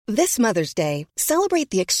This Mother's Day, celebrate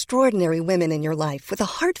the extraordinary women in your life with a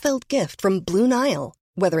heartfelt gift from Blue Nile.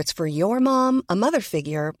 Whether it's for your mom, a mother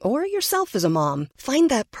figure, or yourself as a mom, find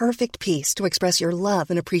that perfect piece to express your love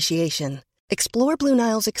and appreciation. Explore Blue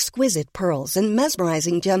Nile's exquisite pearls and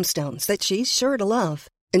mesmerizing gemstones that she's sure to love.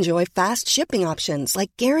 Enjoy fast shipping options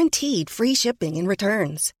like guaranteed free shipping and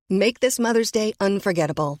returns. Make this Mother's Day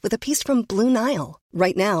unforgettable with a piece from Blue Nile.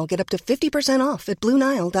 Right now, get up to 50% off at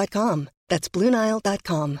BlueNile.com. That's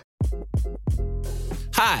BlueNile.com.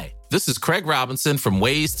 Hi, this is Craig Robinson from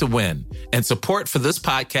Ways to Win, and support for this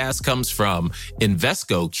podcast comes from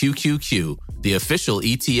Invesco QQQ, the official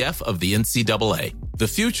ETF of the NCAA. The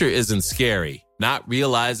future isn't scary. Not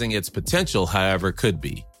realizing its potential, however, could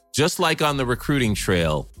be. Just like on the recruiting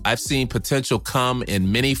trail, I've seen potential come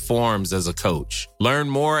in many forms as a coach. Learn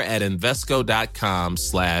more at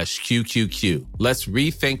Invesco.com/QQQ. Let's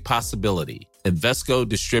rethink possibility. Invesco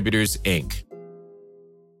Distributors, Inc.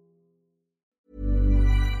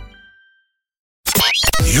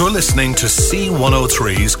 You're listening to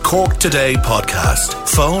C103's Cork Today podcast.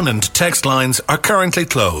 Phone and text lines are currently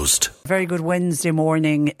closed. Very good Wednesday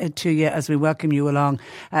morning to you as we welcome you along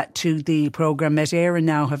to the programme. Met Éireann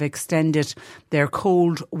now have extended their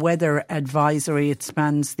cold weather advisory. It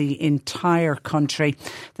spans the entire country.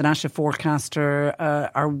 The national forecaster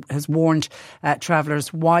has warned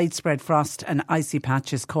travellers widespread frost and icy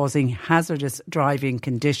patches causing hazardous driving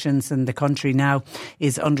conditions, and the country now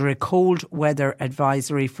is under a cold weather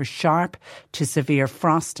advisory for sharp to severe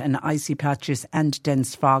frost and icy patches and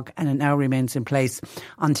dense fog, and it now remains in place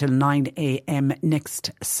until 9 a.m. next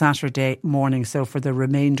Saturday morning. So for the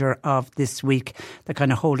remainder of this week, they're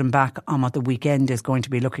kind of holding back on what the weekend is going to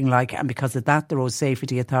be looking like, and because of that, the Road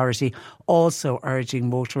Safety Authority also urging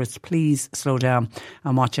motorists, please slow down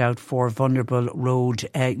and watch out for vulnerable road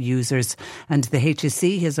users. And the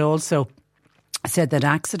HSE has also said that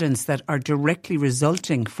accidents that are directly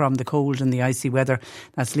resulting from the cold and the icy weather,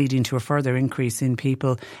 that's leading to a further increase in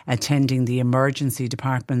people attending the emergency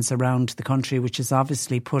departments around the country, which is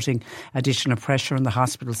obviously putting additional pressure on the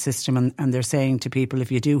hospital system. And they're saying to people,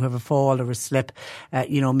 if you do have a fall or a slip,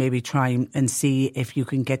 maybe try and see if you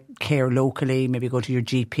can get care locally, maybe go to your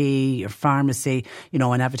GP, your pharmacy, and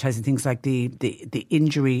advertising things like the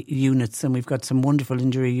injury units. And we've got some wonderful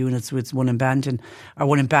injury units, with one in Bantry,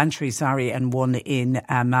 and one in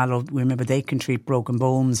Mallow. Remember, they can treat broken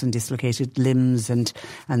bones and dislocated limbs and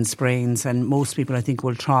sprains, and most people, I think,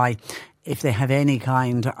 will try, if they have any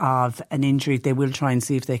kind of an injury, they will try and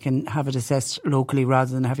see if they can have it assessed locally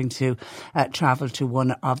rather than having to travel to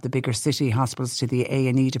one of the bigger city hospitals, to the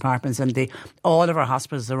A&E departments. And all of our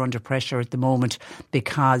hospitals are under pressure at the moment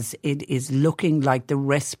because it is looking like the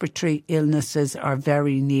respiratory illnesses are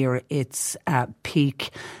very near its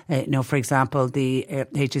peak. For example, the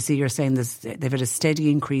HSE are saying they've had a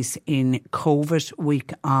steady increase in COVID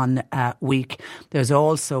week on week. There's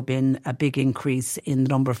also been a big increase in the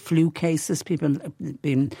number of flu cases. People have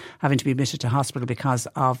been having to be admitted to hospital because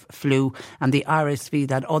of flu, and the RSV,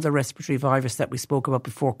 that other respiratory virus that we spoke about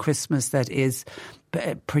before Christmas, that is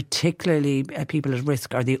particularly people at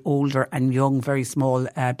risk are the older and young, very small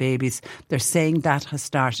babies. They're saying that has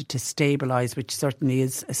started to stabilise, which certainly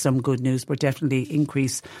is some good news, but definitely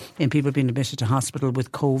increase in people being admitted to hospital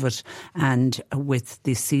with COVID and with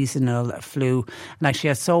the seasonal flu. And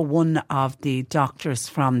actually, I saw one of the doctors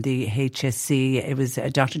from the HSE. It was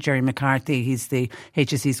Dr. Jerry McCarthy. He's the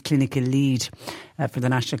HSE's clinical lead for the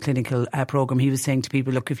National Clinical Programme. He was saying to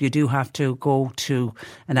people, look, if you do have to go to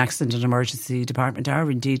an accident and emergency department,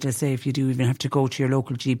 or indeed, let's say, if you do even have to go to your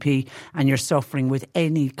local GP and you're suffering with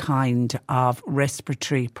any kind of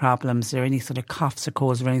respiratory problems or any sort of coughs or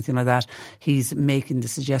colds or anything like that, he's making the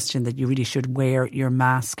suggestion that you really should wear your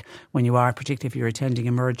mask when you are, particularly if you're attending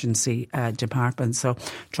emergency departments. So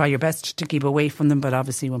try your best to keep away from them, but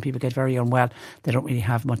obviously when people get very unwell, they don't really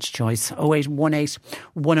have much choice. 0818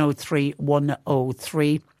 103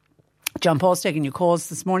 103. John Paul's taking your calls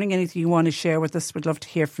this morning. Anything you want to share with us, we'd love to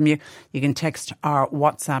hear from you. You can text our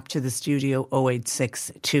WhatsApp to the studio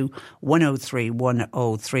 0862 103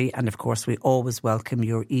 103. And of course, we always welcome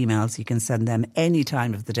your emails. You can send them any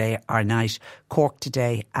time of the day or night.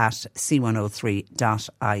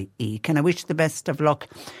 CorkToday@c103.ie. Can I wish the best of luck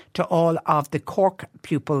to all of the Cork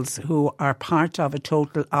pupils who are part of a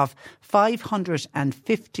total of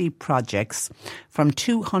 550 projects from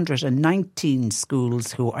 219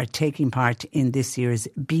 schools who are taking taking part in this year's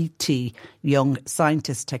BT Young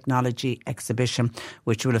Scientist Technology Exhibition,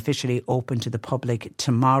 which will officially open to the public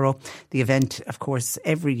tomorrow. The event, of course,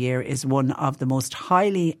 every year is one of the most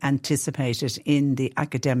highly anticipated in the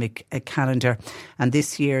academic calendar. And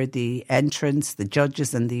this year, the entrants, the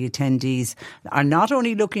judges and the attendees are not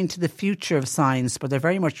only looking to the future of science, but they're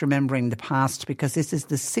very much remembering the past, because this is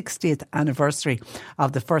the 60th anniversary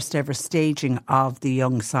of the first ever staging of the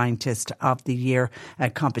Young Scientist of the Year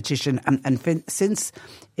competition. And since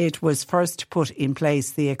it was first put in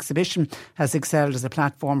place, the exhibition has excelled as a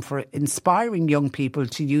platform for inspiring young people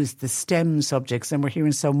to use the STEM subjects. And we're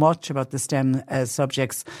hearing so much about the STEM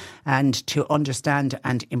subjects and to understand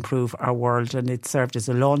and improve our world. And it served as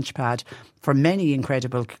a launchpad for many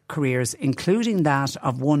incredible careers, including that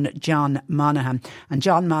of one John Monaghan. And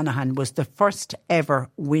John Monaghan was the first ever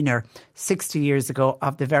winner 60 years ago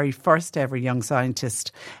of the very first ever Young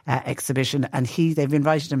Scientist exhibition. And they've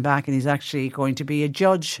invited him back, and he's actually going to be a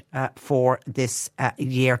judge for this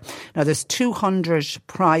year. Now, there's 200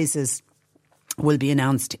 prizes will be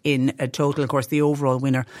announced in a total. Of course, the overall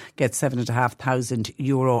winner gets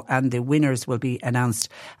 €7,500, and the winners will be announced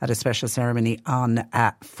at a special ceremony on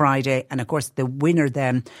Friday. And of course, the winner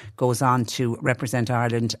then goes on to represent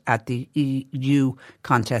Ireland at the EU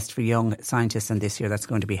contest for young scientists. And this year that's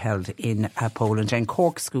going to be held in Poland. And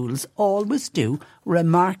Cork schools always do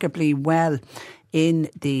remarkably well in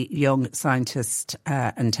the Young Scientist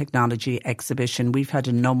and Technology exhibition. We've had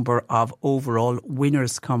a number of overall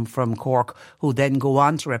winners come from Cork who then go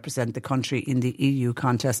on to represent the country in the EU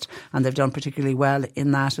contest, and they've done particularly well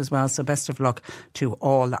in that as well. So best of luck to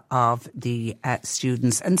all of the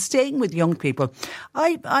students. And staying with young people,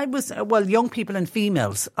 young people and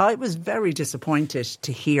females, I was very disappointed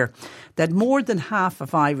to hear that more than half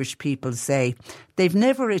of Irish people say they've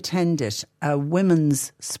never attended a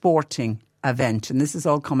women's sporting event. And this is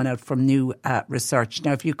all coming out from new research.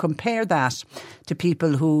 Now, if you compare that to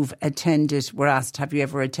people who've attended, were asked, have you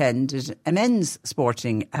ever attended a men's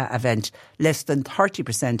sporting event? Less than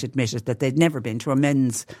 30% admitted that they'd never been to a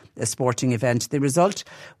men's sporting event. The result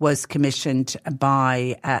was commissioned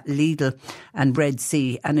by Lidl and Red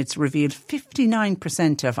Sea, and it's revealed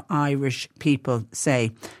 59% of Irish people say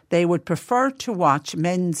they would prefer to watch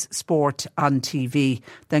men's sport on TV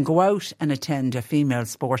than go out and attend a female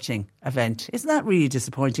sporting event. Isn't that really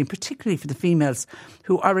disappointing, particularly for the females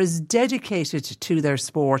who are as dedicated to their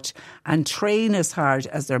sport and train as hard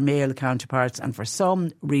as their male counterparts, and for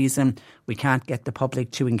some reason we can't get the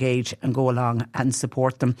public to engage and go along and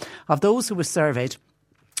support them. Of those who were surveyed,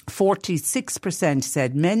 46%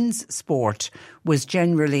 said men's sport was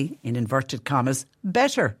generally, in inverted commas,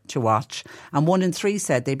 better to watch. And 1 in 3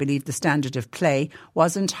 said they believed the standard of play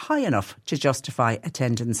wasn't high enough to justify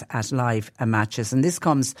attendance at live matches. And this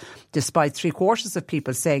comes despite 3/4 of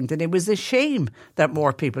people saying that it was a shame that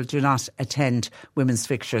more people do not attend women's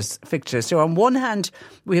fixtures. So on one hand,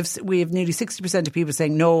 we have nearly 60% of people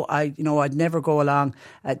saying, no, I'd never go along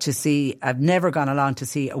I've never gone along to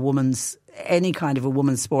see any kind of a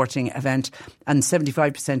women's sporting event, and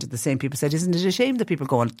 75% of the same people said, isn't it a shame that people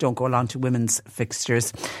don't go along to women's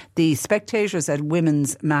fixtures? The spectators at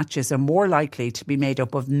women's matches are more likely to be made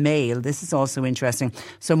up of male. This is also interesting.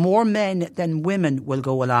 So more men than women will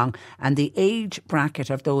go along, and the age bracket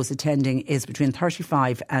of those attending is between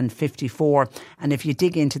 35 and 54. And if you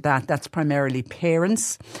dig into that, that's primarily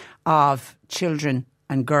parents of children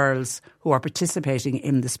and girls who are participating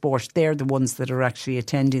in the sport. They're the ones that are actually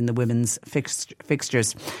attending the women's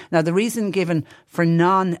fixtures. Now, the reason given for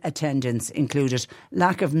non-attendance included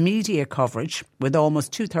lack of media coverage, with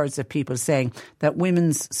almost 2/3 of people saying that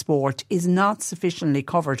women's sport is not sufficiently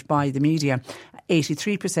covered by the media.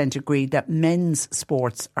 83% agreed that men's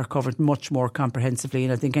sports are covered much more comprehensively,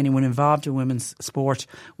 and I think anyone involved in women's sport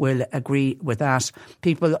will agree with that.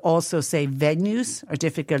 People also say venues are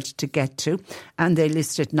difficult to get to, and they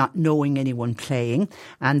listed not knowing anyone playing,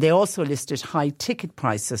 and they also listed high ticket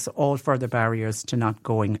prices, all further barriers to not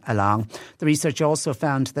going along. The research also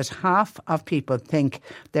found that half of people think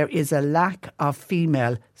there is a lack of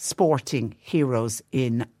female sporting heroes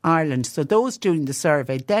in Ireland. So those doing the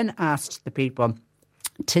survey then asked the people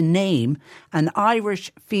to name an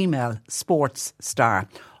Irish female sports star.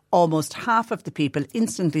 Almost half of the people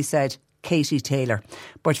instantly said Katie Taylor,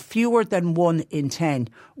 but fewer than 1 in 10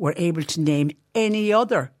 were able to name any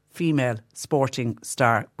other female sporting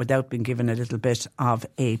star without being given a little bit of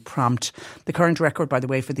a prompt. The current record, by the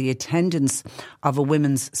way, for the attendance of a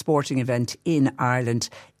women's sporting event in Ireland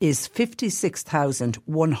is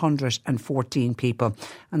 56,114 people,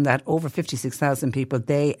 and that over 56,000 people,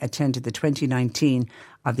 they attended the 2019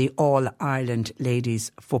 of the All-Ireland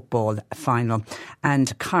Ladies Football Final.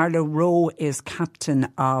 And Carla Rowe is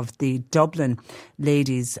captain of the Dublin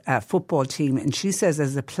Ladies Football team. And she says,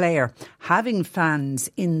 as a player, having fans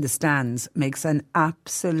in the stands makes an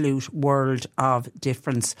absolute world of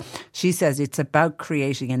difference. She says it's about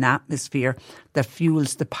creating an atmosphere that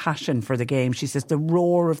fuels the passion for the game. She says the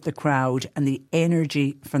roar of the crowd and the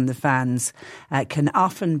energy from the fans can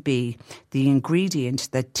often be the ingredient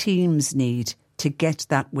that teams need to get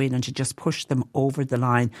that win and to just push them over the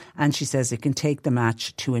line. And she says it can take the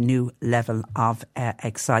match to a new level of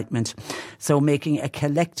excitement. So making a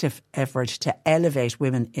collective effort to elevate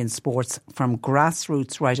women in sports from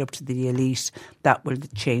grassroots right up to the elite, that will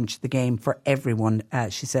change the game for everyone,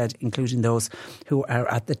 she said, including those who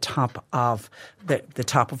are at the top of the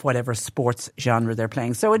top of whatever sports genre they're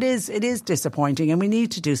playing. So it is disappointing, and we need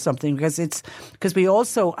to do something, because we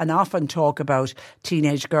also and often talk about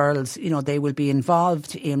teenage girls. You know, they will be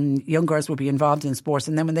involved in, young girls will be involved in sports,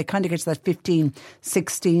 and then when they kind of get to that 15,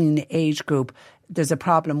 16 age group, there's a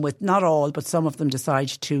problem with not all, but some of them decide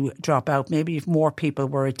to drop out. Maybe if more people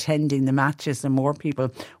were attending the matches and more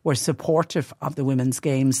people were supportive of the women's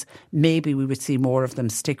games, maybe we would see more of them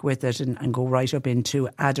stick with it and go right up into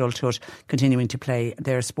adulthood, continuing to play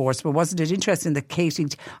their sports. But wasn't it interesting that Katie,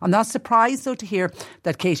 I'm not surprised though to hear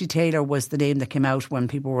that Katie Taylor was the name that came out when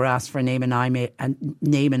people were asked for a name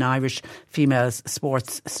an Irish female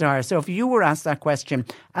sports star. So if you were asked that question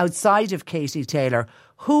outside of Katie Taylor,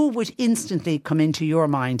 who would instantly come into your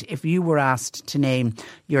mind if you were asked to name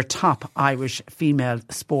your top Irish female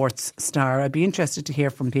sports star? I'd be interested to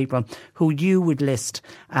hear from people who you would list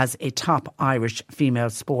as a top Irish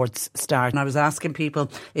female sports star. And I was asking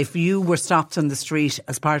people, if you were stopped on the street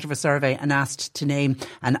as part of a survey and asked to name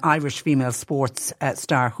an Irish female sports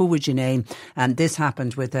star, who would you name? And this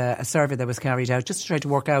happened with a survey that was carried out just to try to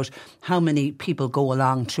work out how many people go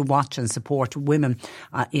along to watch and support women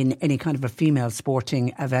in any kind of a female sporting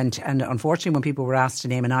event. And unfortunately, when people were asked to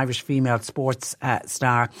name an Irish female sports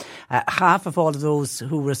star, half of all of those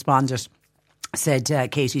who responded said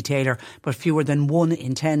Katie Taylor, but fewer than 1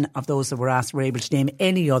 in 10 of those that were asked were able to name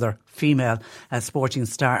any other female sporting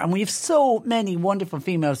star. And we have so many wonderful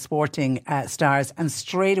female sporting stars, and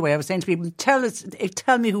straight away I was saying to people,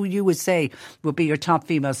 tell me who you would say would be your top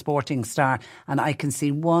female sporting star. And I can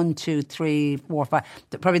see 1, 2, 3, 4, 5,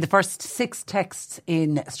 probably the first 6 texts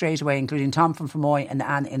in straight away, including Tom from Fermoy and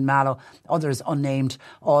Anne in Mallow, others unnamed,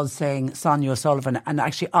 all saying Sonia O'Sullivan. And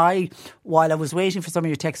actually while I was waiting for some of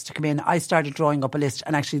your texts to come in, I started drawing up a list,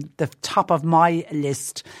 and actually the top of my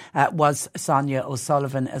list was Sonia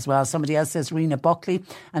O'Sullivan as well. Somebody else says Rena Buckley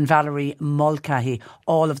and Valerie Mulcahy,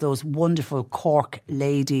 all of those wonderful Cork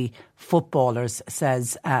lady footballers,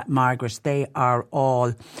 says Margaret. They are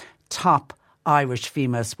all top Irish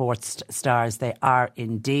female sports stars. They are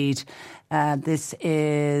indeed. This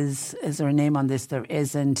is there a name on this? There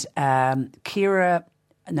isn't. Ciara.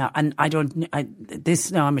 Now, and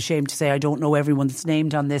I'm ashamed to say I don't know everyone that's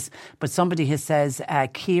named on this, but somebody has says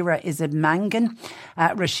Ciara, is it Mangan?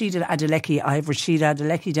 Rashida Adeleke. I have Rashida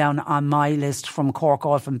Adeleke down on my list from Cork,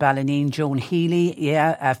 all from Ballineen. Joan Healy,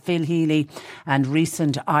 Phil Healy, and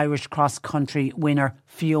recent Irish cross-country winner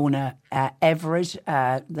Fiona Everett.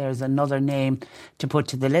 There's another name to put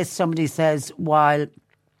to the list. Somebody says, while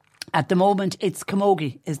at the moment, it's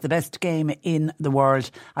camogie is the best game in the world.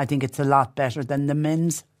 I think it's a lot better than the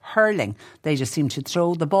men's hurling. They just seem to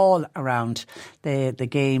throw the ball around.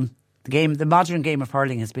 The modern game of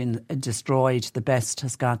hurling has been destroyed. The best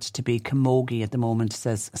has got to be camogie at the moment,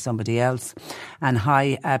 says somebody else. And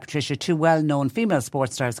hi, Patricia, 2 well-known female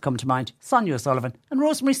sports stars come to mind, Sonia O'Sullivan and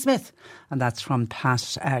Rosemary Smith. And that's from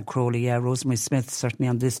Pat Crowley. Yeah, Rosemary Smith certainly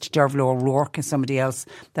on this. Dervla O'Rourke is somebody else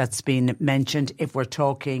that's been mentioned. If we're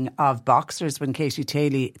talking of boxers, when Katie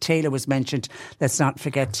Taylor was mentioned, let's not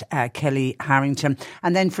forget Kelly Harrington.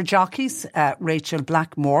 And then for jockeys, Rachel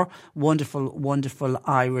Blackmore, wonderful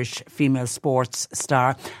Irish female sports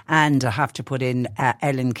star. And I have to put in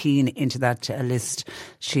Ellen Keane into that list.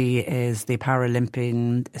 She is the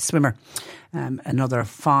Paralympian swimmer. Another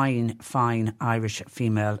fine Irish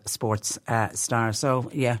female sports star.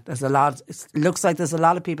 So yeah, there's a lot. It looks like there's a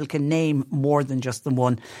lot of people can name more than just the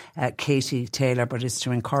one Katie Taylor, but it's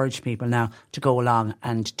to encourage people now to go along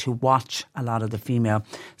and to watch a lot of the female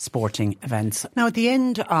sporting events. Now, at the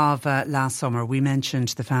end of last summer, we mentioned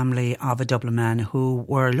the family of a Dublin man who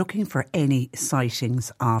were looking for any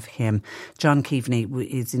sightings of him. John Keaveney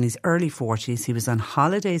is in his early 40s. He was on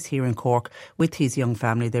holidays here in Cork with his young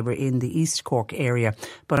family. They were in the eastern West Cork area.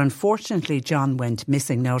 But unfortunately, John went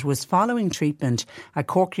missing. Now, it was following treatment at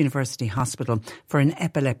Cork University Hospital for an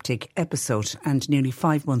epileptic episode, and nearly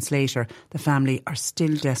 5 months later, the family are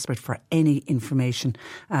still desperate for any information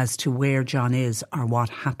as to where John is or what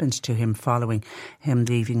happened to him following him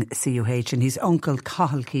leaving CUH. And his uncle,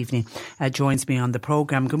 Cathal Keaveney, joins me on the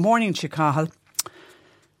programme. Good morning to you, Cathal.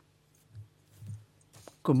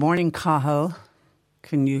 Good morning, Cathal.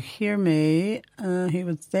 Can you hear me? He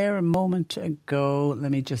was there a moment ago.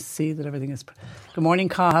 Let me just see that everything is... Good morning,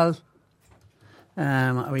 Cathal.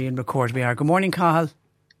 Are we in record? We are. Good morning, Cathal.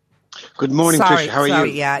 Good morning, Trish. How are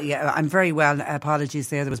you? Yeah, I'm very well. Apologies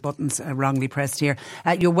there was buttons wrongly pressed here.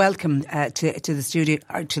 You're welcome to the studio,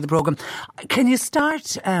 to the programme. Can you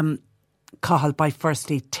start, Cathal, by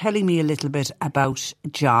firstly telling me a little bit about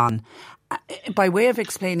John, by way of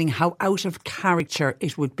explaining how out of character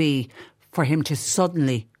it would be for him to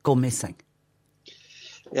suddenly go missing?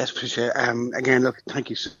 Yes, Tricia. Again, look, thank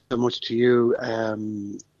you so much to you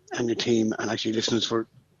and your team, and actually listeners, for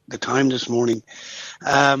the time this morning.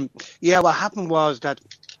 What happened was that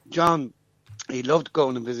John, he loved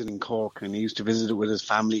going and visiting Cork, and he used to visit it with his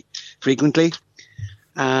family frequently.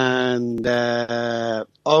 And late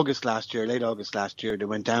August last year, they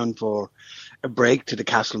went down for a break to the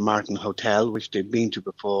Castlemartin Hotel, which they'd been to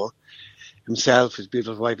before. Himself, his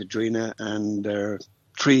beautiful wife Adrina, and their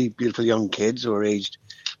 3 beautiful young kids who were aged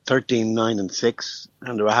 13, 9 and 6,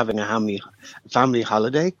 and they were having a family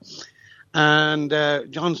holiday. And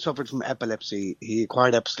John suffered from epilepsy. He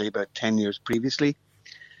acquired epilepsy about 10 years previously.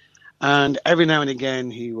 And every now and again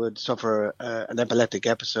he would suffer an epileptic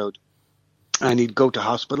episode. And he'd go to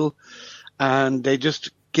hospital and they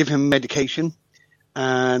just give him medication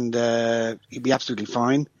and he'd be absolutely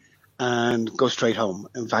fine and go straight home.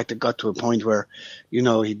 In fact, it got to a point where,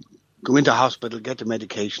 he'd go into hospital, get the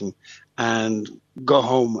medication and go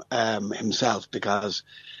home himself, because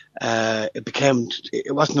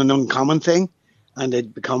it wasn't an uncommon thing, and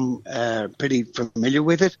they'd become pretty familiar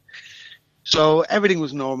with it. So everything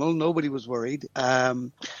was normal. Nobody was worried.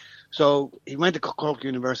 So he went to Cork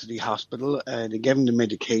University Hospital. They gave him the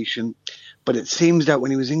medication. But it seems that when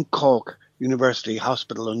he was in Cork University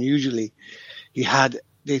Hospital, unusually, he had,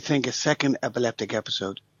 they think, a second epileptic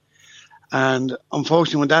episode. And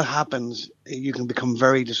unfortunately, when that happens, you can become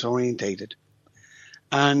very disorientated.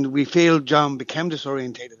 And we feel John became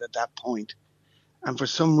disorientated at that point, and for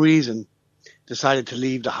some reason decided to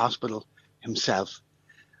leave the hospital himself.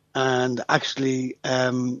 And actually,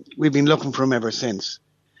 we've been looking for him ever since.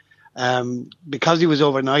 Because he was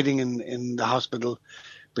overnighting in the hospital,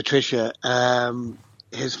 Patricia,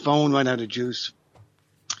 his phone ran out of juice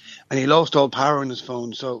and he lost all power in his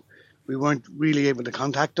phone. So we weren't really able to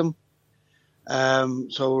contact him.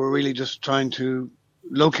 So we're really just trying to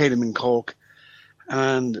locate him in Cork.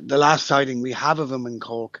 And the last sighting we have of him in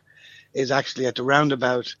Cork is actually at the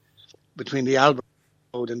roundabout between the Albert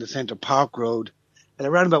Road and the Centre Park Road at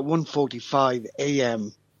around about 1:45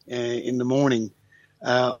 a.m. In the morning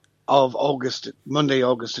of Monday,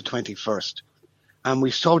 August the 21st. And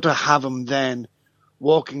we sort of have him then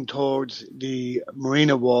walking towards the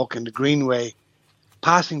Marina Walk and the Greenway,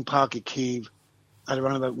 passing Park Keeve at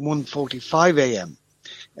around about 1:45 a.m.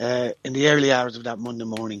 In the early hours of that Monday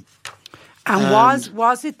morning. And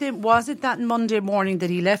was it that Monday morning that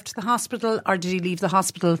he left the hospital, or did he leave the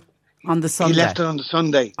hospital on the Sunday? He left it on the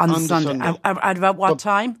Sunday. On the Sunday. At about what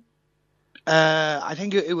time? I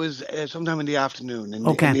think it was sometime in the afternoon, in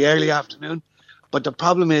the early afternoon. But the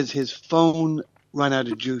problem is his phone ran out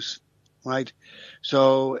of juice, right?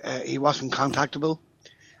 So he wasn't contactable.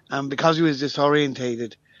 And because he was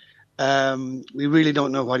disorientated, we really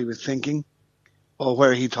don't know what he was thinking or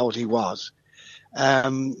where he thought he was.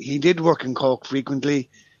 He did work in Cork frequently.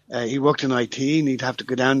 He worked in IT and he'd have to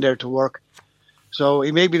go down there to work. So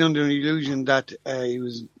he may have been under an illusion that he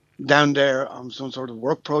was down there on some sort of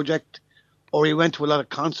work project, or he went to a lot of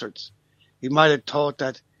concerts. He might have thought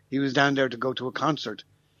that he was down there to go to a concert,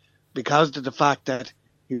 because of the fact that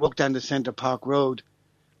he walked down the Centre Park Road,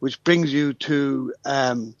 which brings you to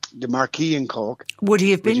the Marquee in Cork. Would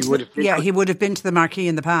he have been he would have been to the Marquee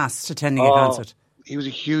in the past, attending a concert. He was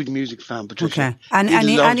a huge music fan, Patricia. Okay.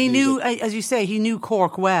 And he knew, as you say, he knew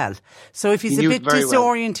Cork well. So if he's a bit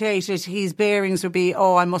disorientated, his bearings would be,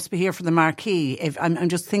 I must be here for the Marquee. I'm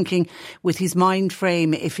just thinking with his mind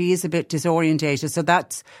frame, if he is a bit disorientated. So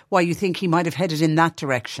that's why you think he might have headed in that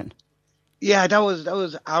direction. Yeah, that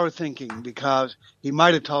was our thinking, because he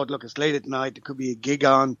might have thought, look, it's late at night, there could be a gig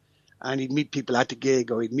on, and he'd meet people at the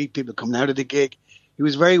gig, or he'd meet people coming out of the gig. He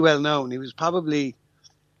was very well known. He was probably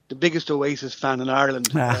the biggest Oasis fan in Ireland.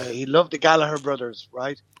 He loved the Gallagher brothers,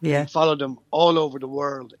 right? Yeah. He followed them all over the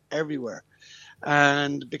world, everywhere.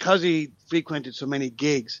 And because he frequented so many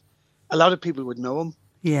gigs, a lot of people would know him.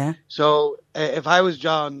 Yeah. So if I was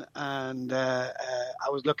John and I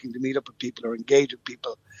was looking to meet up with people or engage with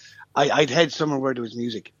people, I'd head somewhere where there was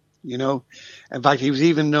music, you know. In fact, he was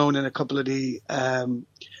even known in a couple of the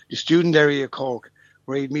student area of Cork,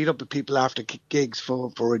 where he'd meet up with people after gigs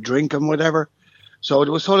for a drink and whatever. So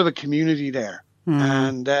there was sort of a community there.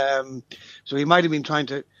 And so he might have been trying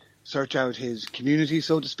to search out his community,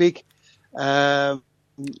 so to speak. But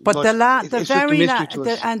the very last,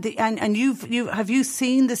 and have you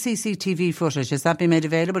seen the CCTV footage? Has that been made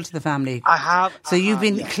available to the family? I have. So you've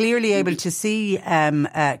been clearly able to see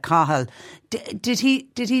Cahill. Did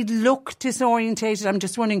he look disorientated? I'm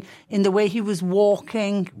just wondering, in the way he was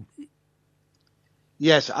walking.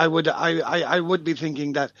 Yes, I would be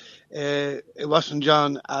thinking that it wasn't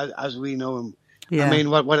John as we know him. Yeah. I mean,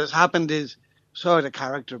 what has happened is sort of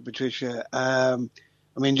character, Patricia. I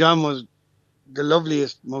mean, John was the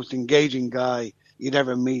loveliest, most engaging guy you'd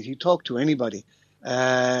ever meet. He talked to anybody,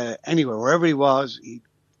 anywhere, wherever he was. He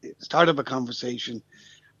started a conversation,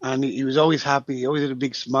 and he was always happy. He always had a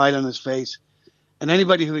big smile on his face. And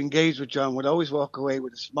anybody who engaged with John would always walk away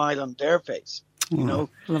with a smile on their face. You know,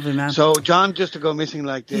 lovely man. So John, just to go missing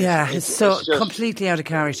like this, it's just completely out of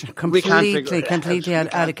character. Completely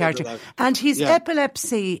out of character. And his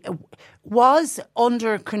epilepsy was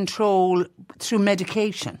under control through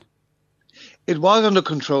medication. It was under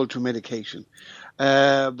control through medication,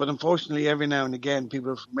 but unfortunately, every now and again,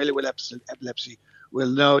 people familiar with epilepsy will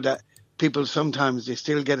know that people sometimes they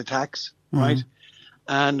still get attacks, right?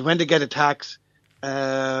 And when they get attacks,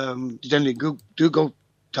 they generally do go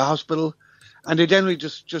to hospital. And they generally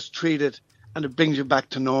just treat it, and it brings you back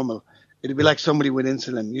to normal. It'd be like somebody with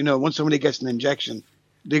insulin. You know, once somebody gets an injection,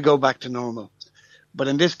 they go back to normal. But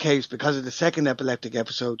in this case, because of the second epileptic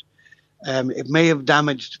episode, it may have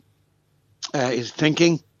damaged his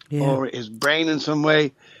thinking or his brain in some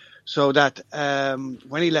way, so that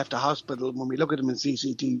when he left the hospital, when we look at him in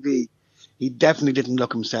CCTV, he definitely didn't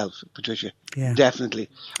look himself, Patricia. Yeah. Definitely.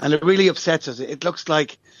 And it really upsets us. It looks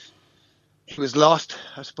like he was lost,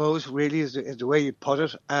 I suppose, really, is the way you put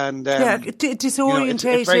it. And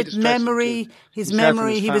disorientated, memory, his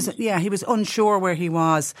memory. He was unsure where he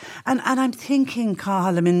was. And I'm thinking,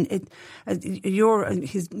 Cahill, I mean, you're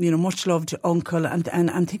his much loved uncle, and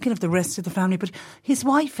I'm thinking of the rest of the family, but his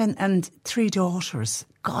wife and three daughters.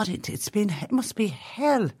 God, it must be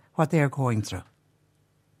hell what they're going through.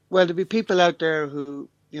 Well, there'll be people out there who,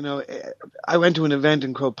 I went to an event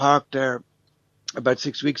in Croke Park there about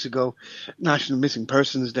 6 weeks ago, National Missing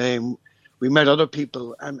Persons Day, and we met other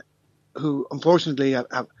people and who unfortunately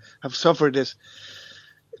have suffered this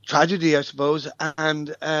tragedy, I suppose. And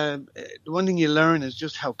the one thing you learn is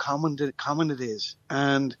just how common it is.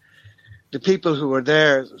 And the people who were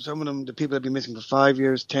there, some of them, the people have been missing for 5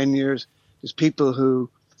 years, 10 years. There's people who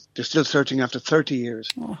they're still searching after 30 years.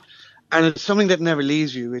 Oh. And it's something that never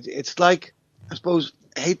leaves you. It's like, I suppose,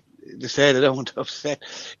 I hate to say it, I don't want to upset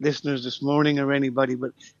listeners this morning or anybody,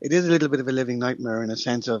 but it is a little bit of a living nightmare in a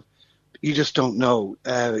sense of you just don't know.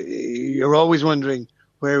 You're always wondering,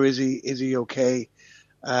 where is he? Is he okay?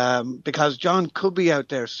 Because John could be out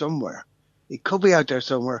there somewhere. He could be out there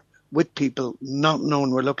somewhere with people not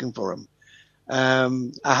knowing we're looking for him.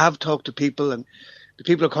 I have talked to people, and the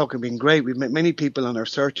people of Cork have been great. We've met many people on our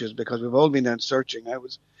searches because we've all been down searching. I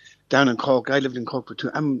was down in Cork. I lived in Cork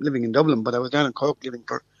I'm living in Dublin, but I was down in Cork living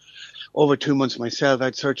for over 2 months myself,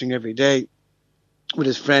 out searching every day with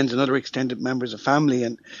his friends and other extended members of family,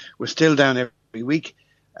 and we're still down every week.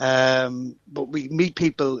 But we meet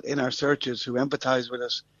people in our searches who empathise with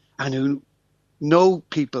us and who know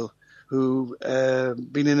people who've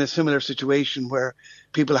been in a similar situation where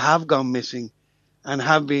people have gone missing and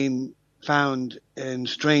have been found in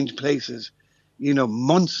strange places,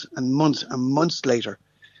 months and months and months later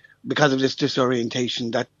because of this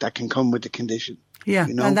disorientation that can come with the condition. Yeah,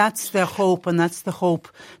 and that's the hope,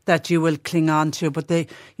 that you will cling on to. But the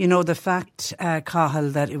fact,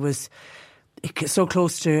 Cahill, that it was so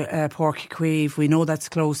close to Páirc Uí Chaoimh, we know that's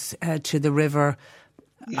close to the river.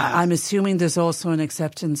 Yeah. I'm assuming there's also an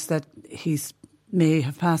acceptance that he may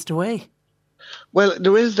have passed away. Well,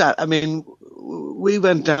 there is that. I mean, we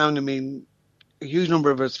went down. I mean, a huge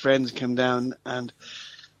number of his friends came down, and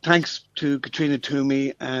thanks to Katrina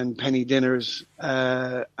Toomey and Penny Dinners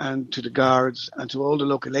and to the guards and to all the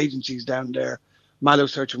local agencies down there, Mallow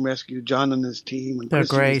Search and Rescue, John and his team, and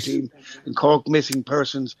Chris and his team, and Cork Missing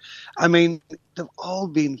Persons. I mean, they've all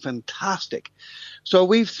been fantastic. So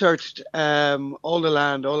we've searched all the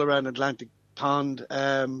land, all around Atlantic Pond,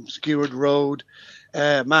 Skeward Road,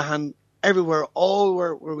 Mahon, everywhere, all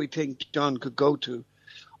where we think John could go to.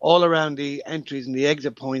 all around the entries and the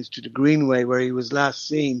exit points to the Greenway where he was last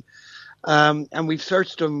seen. And we've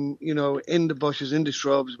searched him, in the bushes, in the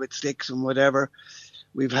shrubs with sticks and whatever.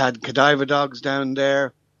 We've had cadaver dogs down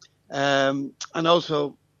there. And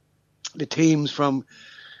also the teams from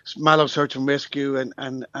Mallow Search and Rescue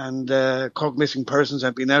and Cork Missing Persons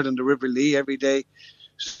have been out on the River Lee every day,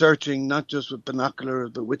 searching not just with binoculars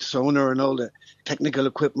but with sonar and all the technical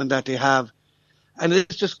equipment that they have. And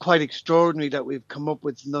it's just quite extraordinary that we've come up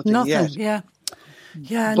with nothing yet.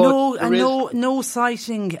 Yeah, no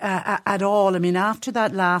sighting at all. I mean, after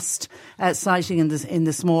that last sighting in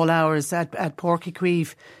the small hours at Porky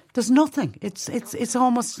Creeve, there's nothing. It's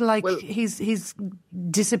almost like he's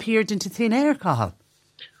disappeared into thin air, Cathal.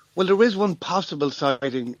 Well, there is one possible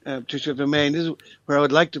sighting, Patricia, if I may, and this is where I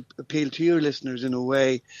would like to appeal to your listeners in a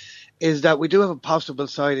way, is that we do have a possible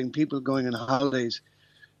sighting, people going on holidays.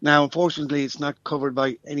 Now, unfortunately, it's not covered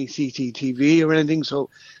by any CCTV or anything, so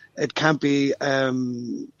it can't be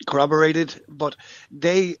corroborated, but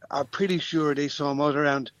they are pretty sure they saw him out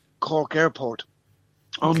around Cork Airport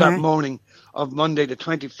on that morning of Monday, the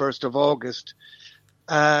 21st of August,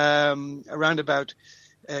 around about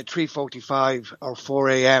 3:45 or 4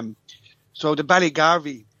 a.m. So the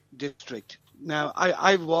Ballygarvey district. Now,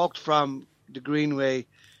 I've walked from the Greenway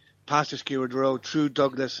past the Skeward Road through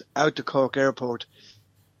Douglas out to Cork Airport.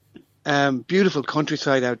 Beautiful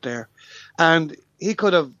countryside out there. And he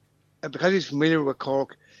could have, because he's familiar with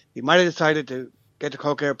Cork, he might have decided to get to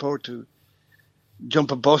Cork Airport to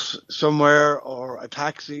jump a bus somewhere or a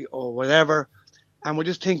taxi or whatever. And we're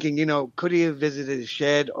just thinking, could he have visited a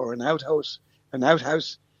shed or an outhouse in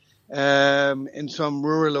some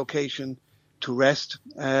rural location to rest?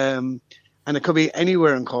 And it could be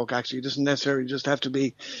anywhere in Cork, actually. It doesn't necessarily just have to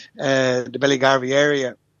be the Ballygarvey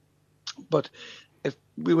area. But if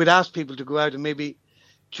we would ask people to go out and maybe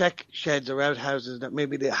check sheds or outhouses that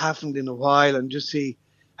maybe they haven't in a while and just see,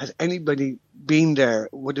 has anybody been there?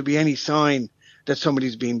 Would there be any sign that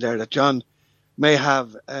somebody's been there, that John may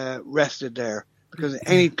have rested there? Because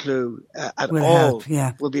any clue at all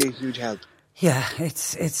will be a huge help. Yeah,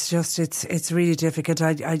 it's really difficult.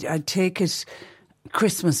 I take it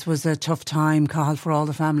Christmas was a tough time, Cathal, for all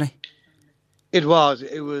the family. It was,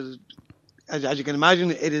 as you can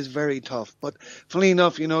imagine, it is very tough. But funnily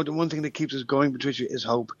enough, the one thing that keeps us going, Patricia, is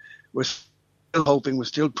hope. We're still hoping, we're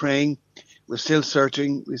still praying, we're still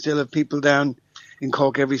searching. We still have people down in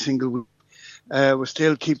Cork every single week. We're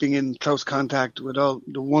still keeping in close contact with all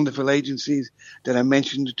the wonderful agencies that I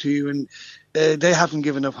mentioned to you, and they haven't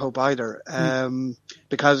given up hope either.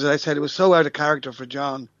 Because, as I said, it was so out of character for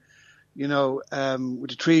John, with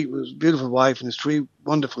the three, with his beautiful wife and his three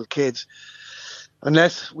wonderful kids.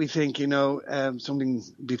 Unless we think, something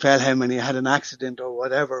befell him and he had an accident or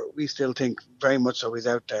whatever, we still think very much so he's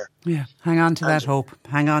out there. Yeah, hang on to that hope.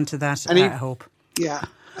 Hang on to that hope. Yeah,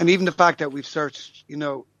 and even the fact that we've searched,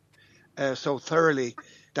 so thoroughly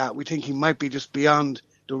that we think he might be just beyond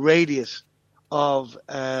the radius of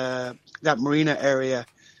that marina area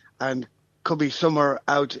and could be somewhere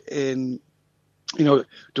out in, the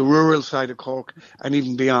rural side of Cork and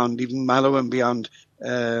even beyond, even Mallow and beyond.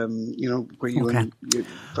 Where you and your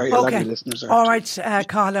very lovely listeners are. All right,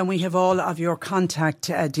 Cathal, and we have all of your contact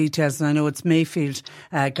details, and I know it's Mayfield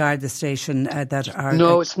Garda Station that are...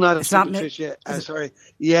 No, it's not. It's not Patricia. Sorry.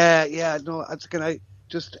 Yeah. No,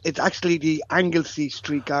 it's actually the Anglesey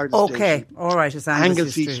Street Garda Station. Okay, all right, it's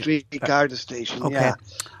Anglesey Street Garda Station. Okay. Yeah.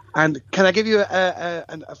 And can I give you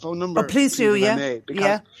a phone number? Oh, please do. Yeah.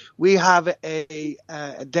 Because we have a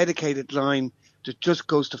dedicated line that just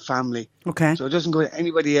goes to family. Okay. So it doesn't go to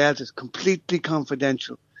anybody else. It's completely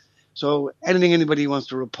confidential. So anything anybody wants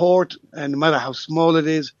to report, and no matter how small it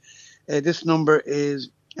is, this number is,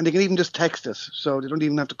 and they can even just text us, so they don't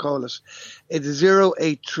even have to call us. It's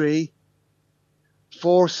 083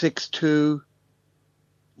 462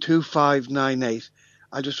 2598.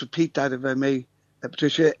 I'll just repeat that if I may,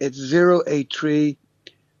 Patricia. It's 083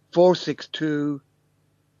 462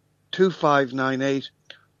 2598.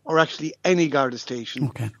 Or actually any Garda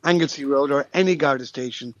station, Anglesey Road or any Garda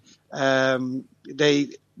station, they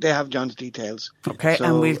have John's details. Okay, so,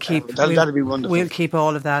 and we'll keep that'll be wonderful. We'll keep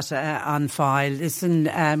all of that on file. Listen,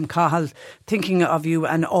 Cathal, thinking of you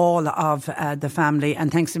and all of the family,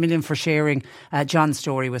 and thanks a million for sharing John's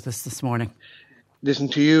story with us this morning. Listen,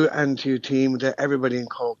 to you and to your team, to everybody in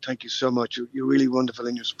Cork, thank you so much. You're really wonderful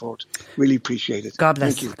in your support. Really appreciate it. God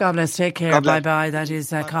bless. Thank you. God bless. Take care. Bye-bye. That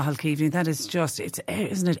is Cathal Keaveney. That is just,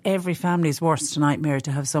 isn't it every family's worst nightmare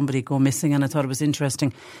to have somebody go missing? And I thought it was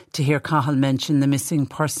interesting to hear Cathal mention the Missing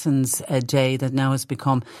Persons Day that now has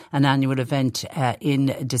become an annual event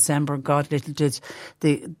in December. God, little did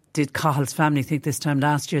did Cahill's family think this time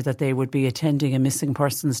last year that they would be attending a missing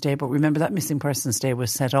persons day? But remember, that missing persons day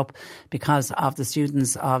was set up because of the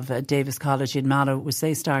students of Davis College in Mallow.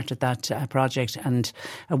 They started that project and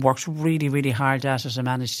worked really, really hard at it and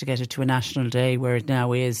managed to get it to a national day where it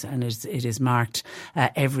now is, and it is marked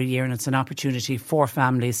every year. And it's an opportunity for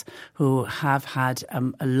families who have had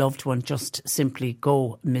a loved one just simply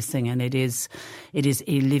go missing, and it is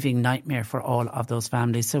a living nightmare for all of those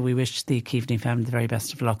families. So we wish the Keaveney family the very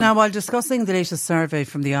best of luck. Now, while discussing the latest survey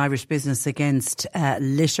from the Irish Business Against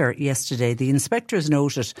Litter yesterday, the inspectors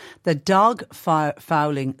noted that dog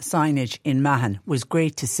fouling signage in Mahon was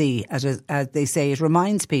great to see. As they say, it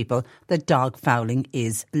reminds people that dog fouling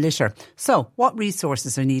is litter. So what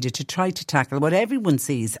resources are needed to try to tackle what everyone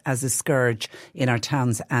sees as a scourge in our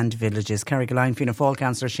towns and villages? Carrigaline Fianna Fáil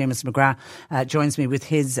councillor Seamus McGrath joins me with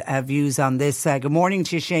his views on this. Good morning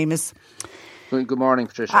to you, Seamus. Good morning,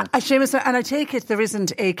 Patricia. Seamus, and I take it there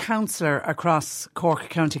isn't a councillor across Cork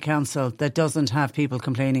County Council that doesn't have people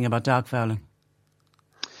complaining about dog fouling.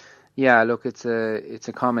 Yeah, look, it's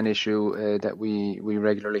a common issue that we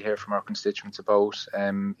regularly hear from our constituents about.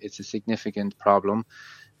 It's a significant problem.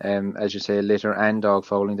 As you say, litter and dog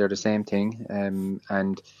fouling, they're the same thing.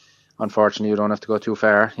 And unfortunately, you don't have to go too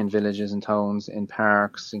far in villages and towns, in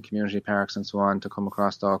parks, in community parks and so on to come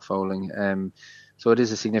across dog fouling. So it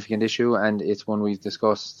is a significant issue, and it's one we've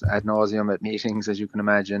discussed ad nauseum at meetings, as you can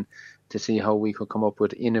imagine, to see how we could come up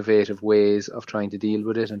with innovative ways of trying to deal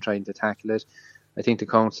with it and trying to tackle it. I think the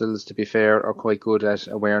councils, to be fair, are quite good at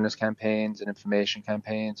awareness campaigns and information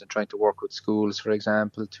campaigns and trying to work with schools, for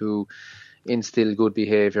example, to instill good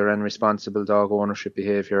behaviour and responsible dog ownership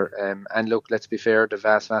behaviour. And look, let's be fair, the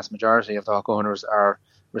vast majority of dog owners are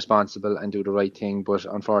responsible and do the right thing, but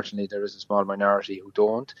unfortunately there is a small minority who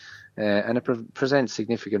don't, and it presents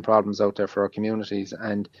significant problems out there for our communities.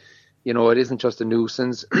 And you know, it isn't just a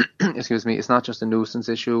nuisance excuse me, it's not just a nuisance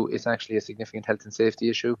issue, it's actually a significant health and safety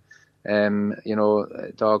issue. You know,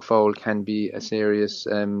 dog fowl can be a serious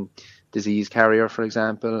disease carrier, for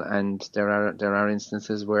example, and there are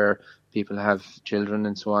instances where people have children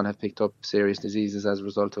and so on have picked up serious diseases as a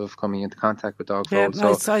result of coming into contact with dog fowl.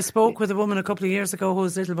 Yeah, so I spoke with a woman a couple of years ago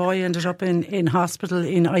whose little boy ended up in hospital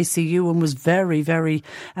in ICU and was very, very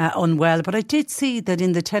unwell. But I did see that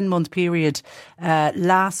in the 10-month period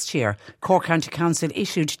last year, Cork County Council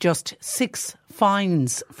issued just 6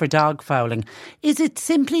 fines for dog fouling. Is it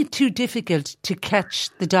simply too difficult to catch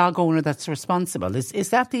the dog owner that's responsible? Is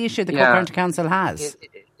that the issue the Cork County Council has?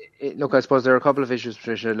 Look, I suppose there are a couple of issues,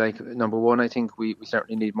 Patricia. Like, number one, I think we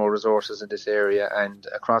certainly need more resources in this area. And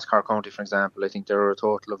across Cork County, for example, I think there are a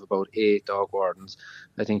total of about 8 dog wardens.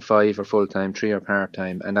 I think 5 are full-time, 3 are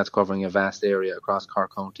part-time. And that's covering a vast area across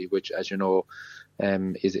Cork County, which, as you know,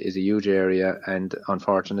 is a huge area. And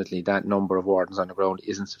unfortunately, that number of wardens on the ground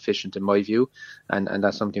isn't sufficient in my view. And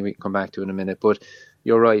that's something we can come back to in a minute. But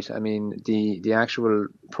you're right. I mean, the actual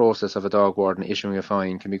process of a dog warden issuing a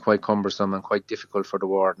fine can be quite cumbersome and quite difficult for the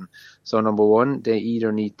warden. So number one, they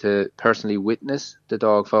either need to personally witness the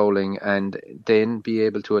dog fouling and then be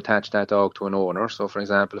able to attach that dog to an owner. So for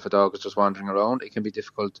example, if a dog is just wandering around, it can be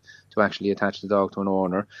difficult to actually attach the dog to an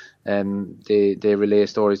owner. They relay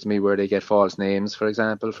stories to me where they get false names, for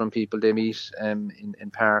example, from people they meet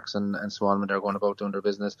in parks and so on when they're going about doing their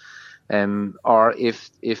business. Or if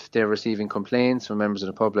they're receiving complaints from members of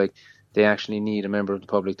the public, they actually need a member of the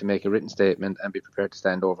public to make a written statement and be prepared to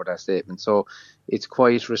stand over that statement. So it's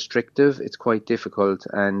quite restrictive, it's quite difficult,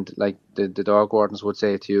 and like the dog wardens would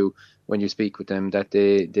say to you when you speak with them, that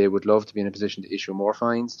they would love to be in a position to issue more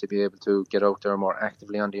fines, to be able to get out there more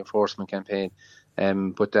actively on the enforcement campaign,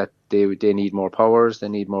 but that they need more powers, they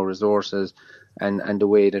need more resources, and the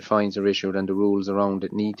way that fines are issued and the rules around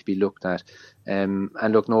it need to be looked at. And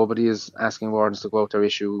look, nobody is asking wardens to go out there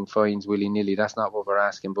issuing fines willy-nilly. That's not what we're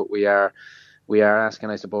asking, but we are asking,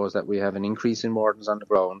 I suppose, that we have an increase in wardens on the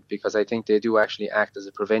ground, because I think they do actually act as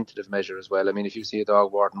a preventative measure as well. I mean, if you see a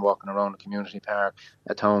dog warden walking around a community park,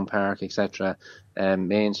 a town park, etc.,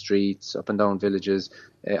 main streets, up and down villages,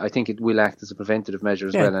 I think it will act as a preventative measure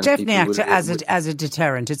as well. And definitely act as a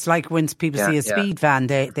deterrent. It's like when people see a speed van,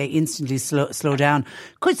 they instantly slow down.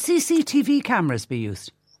 Could CCTV cameras be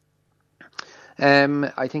used?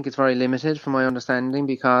 I think it's very limited from my understanding,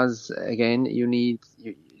 because again,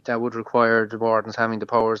 that would require the wardens having the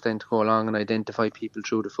powers then to go along and identify people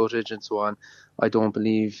through the footage and so on. I don't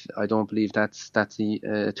believe that's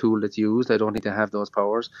a tool that's used. I don't think they have those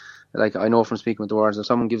powers. Like, I know from speaking with the wardens, if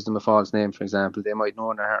someone gives them a false name, for example, they might know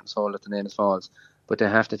in their heart and soul that the name is false, but they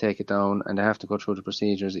have to take it down and they have to go through the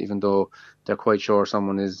procedures, even though they're quite sure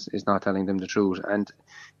someone is not telling them the truth. And,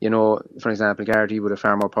 you know, for example, Gardaí would have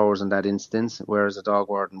far more powers in that instance, whereas a dog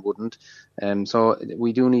warden wouldn't. So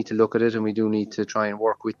we do need to look at it, and we do need to try and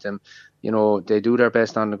work with them. You know, they do their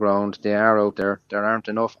best on the ground. They are out there. There aren't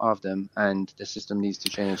enough of them, and the system needs to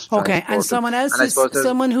change. Okay, and someone else,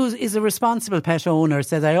 someone who is a responsible pet owner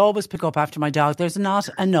says, I always pick up after my dog. There's not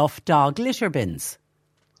enough dog litter bins.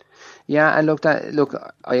 Yeah, and look,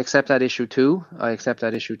 I accept that issue too.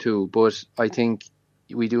 But I think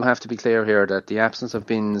we do have to be clear here that the absence of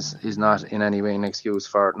bins is not in any way an excuse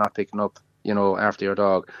for not picking up, you know, after your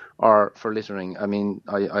dog or for littering. I mean,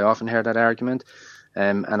 I often hear that argument.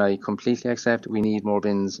 And I completely accept we need more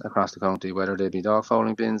bins across the county, whether they be dog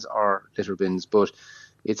fouling bins or litter bins, but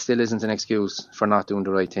it still isn't an excuse for not doing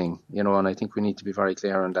the right thing, you know, and I think we need to be very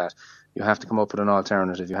clear on that. You have to come up with an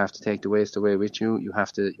alternative. You have to take the waste away with you. You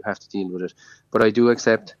have to deal with it. But I do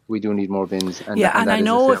accept we do need more bins. And I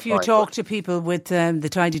know if you talk to people with the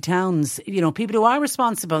tidy towns, you know, people who are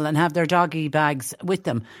responsible and have their doggy bags with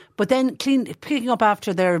them, but then picking up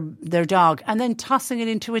after their dog and then tossing it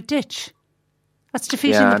into a ditch. That's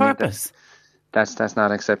defeating the purpose. That's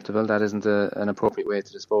not acceptable. That isn't an appropriate way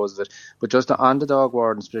to dispose of it. But just on the dog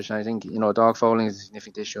warden's position, I think, you know, dog fouling is a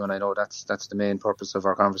significant issue, and I know that's the main purpose of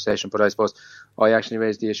our conversation. But I suppose I actually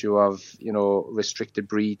raised the issue of, you know, restricted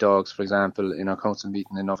breed dogs, for example, in our council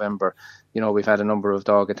meeting in November. You know, we've had a number of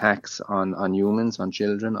dog attacks on humans, on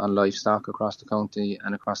children, on livestock across the county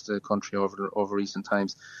and across the country over recent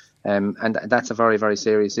times. And that's a very, very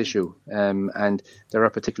serious issue. And there are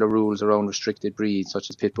particular rules around restricted breeds, such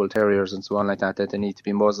as pit bull terriers and so on like that they need to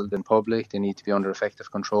be muzzled in public, they need to be under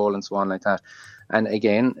effective control and so on like that. And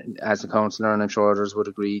again, as a councillor, and I'm sure others would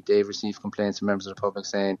agree, they've received complaints from members of the public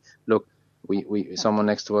saying, look, someone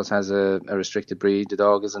next to us has a restricted breed, the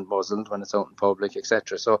dog isn't muzzled when it's out in public,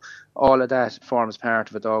 etc. So all of that forms part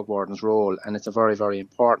of a dog warden's role, and it's a very, very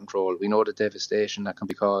important role. We know the devastation that can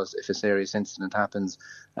be caused if a serious incident happens,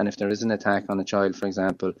 and if there is an attack on a child, for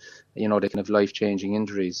example, you know, they can have life-changing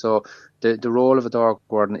injuries. So the role of a dog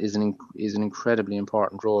warden is an incredibly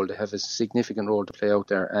important role. They have a significant role to play out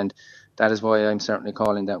there, and that is why I'm certainly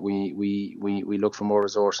calling that we look for more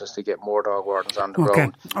resources to get more dog wardens on the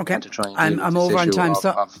ground. Okay. And to try and I'm over on time.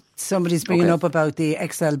 Somebody's bringing up about the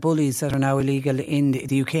XL bullies that are now illegal in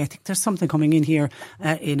the UK. I think there's something coming in here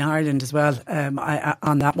in Ireland as well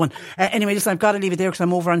on that one. Anyway, listen, I've got to leave it there because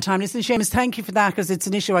I'm over on time. Listen, Seamus, thank you for that, because it's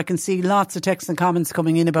an issue I can see lots of texts and comments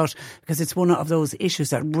coming in about, because it's one of those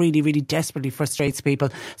issues that really, really desperately frustrates people.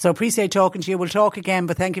 So appreciate talking to you. We'll talk again,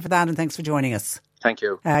 but thank you for that, and thanks for joining us. Thank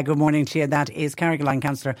you. Good morning to you. That is Carrigaline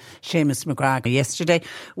Councillor Seamus McGrath. Yesterday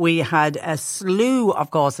we had a slew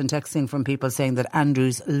of calls and texting from people saying that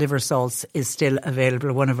Andrew's liver salts is still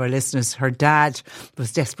available. One of our listeners, her dad,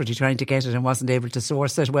 was desperately trying to get it and wasn't able to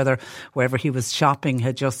source it, whether wherever he was shopping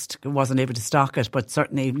had just wasn't able to stock it. But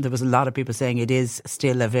certainly there was a lot of people saying it is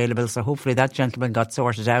still available. So hopefully that gentleman got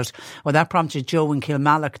sorted out. Well, that prompted Joe in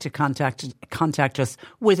Kilmallock to contact us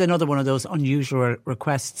with another one of those unusual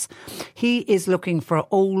requests. He is looking for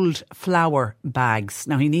old flour bags.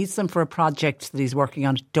 Now, he needs them for a project that he's working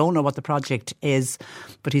on. Don't know what the project is,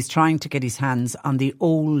 but he's trying to get his hands on the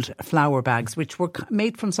old flour bags, which were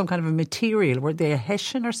made from some kind of a material. Were they a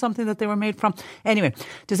hessian or something that they were made from? Anyway,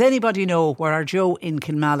 does anybody know where our Joe in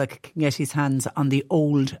Kilmallock can get his hands on the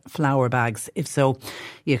old flour bags? If so,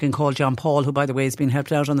 you can call John Paul, who, by the way, has been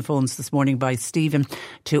helped out on the phones this morning by Stephen,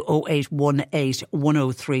 to 0818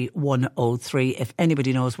 103 103. If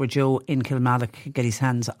anybody knows where Joe in Kilmallock can get his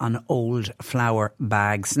hands on old flour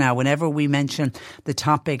bags. Now, whenever we mention the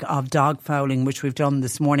topic of dog fouling, which we've done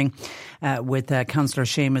this morning with Councillor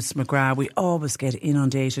Seamus McGrath, we always get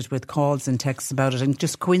inundated with calls and texts about it. And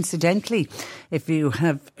just coincidentally, if you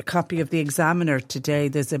have a copy of the Examiner today,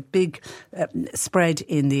 there's a big spread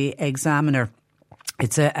in the Examiner.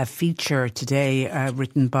 It's a feature today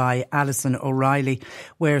written by Alison O'Reilly,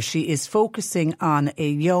 where she is focusing on a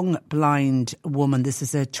young blind woman. This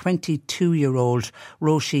is a 22-year-old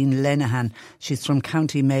Roisin Lenihan. She's from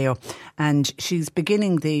County Mayo, and she's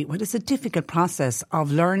beginning what is a difficult process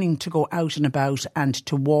of learning to go out and about and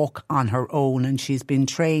to walk on her own. And she's been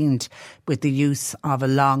trained with the use of a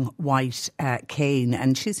long white cane,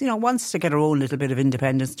 and she's, wants to get her own little bit of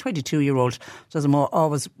independence. 22-year-old doesn't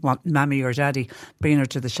always want mammy or daddy bring bringing her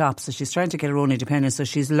to the shop. So she's trying to get her own independence. So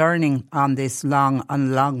she's learning on this long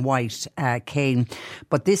white cane.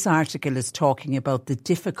 But this article is talking about the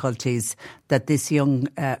difficulties that this young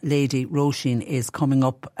lady, Roisin, is coming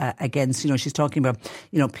up against. She's talking about,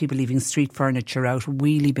 people leaving street furniture out.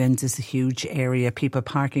 Wheelie bins is a huge area. People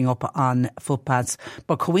parking up on footpaths.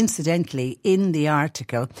 But coincidentally, in the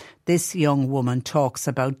article, this young woman talks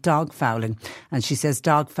about dog fouling, and she says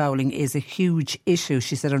dog fouling is a huge issue.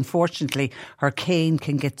 She said, unfortunately, her cane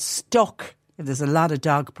can get stuck if there's a lot of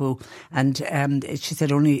dog poo, and she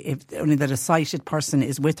said only that a sighted person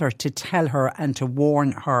is with her to tell her and to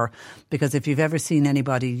warn her, because if you've ever seen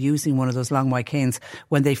anybody using one of those long white canes,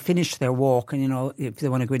 when they finish their walk and if they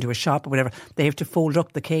want to go into a shop or whatever, they have to fold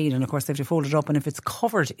up the cane, and of course they have to fold it up, and if it's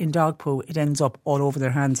covered in dog poo, it ends up all over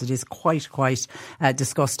their hands. It is quite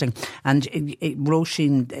disgusting. And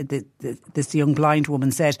Roisin, this young blind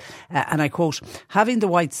woman, said, and I quote, "Having the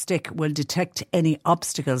white stick will detect any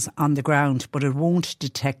obstacles on the ground, but it won't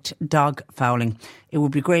detect dog fouling. It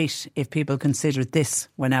would be great if people considered this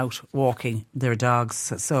when out walking their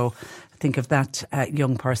dogs." So think of that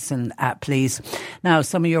young person, please. Now,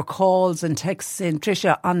 some of your calls and texts in.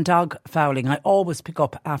 Tricia, on dog fouling, I always pick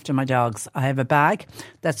up after my dogs. I have a bag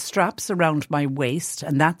that straps around my waist,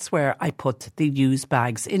 and that's where I put the used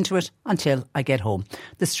bags into it until I get home.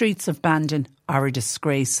 The streets of Bandon are a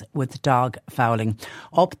disgrace with dog fouling.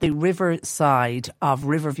 Up the riverside of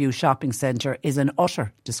Riverview Shopping Centre is an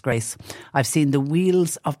utter disgrace. I've seen the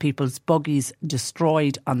wheels of people's buggies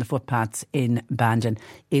destroyed on the footpaths in Bandon.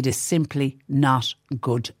 It is simply not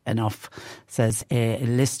good enough, says a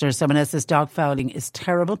listener. Someone else says dog fouling is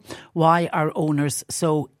terrible. Why are owners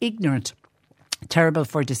so ignorant? Terrible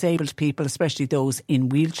for disabled people, especially those in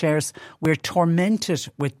wheelchairs. We're tormented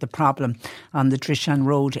with the problem on the Trishan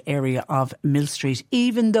Road area of Mill Street,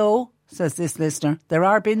 even though, says this listener, there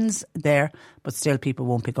are bins there, but still people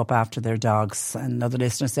won't pick up after their dogs. Another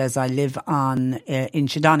listener says, I live in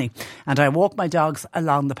Shidani and I walk my dogs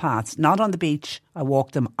along the paths, not on the beach. I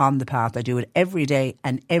walk them on the path. I do it every day,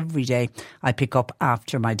 and every day I pick up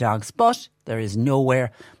after my dogs. But there is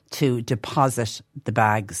nowhere to deposit the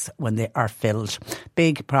bags when they are filled.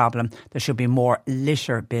 Big problem. There should be more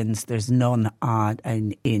litter bins. There's none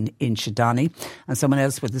in Shidani. And someone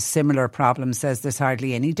else with a similar problem says there's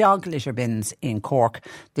hardly any dog litter bins in Cork.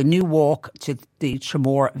 The new walk to the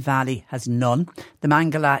Tramore Valley has none. The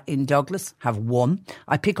Mangala in Douglas have one.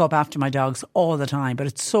 I pick up after my dogs all the time, but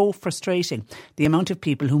it's so frustrating, the amount of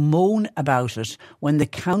people who moan about it when the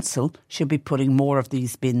council should be putting more of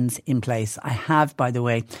these bins in place. I have, by the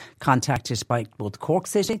way, contacted by both Cork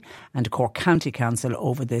City and Cork County Council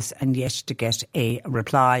over this, and yet to get a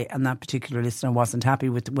reply. And that particular listener wasn't happy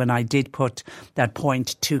with when I did put that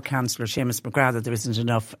point to Councillor Seamus McGrath that there isn't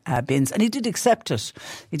enough bins, and he did accept it.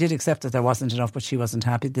 He did accept that there wasn't enough, but she wasn't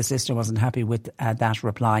happy. This listener wasn't happy with that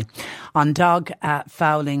reply. On dog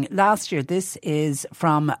fouling, last year, this is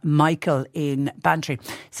from Michael in Bantry.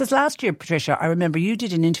 He says, last year, Patricia, I remember you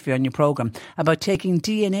did an interview on your programme about taking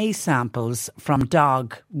DNA samples from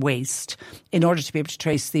dog waste in order to be able to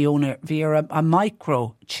trace the owner via a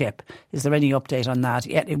microchip. Is there any update on that?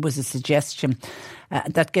 Yeah, it was a suggestion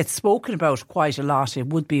that gets spoken about quite a lot. It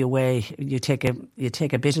would be a way you take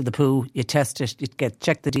a bit of the poo, you test it, you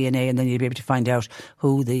check the DNA, and then you'll be able to find out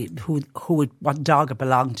what dog it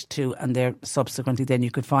belonged to, and there subsequently then you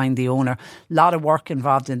could find the owner. A lot of work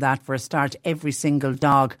involved in that. For a start, every single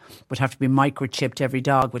dog would have to be microchipped. Every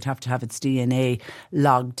dog would have to have its DNA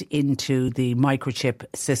logged into the microchip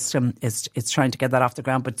system. It's trying to get that off the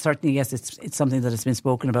ground, but certainly yes, it's something that has been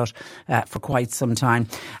spoken about for quite some time.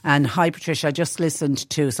 And hi Patricia, I just listened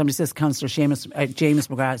to, somebody says Councillor Seamus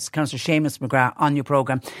McGrath on your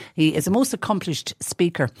programme. He is a most accomplished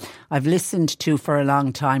speaker I've listened to for a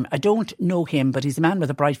long time. I don't know him, but he's a man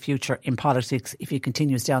with a bright future in politics if he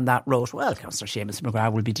continues down that road. Well, Councillor Seamus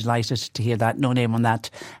McGrath will be delighted to hear that. No name on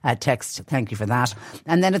that text. Thank you for that.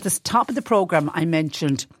 And then at the top of the programme, I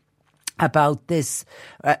mentioned about this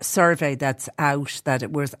survey that's out, that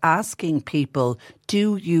it was asking people,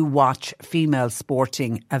 do you watch female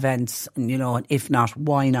sporting events? And, and if not,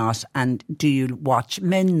 why not? And do you watch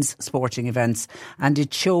men's sporting events? And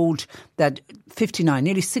it showed that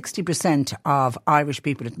nearly 60% of Irish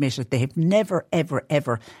people admitted they have never, ever,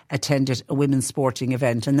 ever attended a women's sporting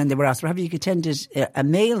event. And then they were asked, well, have you attended a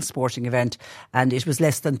male sporting event? And it was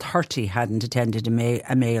less than 30 hadn't attended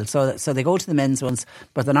a male. So they go to the men's ones,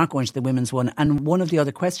 but they're not going to the women's one. And one of the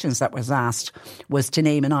other questions that was asked was to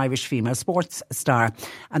name an Irish female sports star.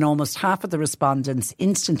 And almost half of the respondents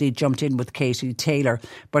instantly jumped in with Katie Taylor,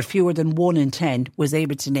 but fewer than 1 in 10 was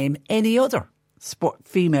able to name any other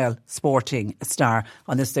female sporting star,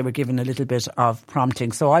 unless they were given a little bit of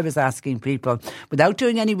prompting. So I was asking people, without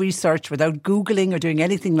doing any research, without Googling or doing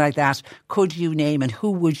anything like that, could you name, and who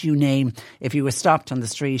would you name if you were stopped on the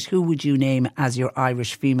street? Who would you name as your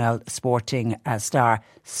Irish female sporting star?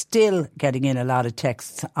 Still getting in a lot of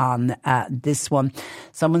texts on this one.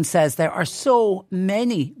 Someone says there are so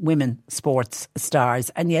many women sports stars,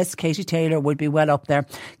 and yes, Katie Taylor would be well up there.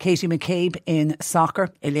 Katie McCabe in soccer,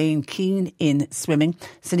 Elaine Keane in swimming,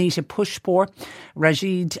 Sunita Pushpore,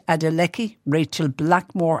 Rajid Adeleke, Rachel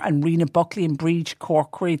Blackmore and Rena Buckley in Breach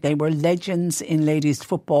Corkery. They were legends in ladies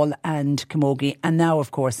football and camogie. And now,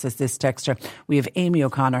 of course, says this texter, we have Amy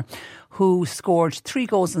O'Connor, who scored 3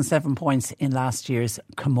 goals and 7 points in last year's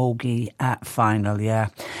camogie final.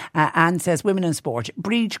 Anne says, women in sport,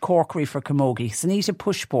 Breach Corkery for camogie, Sunita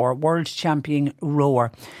Pushpore, world champion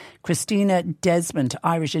rower, Christina Desmond,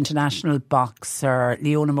 Irish international boxer,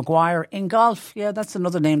 Leona Maguire in golf. Yeah, that's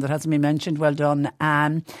another name that hasn't been mentioned. Well done,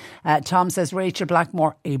 Anne. Tom says Rachel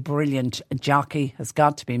Blackmore, a brilliant jockey, has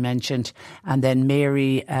got to be mentioned. And then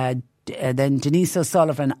Mary then Denise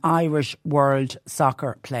O'Sullivan, Irish world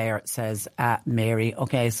soccer player, says Mary.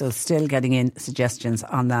 Okay, so still getting in suggestions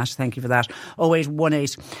on that. Thank you for that.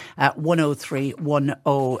 0818 103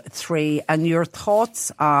 103. And your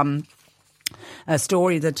thoughts on a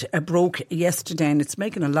story that broke yesterday, and it's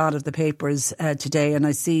making a lot of the papers today. And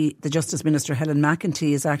I see the Justice Minister Helen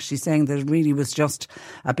McEntee is actually saying that it really was just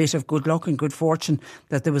a bit of good luck and good fortune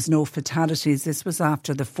that there was no fatalities. This was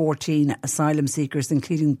after the 14 asylum seekers,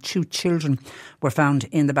 including 2 children, were found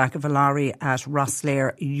in the back of a lorry at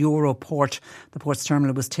Rosslare Europort. The port's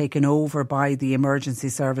terminal was taken over by the emergency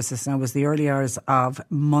services. Now, it was the early hours of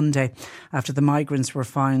Monday after the migrants were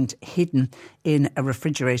found hidden in a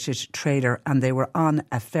refrigerated trailer, and they were on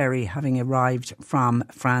a ferry having arrived from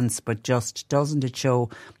France. But just doesn't it show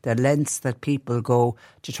the lengths that people go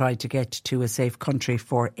to try to get to a safe country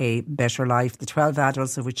for a better life? The 12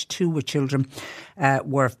 adults, of which 2 were children,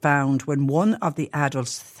 were found when one of the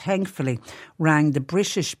adults thankfully rang the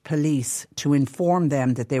British police to inform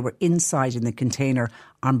them that they were inside in the container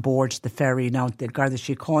on board the ferry. Now, the Garda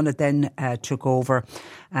Síochána then took over,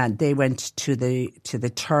 and they went to the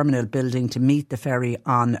terminal building to meet the ferry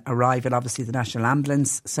on arrival. Obviously, the National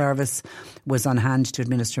Ambulance Service was on hand to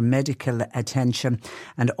administer medical attention,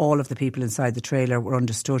 and all of the people inside the trailer were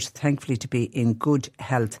understood, thankfully, to be in good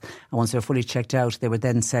health. And once they were fully checked out, they were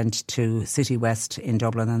then sent to City West in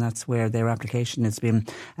Dublin, and that's where their application has been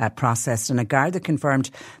processed. And a Garda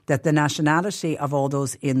confirmed that the nationality of all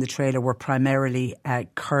those in the trailer were primarily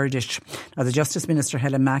Kurdish. Now, the Justice Minister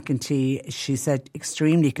Helen McEntee, she said,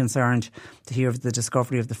 extremely concerned to hear of the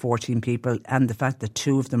discovery of the 14 people and the fact that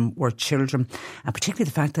 2 of them were children, and particularly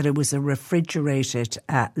the fact that it was a refrigerated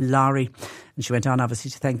lorry. And she went on,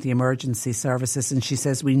 obviously, to thank the emergency services. And she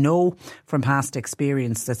says, we know from past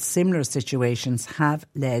experience that similar situations have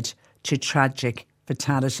led to tragic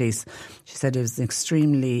fatalities. She said it was an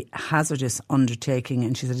extremely hazardous undertaking,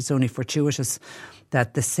 and she said it's only fortuitous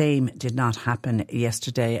that the same did not happen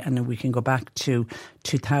yesterday. And we can go back to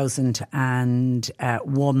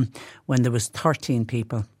 2001 when there was 13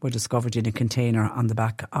 people were discovered in a container on the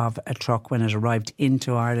back of a truck. When it arrived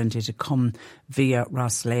into Ireland, it had come via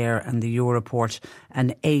Rosslare and the Europort,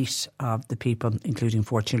 and 8 of the people, including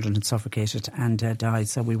 4 children, had suffocated and died.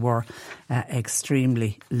 So we were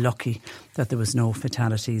extremely lucky that there was no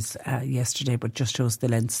fatalities yesterday, but just shows the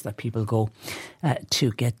lengths that people go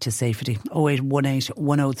to get to safety. 0818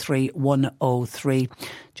 103 103.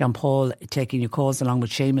 John Paul taking your calls along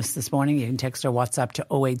with Seamus this morning. You can text or WhatsApp to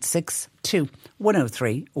 0862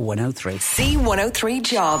 103 103. C103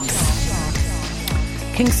 Jobs.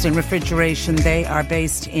 Kingston Refrigeration, they are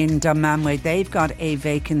based in Dunmanway. They've got a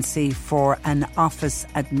vacancy for an office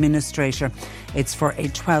administrator. It's for a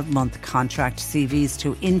 12-month contract. CVs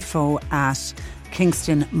to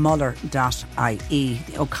info@kingstonmuller.ie.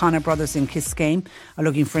 The O'Connor brothers in Kiskane are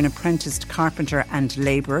looking for an apprenticed carpenter and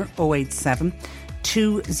labourer. 087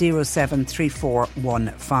 207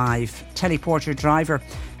 3415. Teleporter driver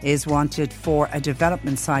is wanted for a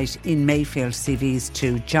development site in Mayfield. CVs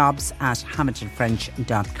to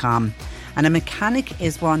jobs@hamiltonfrench.com. And a mechanic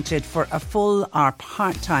is wanted for a full or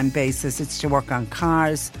part-time basis. It's to work on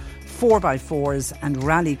cars, 4x4s and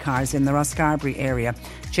rally cars in the Rosscarbery area.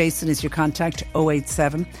 Jason is your contact,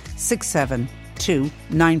 087 672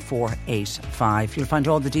 9485. You'll find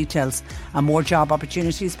all the details and more job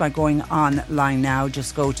opportunities by going online now.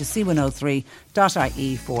 Just go to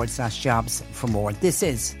c103.ie/jobs for more. This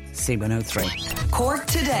is C103. Cork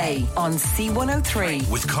Today on C103.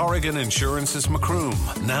 With Corrigan Insurance's Macroom,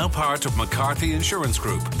 now part of McCarthy Insurance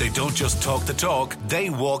Group. They don't just talk the talk, they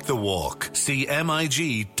walk the walk. See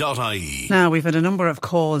MIG.ie. Now, we've had a number of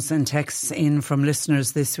calls and texts in from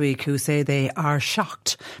listeners this week who say they are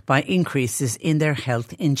shocked by increases in their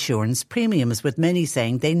health insurance premiums, with many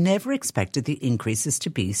saying they never expected the increases to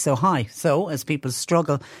be so high. So, as people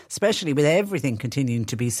struggle, especially with everything continuing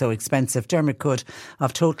to be so expensive, Dermot Good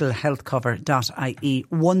of TotalHealthCover.ie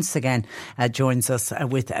once again joins us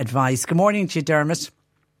with advice. Good morning to you, Dermot.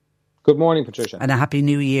 Good morning, Patricia. And a happy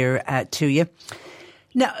new year to you.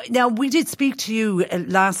 Now, we did speak to you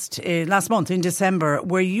last month in December,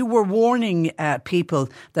 where you were warning people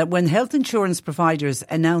that when health insurance providers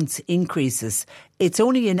announce increases, it's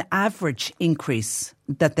only an average increase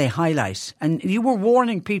that they highlight. And you were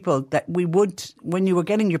warning people that when you were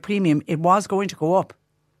getting your premium, it was going to go up.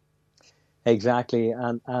 Exactly.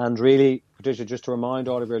 And really, Patricia, just to remind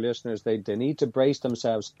all of your listeners, they need to brace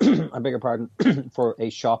themselves, I beg your pardon, for a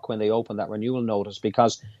shock when they open that renewal notice,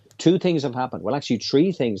 because two things have happened. Well, actually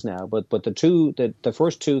three things now, but the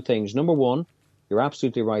first two things. Number one, you're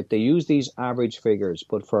absolutely right. They use these average figures,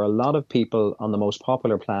 but for a lot of people on the most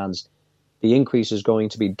popular plans, the increase is going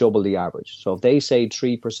to be double the average. So if they say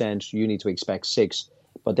 3%, you need to expect 6%.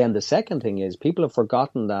 But then the second thing is people have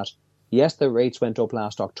forgotten that, yes, the rates went up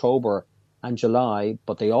last October and July,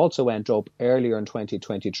 but they also went up earlier in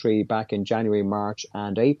 2023, back in January, March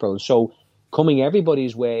and April. So coming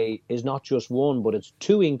everybody's way is not just one, but it's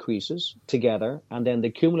two increases together. And then the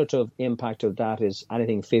cumulative impact of that is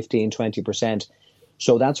anything 15, 20%.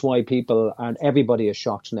 So that's why people and everybody is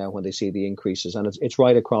shocked now when they see the increases. And it's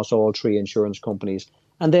right across all three insurance companies.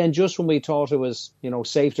 And then just when we thought it was,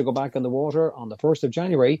 safe to go back in the water on the 1st of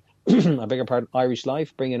January, I beg your pardon, Irish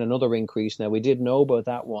Life bring in another increase. Now, we did know about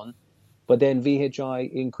that one. But then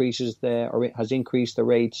VHI has increased the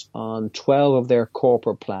rates on 12 of their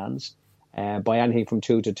corporate plans by anything from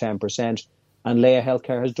 2 to 10%. And Leia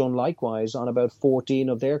Healthcare has done likewise on about 14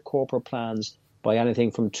 of their corporate plans by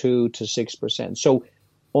anything from 2 to 6%. So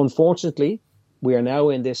unfortunately, we are now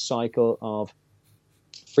in this cycle of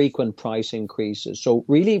frequent price increases. So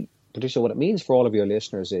really, Patricia, what it means for all of your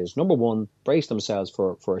listeners is, number one, brace themselves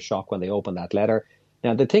for a shock when they open that letter.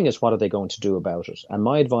 Now, the thing is, what are they going to do about it? And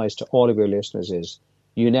my advice to all of your listeners is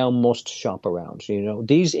you now must shop around.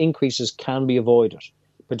 These increases can be avoided,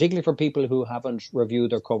 particularly for people who haven't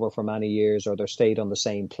reviewed their cover for many years or they're stayed on the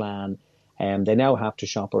same plan. They now have to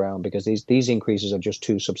shop around because these increases are just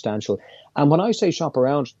too substantial. And when I say shop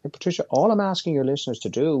around, Patricia, all I'm asking your listeners to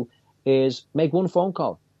do is make one phone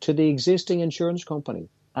call to the existing insurance company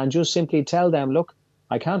and just simply tell them, look,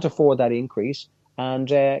 I can't afford that increase. And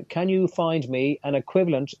can you find me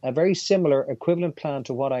a very similar equivalent plan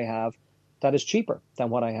to what I have that is cheaper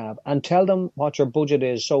than what I have? And tell them what your budget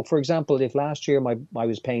is. So, for example, if last year I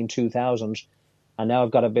was paying $2,000 and now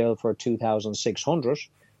I've got a bill for $2,600,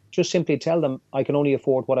 just simply tell them I can only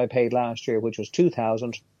afford what I paid last year, which was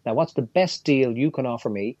 $2,000. Now, what's the best deal you can offer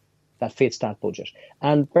me that fits that budget?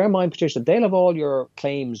 And bear in mind, Patricia, they'll have all your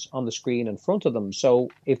claims on the screen in front of them. So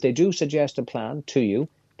if they do suggest a plan to you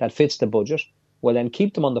that fits the budget, well, then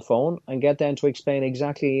keep them on the phone and get them to explain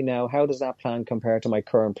exactly now, how does that plan compare to my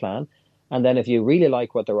current plan? And then if you really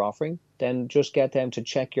like what they're offering, then just get them to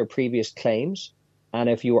check your previous claims. And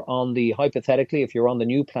if you're hypothetically, if you're on the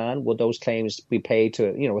new plan, would those claims be paid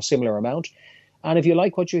to, a similar amount? And if you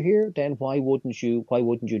like what you hear, then why wouldn't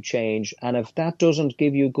you change? And if that doesn't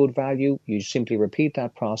give you good value, you simply repeat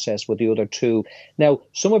that process with the other two. Now,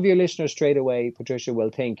 some of your listeners straight away, Patricia, will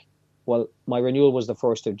think, well, my renewal was the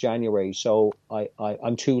 1st of January, so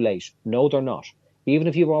I'm too late. No, they're not. Even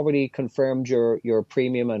if you've already confirmed your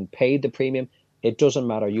premium and paid the premium, it doesn't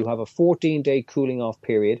matter. You have a 14-day cooling off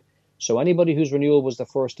period. So anybody whose renewal was the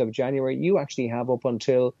 1st of January, you actually have up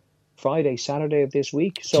until Friday, Saturday of this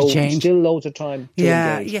week. So still loads of time to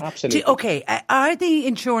engage. Yeah. Absolutely. Okay. Are the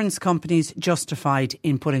insurance companies justified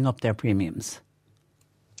in putting up their premiums?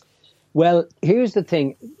 Well, here's the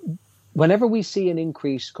thing. Whenever we see an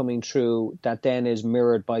increase coming through that then is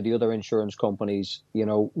mirrored by the other insurance companies,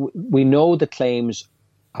 we know the claims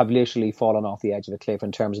have literally fallen off the edge of the cliff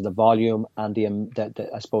in terms of the volume and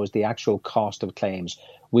the actual cost of claims.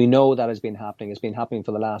 We know that has been happening. It's been happening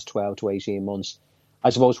for the last 12 to 18 months. I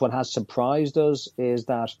suppose what has surprised us is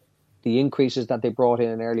that the increases that they brought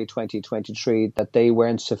in early 2023, that they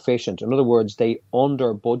weren't sufficient. In other words, they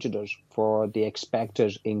under budgeted for the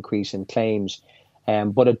expected increase in claims.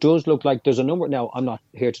 But it does look like there's a number. Now, I'm not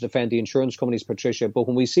here to defend the insurance companies, Patricia, but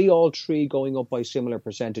when we see all three going up by similar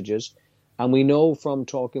percentages, and we know from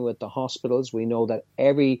talking with the hospitals, we know that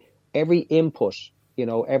every input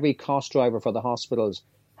every cost driver for the hospitals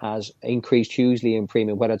has increased hugely in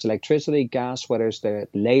premium, whether it's electricity, gas, whether it's the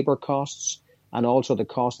labour costs, and also the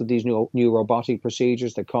cost of these new robotic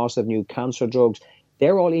procedures, the cost of new cancer drugs.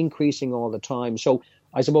 They're all increasing all the time. So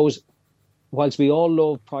I suppose, whilst we all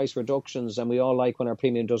love price reductions and we all like when our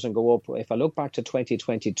premium doesn't go up, if I look back to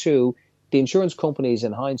 2022, the insurance companies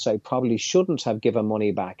in hindsight probably shouldn't have given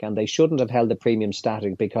money back, and they shouldn't have held the premium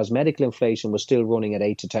static because medical inflation was still running at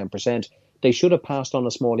 8 to 10%. They should have passed on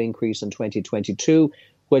a small increase in 2022,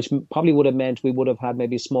 which probably would have meant we would have had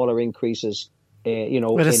maybe smaller increases, in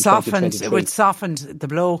 2023. It would soften the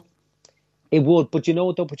blow. It would. But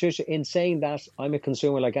though, Patricia, in saying that, I'm a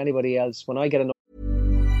consumer like anybody else. When I get an...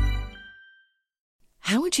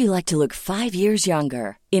 How would you like to look 5 years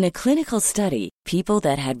younger? In a clinical study, people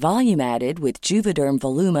that had volume added with Juvederm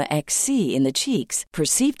Voluma XC in the cheeks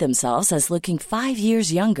perceived themselves as looking 5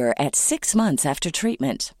 years younger at 6 months after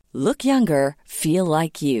treatment. Look younger, feel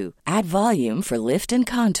like you. Add volume for lift and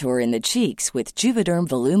contour in the cheeks with Juvederm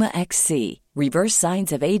Voluma XC. Reverse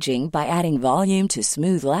signs of aging by adding volume to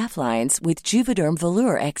smooth laugh lines with Juvederm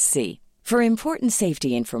Volure XC. For important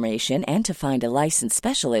safety information and to find a licensed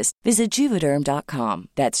specialist, visit Juvederm.com.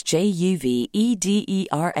 That's JUVEDERM.com.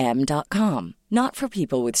 Not for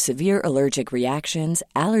people with severe allergic reactions,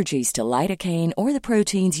 allergies to lidocaine, or the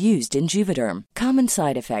proteins used in Juvederm. Common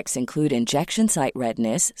side effects include injection site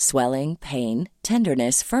redness, swelling, pain,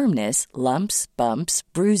 tenderness, firmness, lumps, bumps,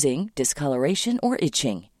 bruising, discoloration, or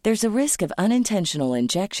itching. There's a risk of unintentional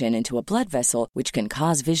injection into a blood vessel, which can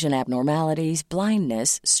cause vision abnormalities,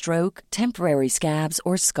 blindness, stroke, temporary scabs,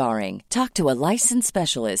 or scarring. Talk to a licensed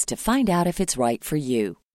specialist to find out if it's right for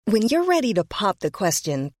you. When you're ready to pop the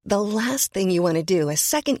question, the last thing you want to do is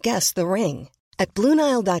second-guess the ring. At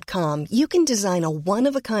BlueNile.com, you can design a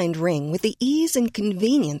one-of-a-kind ring with the ease and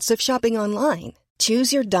convenience of shopping online.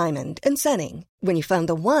 Choose your diamond and setting. When you find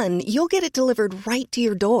the one, you'll get it delivered right to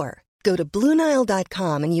your door. Go to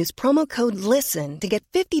BlueNile.com and use promo code LISTEN to get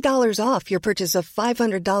 $50 off your purchase of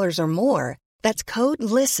 $500 or more. That's code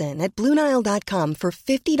LISTEN at BlueNile.com for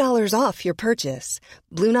 $50 off your purchase.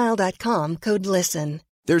 BlueNile.com, code LISTEN.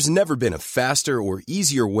 There's never been a faster or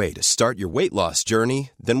easier way to start your weight loss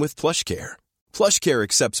journey than with PlushCare. PlushCare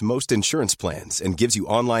accepts most insurance plans and gives you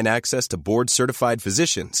online access to board-certified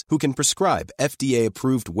physicians who can prescribe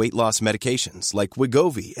FDA-approved weight loss medications like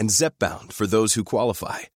Wegovy and Zepbound for those who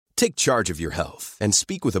qualify. Take charge of your health and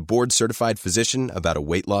speak with a board-certified physician about a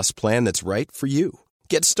weight loss plan that's right for you.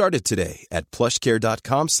 Get started today at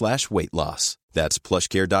plushcare.com/weight loss. That's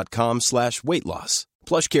plushcare.com/weight loss.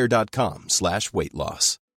 plushcare.com/weight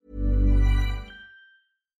loss.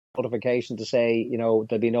 Notification to say, there'll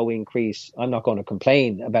be no increase. I'm not going to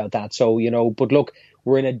complain about that. So, but look,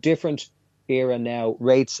 we're in a different era now.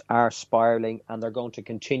 Rates are spiraling and they're going to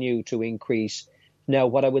continue to increase. Now,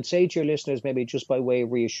 what I would say to your listeners, maybe just by way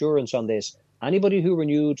of reassurance on this, anybody who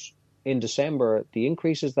renewed in December, the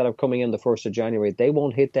increases that are coming in the 1st of January, they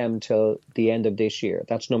won't hit them till the end of this year.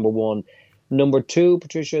 That's number one. Number two,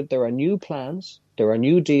 Patricia, there are new plans, there are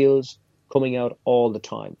new deals coming out all the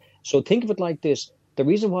time. So think of it like this. The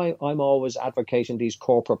reason why I'm always advocating these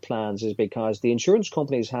corporate plans is because the insurance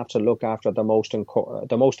companies have to look after the most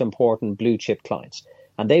important blue chip clients,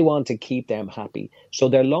 and they want to keep them happy. So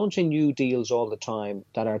they're launching new deals all the time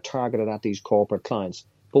that are targeted at these corporate clients.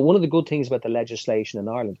 But one of the good things about the legislation in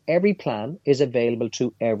Ireland, every plan is available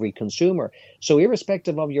to every consumer. So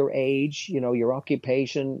irrespective of your age, your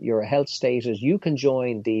occupation, your health status, you can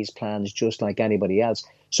join these plans just like anybody else.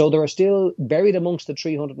 So there are still, buried amongst the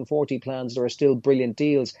 340 plans, there are still brilliant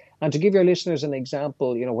deals. And to give your listeners an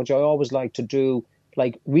example, which I always like to do,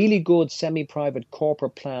 like really good semi-private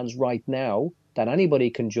corporate plans right now that anybody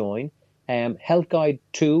can join. Health Guide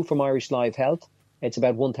 2 from Irish Life Health, it's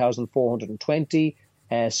about 1,420.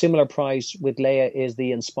 Similar price with Leia is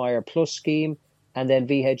the Inspire Plus scheme, and then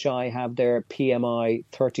VHI have their PMI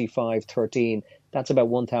 3513. That's about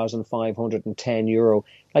 €1,510.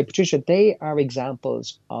 Like Patricia, they are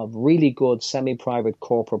examples of really good semi-private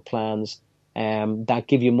corporate plans that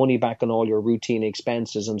give you money back on all your routine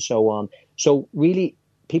expenses and so on. So really,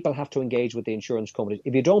 people have to engage with the insurance companies.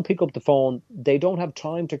 If you don't pick up the phone, they don't have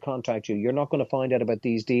time to contact you. You're not going to find out about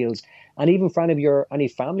these deals. And even for any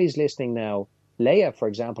families listening now, Leia, for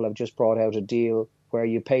example, have just brought out a deal where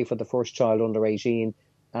you pay for the first child under 18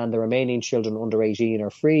 and the remaining children under 18 are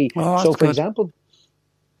free. Oh, so, for example,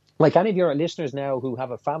 like any of your listeners now who have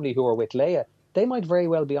a family who are with Leia, they might very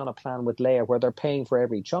well be on a plan with Leia where they're paying for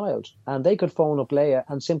every child. And they could phone up Leia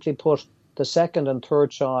and simply put the second and third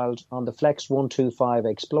child on the Flex 125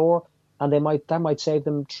 Explore, and that might save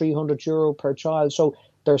them €300 per child. So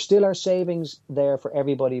there still are savings there for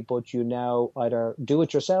everybody, but you now either do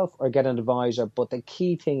it yourself or get an advisor. But the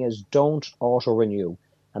key thing is don't auto-renew.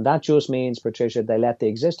 And that just means, Patricia, they let the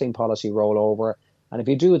existing policy roll over. And if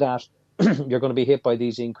you do that, you're going to be hit by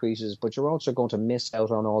these increases, but you're also going to miss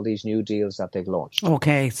out on all these new deals that they've launched.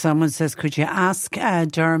 Okay, someone says, could you ask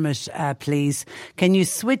Dermot, please, can you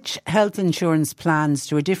switch health insurance plans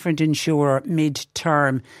to a different insurer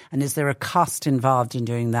mid-term? And is there a cost involved in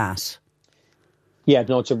doing that? Yeah,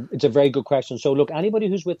 no, it's a very good question. So look, anybody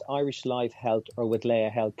who's with Irish Life Health or with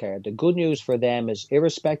Leia Healthcare, the good news for them is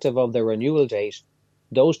irrespective of their renewal date,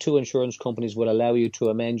 those two insurance companies will allow you to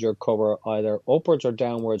amend your cover either upwards or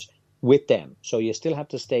downwards with them. So you still have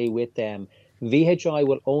to stay with them. VHI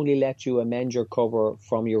will only let you amend your cover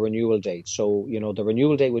from your renewal date. So, the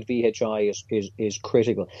renewal date with VHI is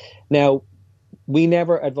critical. Now, we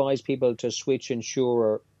never advise people to switch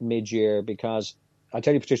insurer mid-year because I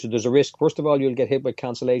tell you, Patricia, there's a risk. First of all, you'll get hit with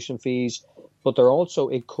cancellation fees, but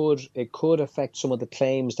it could affect some of the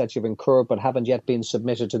claims that you've incurred but haven't yet been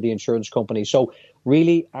submitted to the insurance company. So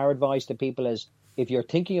really, our advice to people is if you're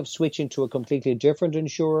thinking of switching to a completely different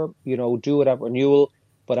insurer, do it at renewal.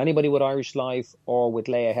 But anybody with Irish Life or with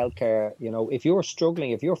Leia Healthcare, if you're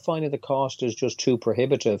struggling, if you're finding the cost is just too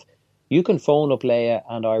prohibitive, you can phone up Leia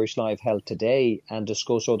and Irish Life Health today and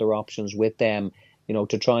discuss other options with them,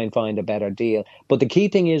 to try and find a better deal. But the key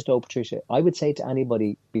thing is, though, Patricia, I would say to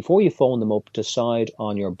anybody, before you phone them up, decide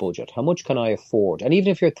on your budget. How much can I afford? And even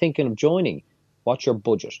if you're thinking of joining, what's your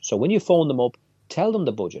budget? So when you phone them up, tell them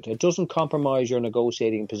the budget. It doesn't compromise your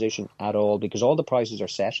negotiating position at all because all the prices are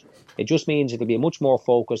set. It just means it'll be a much more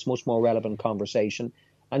focused, much more relevant conversation,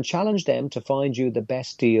 and challenge them to find you the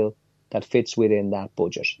best deal that fits within that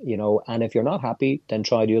budget. And if you're not happy, then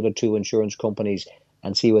try the other two insurance companies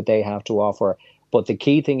and see what they have to offer. But the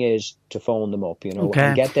key thing is to phone them up, and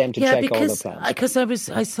get them to check all the plans. Because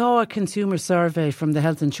I saw a consumer survey from the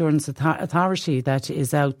Health Insurance Authority that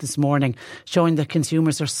is out this morning showing that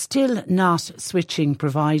consumers are still not switching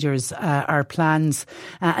providers or plans.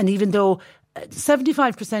 And even though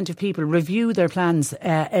 75% of people review their plans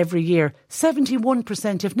every year,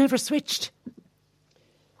 71% have never switched.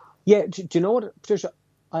 Yeah, do you know what, Patricia?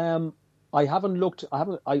 I haven't looked.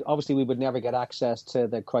 Obviously, we would never get access to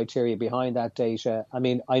the criteria behind that data. I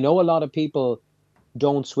mean, I know a lot of people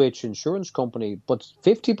don't switch insurance company, but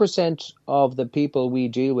 50% of the people we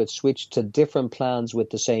deal with switch to different plans with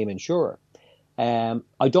the same insurer.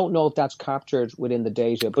 I don't know if that's captured within the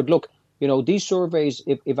data, but look, these surveys,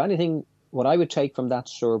 if anything, what I would take from that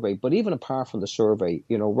survey, but even apart from the survey,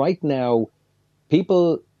 right now,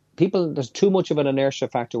 people, there's too much of an inertia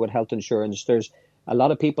factor with health insurance. There's a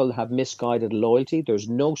lot of people have misguided loyalty. There's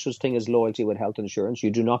no such thing as loyalty with health insurance.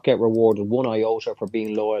 You do not get rewarded one iota for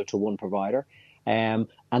being loyal to one provider. And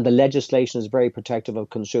the legislation is very protective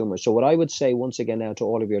of consumers. So what I would say once again now to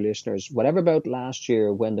all of your listeners, whatever about last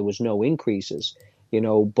year when there was no increases,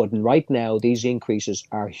 but right now these increases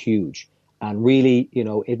are huge. And really,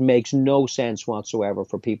 it makes no sense whatsoever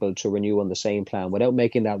for people to renew on the same plan without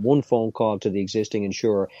making that one phone call to the existing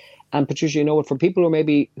insurer. And Patricia, for people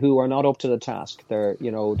who are not up to the task, they're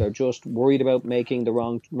just worried about making the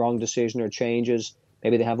wrong decision or changes.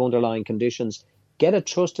 Maybe they have underlying conditions. Get a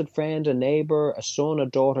trusted friend, a neighbour, a son, a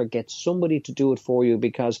daughter. Get somebody to do it for you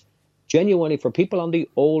because genuinely for people on the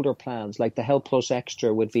older plans, like the Health Plus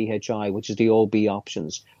Extra with VHI, which is the OB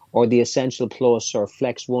options, or the Essential Plus or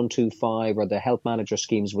Flex 125 or the Health Manager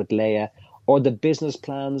schemes with Leia, or the business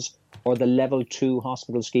plans or the Level 2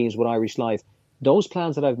 hospital schemes with Irish Life, those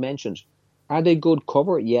plans that I've mentioned, are they good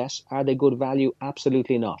cover? Yes. Are they good value?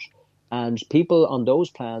 Absolutely not. And people on those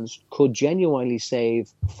plans could genuinely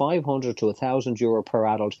save 500 to 1,000 euro per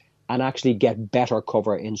adult and actually get better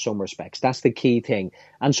cover in some respects. That's the key thing.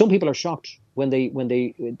 And some people are shocked when they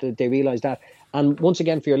realise that. And once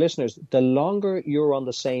again, for your listeners, the longer you're on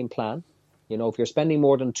the same plan, if you're spending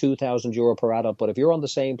more than 2,000 euro per adult, but if you're on the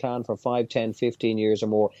same plan for 5, 10, 15 years or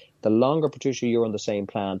more, the longer, Patricia, you're on the same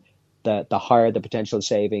plan, the higher the potential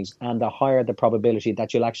savings and the higher the probability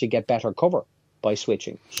that you'll actually get better cover by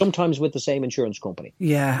switching, sometimes with the same insurance company.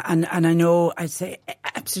 Yeah, and I know I'd say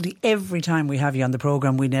absolutely every time we have you on the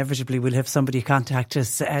programme, we inevitably will have somebody contact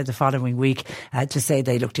us the following week to say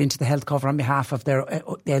they looked into the health cover on behalf of their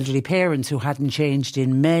elderly parents who hadn't changed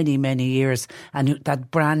in many, many years and that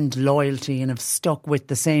brand loyalty and have stuck with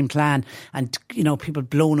the same plan. And, people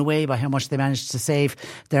blown away by how much they managed to save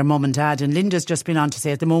their mum and dad. And Linda's just been on to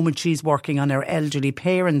say at the moment she's working on her elderly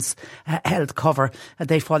parents' health cover.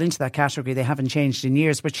 They fall into that category. They haven't changed in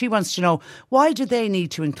years, but she wants to know, why do they need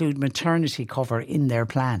to include maternity cover in their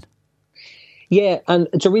plan? Yeah, and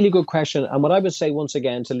it's a really good question. And what I would say once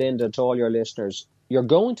again to Linda, to all your listeners, you're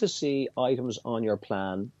going to see items on your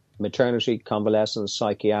plan, maternity, convalescence,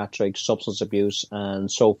 psychiatric, substance abuse, and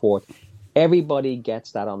so forth. Everybody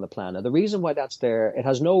gets that on the plan. Now, the reason why that's there, it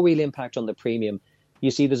has no real impact on the premium. You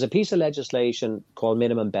see, there's a piece of legislation called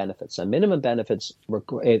minimum benefits, and minimum benefits,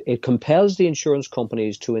 it compels the insurance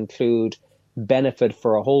companies to include benefit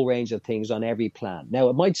for a whole range of things on every plan. Now,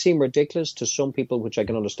 it might seem ridiculous to some people, which I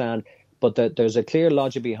can understand, but there's a clear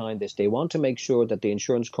logic behind this. They want to make sure that the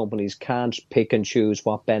insurance companies can't pick and choose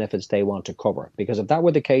what benefits they want to cover. Because if that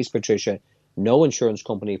were the case, Patricia, no insurance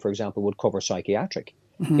company, for example, would cover psychiatric.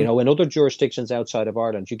 Mm-hmm. You know, in other jurisdictions outside of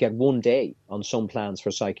Ireland, you get 1 day on some plans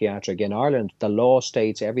for psychiatric. In Ireland, the law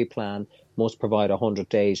states every plan must provide 100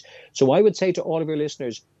 days. So I would say to all of your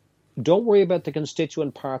listeners, don't worry about the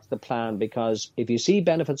constituent parts of the plan, because if you see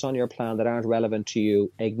benefits on your plan that aren't relevant to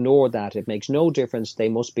you, ignore that. It makes no difference. They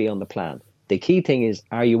must be on the plan. The key thing is,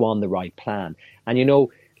 are you on the right plan? And you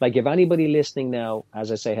know, like if anybody listening now,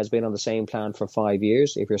 as I say, has been on the same plan for 5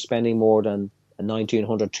 years, if you're spending more than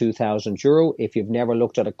 €1,900, €2,000, if you've never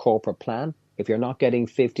looked at a corporate plan, if you're not getting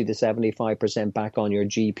 50 to 75% back on your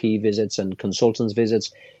GP visits and consultants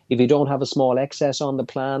visits, if you don't have a small excess on the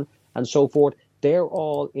plan and so forth, they're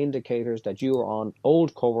all indicators that you are on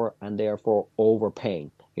old cover and therefore overpaying,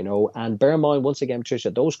 you know. And bear in mind, once again, Patricia,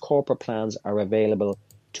 those corporate plans are available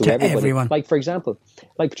to everyone. Like, for example,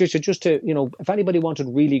 like Patricia, just to, you know, if anybody wanted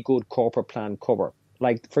really good corporate plan cover,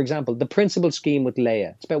 like, for example, the principal scheme with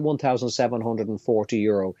Leia, it's about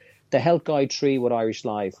 €1,740. The Health Guide 3 with Irish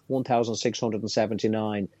Life,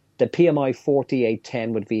 €1,679. The PMI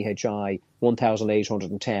 4810 with VHI,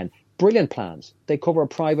 €1,810. Brilliant plans. They cover a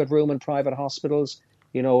private room in private hospitals.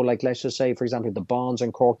 You know, like let's just say, for example, the bonds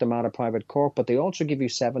in Cork, the Matter Private Cork, but they also give you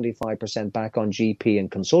 75% back on GP and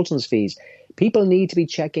consultants fees. People need to be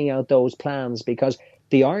checking out those plans, because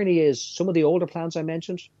the irony is some of the older plans I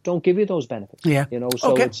mentioned don't give you those benefits. Yeah. You know,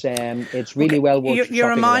 so it's really well worth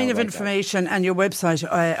You're a mine of information, and your website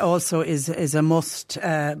also is a must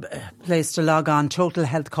place to log on,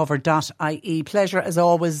 totalhealthcover.ie. Pleasure as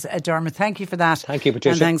always, Dermot. Thank you for that. Thank you,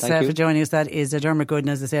 Patricia. And thanks for joining us. That is Dermot Gooden.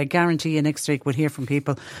 As I say, I guarantee you next week we'll hear from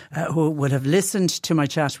people who will have listened to my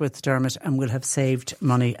chat with Dermot and will have saved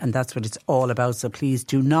money, and that's what it's all about. So please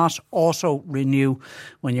do not auto-renew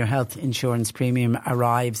when your health insurance premium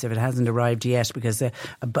arrives, if it hasn't arrived yet, because a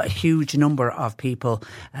huge number of people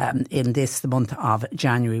in the month of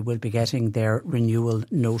January will be getting their renewal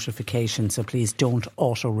notification. So please don't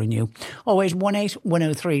auto-renew. 0818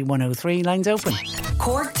 103 103. Lines open.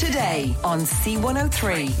 Cork Today on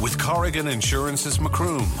C103. With Corrigan Insurance's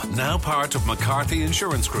Macroom, now part of McCarthy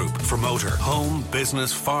Insurance Group, for motor, home,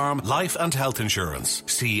 business, farm, life and health insurance.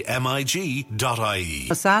 See MIG.ie.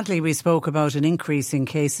 Sadly, we spoke about an increase in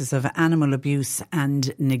cases of animal abuse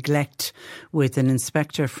and neglect with an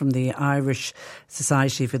inspector from the Irish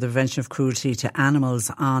Society for the Prevention of Cruelty to Animals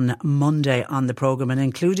on Monday on the programme. And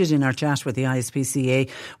included in our chat with the ISPCA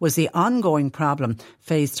was the ongoing problem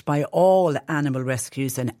faced by all animal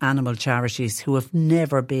rescues and animal charities, who have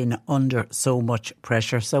never been under so much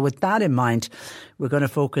pressure. So with that in mind, we're going to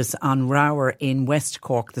focus on Rower in West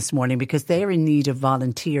Cork this morning, because they're in need of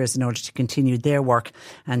volunteers in order to continue their work.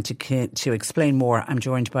 And to explain more, I'm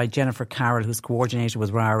joined by Jennifer Carroll, who's coordinator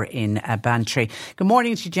with Rower in Bantry. Good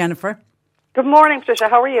morning to you, Jennifer. Good morning, Patricia.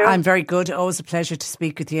 How are you? I'm very good. Always a pleasure to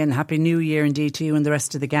speak with you, and Happy New Year indeed to you and the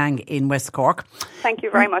rest of the gang in West Cork. Thank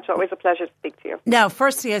you very much. Always a pleasure to speak to you. Now,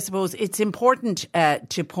 firstly, I suppose it's important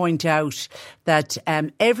to point out that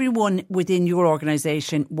everyone within your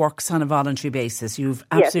organisation works on a voluntary basis. You've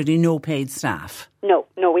absolutely no paid staff. No,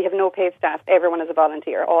 we have no paid staff. Everyone is a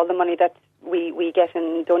volunteer. All the money that we get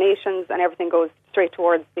in donations and everything goes straight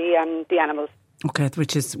towards the animals. Okay,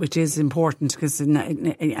 which is important, because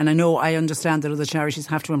and I understand that other charities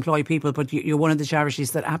have to employ people, but you're one of the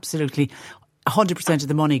charities that absolutely 100% of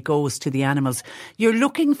the money goes to the animals. You're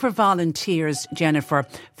looking for volunteers, Jennifer,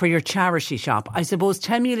 for your charity shop. I suppose,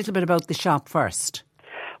 tell me a little bit about the shop first.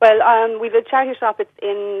 Well, we've a charity shop.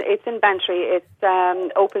 It's in Bantry.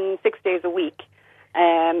 It's open 6 days a week.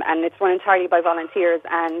 And it's run entirely by volunteers,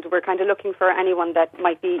 and we're kind of looking for anyone that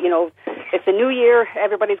might be, you know, it's a new year,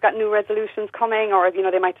 everybody's got new resolutions coming, or, you know,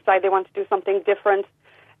 they might decide they want to do something different.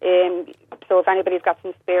 So if anybody's got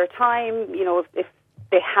some spare time, you know, if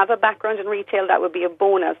they have a background in retail, that would be a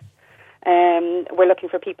bonus. We're looking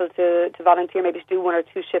for people to volunteer, maybe to do 1 or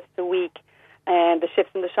 2 shifts a week. The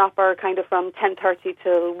shifts in the shop are kind of from 10:30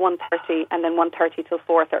 till 1:30, and then 1:30 till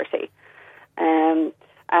 4:30.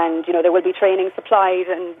 And, you know, there will be training supplied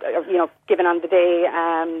and, you know, given on the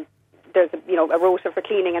day. There's, a rota for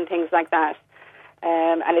cleaning and things like that.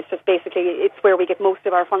 And it's just basically, it's where we get most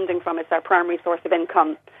of our funding from. It's our primary source of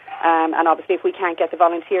income. And obviously, if we can't get the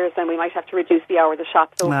volunteers, then we might have to reduce the hours the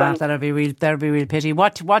shop's open. That'll be real pity.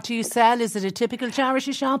 What do you sell? Is it a typical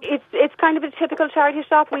charity shop? It's kind of a typical charity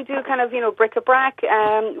shop. We do kind of, bric-a-brac.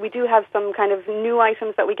 We do have some kind of new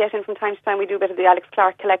items that we get in from time to time. We do a bit of the Alex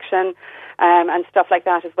Clark collection and stuff like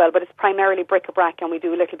that as well. But it's primarily bric-a-brac, and we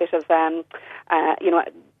do a little bit of,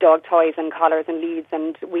 dog toys and collars and leads.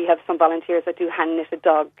 And we have some volunteers that do hand-knitted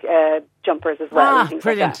dog jumpers as well.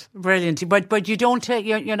 Brilliant. But you don't.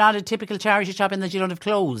 You're not a typical charity shop in that you don't have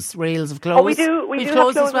clothes, rails of clothes. Oh, we do. We do have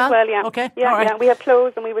clothes as well. Yeah. Okay. Yeah, all right. Yeah. We have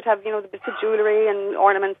clothes, and we would have the bits of jewellery and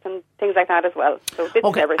ornaments and things like that as well. So bits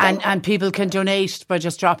of everything. And people can donate by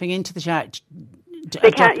just dropping into the charity.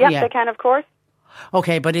 They can. They can, of course.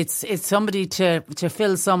 Okay, but it's somebody to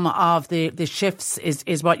fill some of the shifts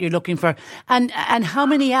is what you're looking for. And how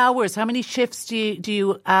many hours, how many shifts do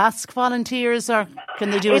you ask volunteers, or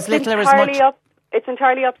can they do as little or as much? It's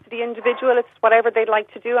entirely up to the individual. It's whatever they'd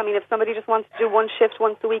like to do. I mean, if somebody just wants to do one shift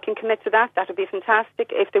once a week and commit to that would be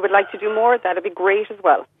fantastic. If they would like to do more, that'd be great as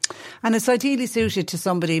well. And it's ideally suited to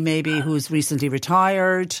somebody maybe who's recently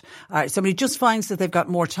retired. Somebody just finds that they've got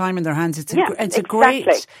more time in their hands. It's a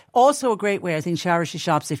great way, I think, charity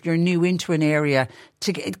shops, if you're new into an area,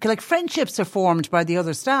 to get, like, friendships are formed by the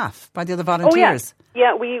other staff, by the other volunteers.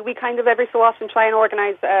 Yeah, we kind of every so often try and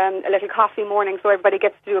organise a little coffee morning so everybody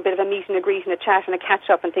gets to do a bit of a meet and a greet and a chat and a catch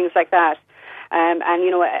up and things like that. And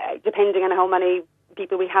depending on how many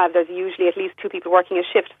people we have, there's usually at least 2 people working a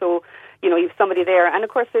shift, so you've somebody there. And of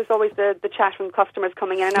course there's always the chat from customers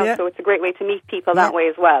coming in and out, so it's a great way to meet people that way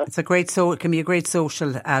as well. It can be a great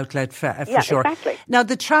social outlet for sure. Exactly. Now,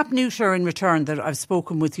 the trap neuter in return that I've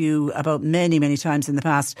spoken with you about many, many times in the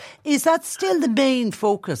past, is that still the main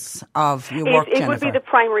focus of your work, Jennifer? It would be the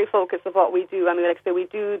primary focus of what we do. I mean, like I say, we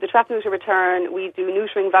do the trap neuter return, we do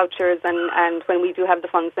neutering vouchers, and when we do have the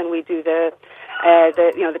funds, then we do the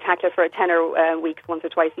tackler for a tenner weeks once or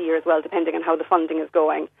twice a year as well, depending on how the funding is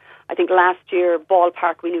going. I think last year,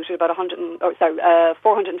 ballpark, we neutered about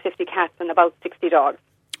 450 cats and about 60 dogs.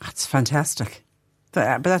 That's fantastic.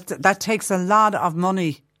 But that takes a lot of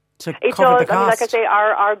money to cover the cost. I mean, like I say,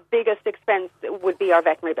 our biggest expense would be our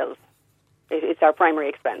veterinary bills. It's our primary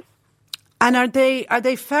expense. And are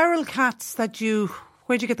they feral cats where do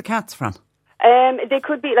you get the cats from? They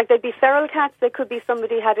could be, they'd be feral cats. They could be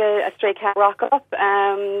somebody had a stray cat rock up,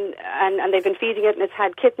 and they've been feeding it and it's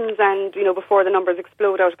had kittens, and, before the numbers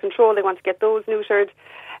explode out of control, they want to get those neutered.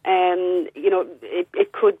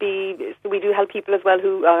 It could be, we do help people as well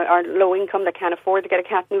who are low income that can't afford to get a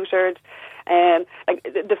cat neutered.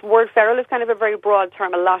 The word feral is kind of a very broad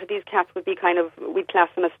term. A lot of these cats would be we'd class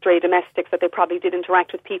them as stray domestics, that they probably did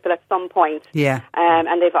interact with people at some point. Yeah.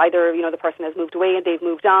 And they've either, the person has moved away and they've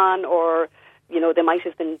moved on, or they might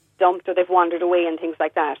have been dumped or they've wandered away and things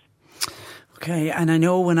like that. Okay, and I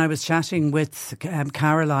know when I was chatting with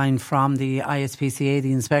Caroline from the ISPCA,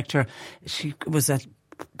 the inspector, she was at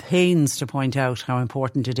pains to point out how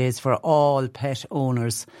important it is for all pet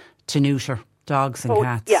owners to neuter dogs and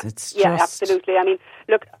cats. Yeah, absolutely. I mean,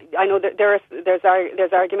 look, I know that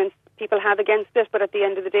there's arguments people have against it, but at the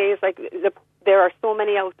end of the day, it's like there are so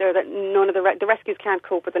many out there that none of the rescues can't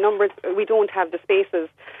cope with the numbers. We don't have the spaces.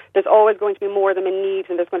 There's always going to be more of them in need,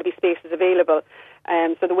 and there's going to be spaces available.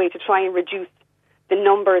 So the way to try and reduce the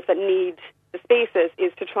numbers that need the spaces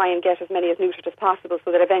is to try and get as many as neutered as possible,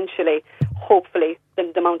 so that eventually, hopefully,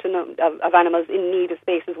 the amount of animals in need of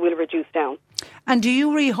spaces will reduce down. And do you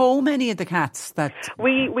rehome any of the cats?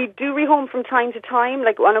 We do rehome from time to time.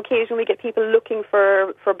 Like, on occasion we get people looking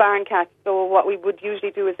for barn cats. So what we would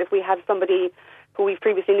usually do is, if we have somebody who we've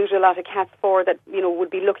previously neutered a lot of cats for that would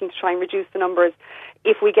be looking to try and reduce the numbers,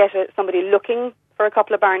 if we get somebody looking for a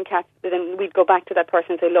couple of barn cats, then we'd go back to that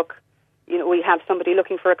person and say, look, we have somebody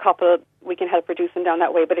looking for a couple, we can help reduce them down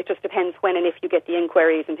that way. But it just depends when and if you get the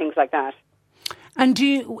inquiries and things like that. And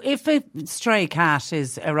if a stray cat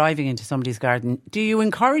is arriving into somebody's garden, do you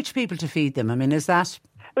encourage people to feed them? I mean, is that...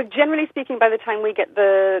 Well, generally speaking, by the time we get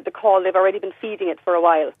the call, they've already been feeding it for a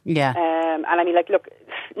while. Yeah. And I mean, look,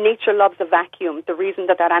 nature loves a vacuum. The reason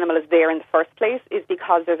that animal is there in the first place is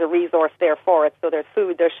because there's a resource there for it. So there's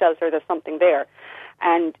food, there's shelter, there's something there.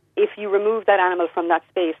 And if you remove that animal from that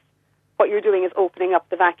space, what you're doing is opening up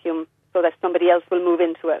the vacuum so that somebody else will move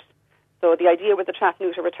into it. So the idea with the trap,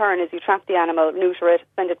 neuter, return is you trap the animal, neuter it,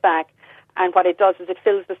 send it back, and what it does is it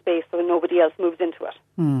fills the space so nobody else moves into it.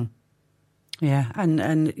 Mm. Yeah,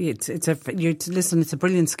 and it's a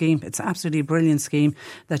brilliant scheme. It's absolutely a brilliant scheme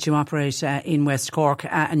that you operate in West Cork,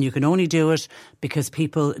 and you can only do it because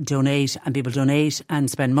people donate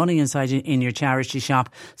and spend money inside in your charity shop.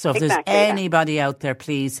 So if there's anybody out there,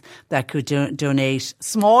 please, that could donate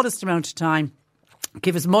smallest amount of time,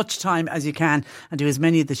 Give as much time as you can and do as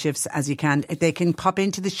many of the shifts as you can. They can pop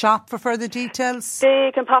into the shop for further details?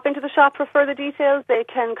 They can pop into the shop for further details. They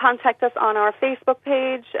can contact us on our Facebook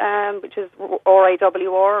page, which is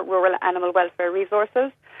RAWR, Rural Animal Welfare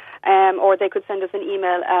Resources, or they could send us an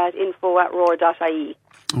email at info@roar.ie.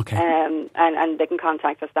 Okay. And they can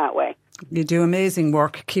contact us that way. You do amazing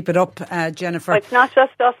work. Keep it up, Jennifer. It's not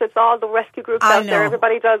just us, it's all the rescue groups out there.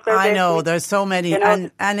 Everybody does their bit. I know, there's so many.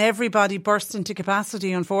 And everybody bursts into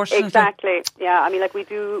capacity, unfortunately. Exactly. Yeah, I mean, like we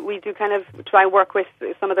do kind of try and work with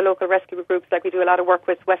some of the local rescue groups. Like we do a lot of work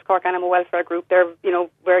with West Cork Animal Welfare Group. They're,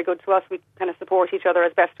 very good to us. We kind of support each other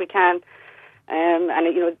as best we can. And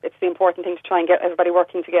it's the important thing to try and get everybody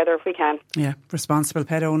working together if we can. Yeah, responsible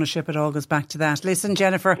pet ownership, it all goes back to that. Listen,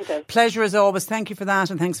 Jennifer, pleasure as always. Thank you for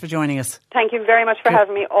that and thanks for joining us. Thank you very much for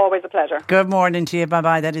having me. Always a pleasure. Good morning to you.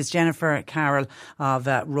 Bye-bye. That is Jennifer Carroll of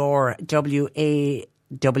Roar,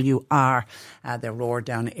 WAWR, the Roar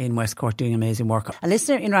down in West Cork, doing amazing work. A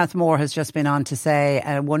listener in Rathmore has just been on to say,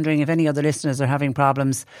 wondering if any other listeners are having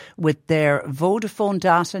problems with their Vodafone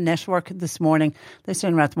data network this morning. Listener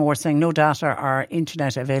in Rathmore saying no data or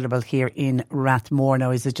internet available here in Rathmore.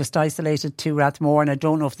 Now, is it just isolated to Rathmore? And I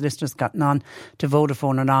don't know if the listener's gotten on to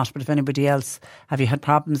Vodafone or not, but if anybody else, have you had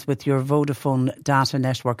problems with your Vodafone data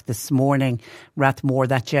network this morning? Rathmore,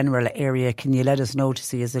 that general area, can you let us know to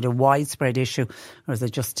see, is it a widespread issue or is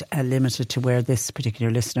it just limited to where this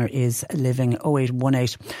particular listener is living?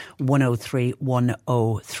 0818 103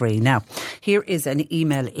 103. Now, here is an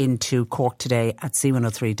email into CorkToday at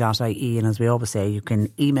c103.ie, and as we always say, you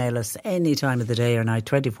can email us any time of the day or night,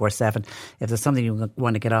 24/7, if there's something you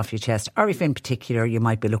want to get off your chest, or if in particular you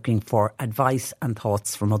might be looking for advice and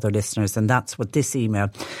thoughts from other listeners, and that's what this email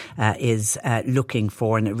is looking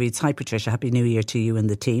for. And it reads, "Hi Patricia, Happy New Year to you and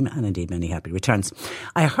the team, and indeed many happy returns.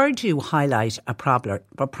 I heard you highlight a problem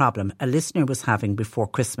a listener was having before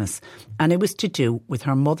Christmas, and it was to do with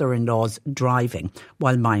her mother-in-law's driving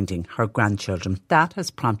while minding her grandchildren. That has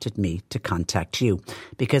prompted me to contact you,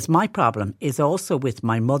 because my problem is also with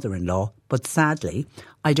my mother-in-law, but sadly,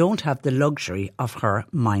 I don't have the luxury of her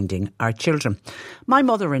minding our children. My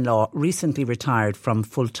mother-in-law recently retired from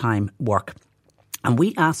full-time work, and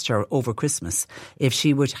we asked her over Christmas if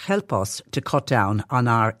she would help us to cut down on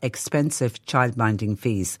our expensive childminding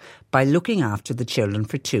fees by looking after the children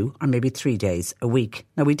for 2 or maybe 3 days a week.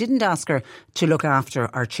 Now, we didn't ask her to look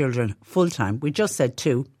after our children full time. We just said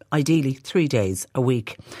 2, ideally 3 days a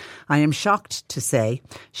week. I am shocked to say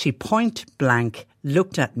she point blank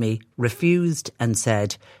looked at me, refused and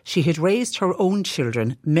said she had raised her own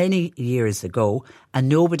children many years ago and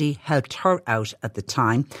nobody helped her out at the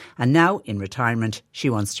time, and now in retirement she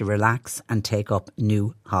wants to relax and take up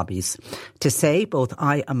new hobbies. To say both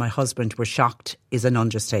I and my husband were shocked is an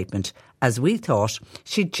understatement, as we thought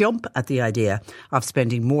she'd jump at the idea of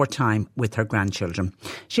spending more time with her grandchildren.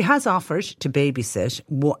 She has offered to babysit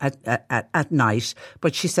at night,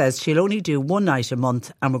 but she says she'll only do 1 night a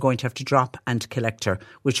month and we're going to have to drop and collect her,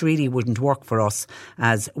 which really wouldn't work for us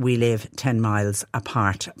as we live 10 miles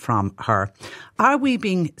apart from her. Are we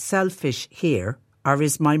being selfish here, or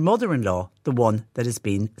is my mother-in-law the one that is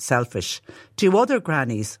being selfish? Do other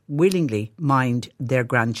grannies willingly mind their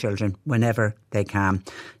grandchildren whenever they can?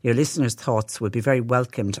 Your listeners' thoughts will be very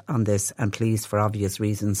welcomed on this, and please, for obvious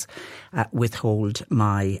reasons, withhold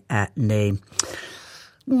my name.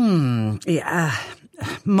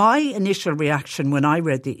 My initial reaction when I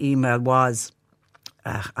read the email was,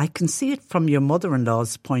 I can see it from your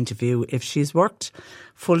mother-in-law's point of view. If she's worked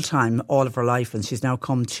full-time all of her life and she's now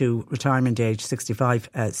come to retirement age 65,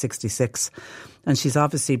 66, and she's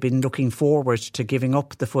obviously been looking forward to giving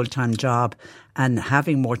up the full-time job and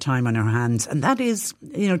having more time on her hands, and that is,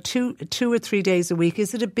 2 or 3 days a week.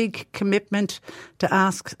 Is it a big commitment to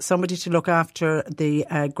ask somebody to look after the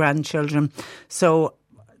grandchildren? So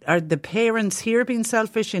are the parents here being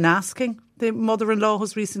selfish in asking the mother-in-law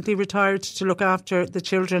who's recently retired to look after the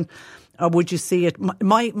children? Or would you see it?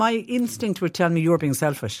 My instinct would tell me you're being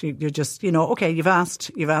selfish. You're just, okay, you've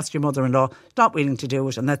asked your mother-in-law, not willing to do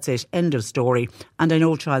it, and that's it, end of story. And I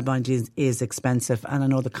know childminding is expensive, and I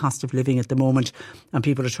know the cost of living at the moment, and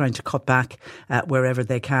people are trying to cut back wherever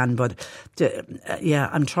they can. But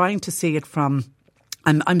I'm trying to see it from...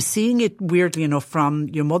 I'm seeing it, weirdly enough, from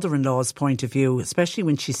your mother-in-law's point of view, especially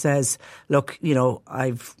when she says, look,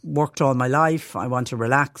 I've worked all my life, I want to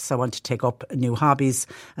relax, I want to take up new hobbies.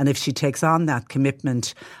 And if she takes on that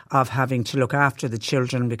commitment of having to look after the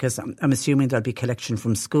children, because I'm assuming there'll be collection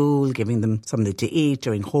from school, giving them something to eat,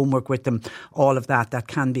 doing homework with them, all of that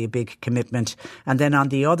can be a big commitment. And then on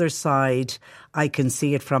the other side, I can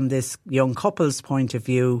see it from this young couple's point of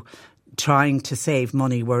view. trying to save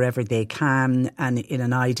money wherever they can, and in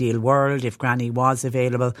an ideal world, if Granny was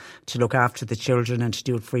available to look after the children and to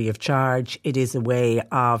do it free of charge, it is a way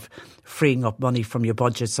of freeing up money from your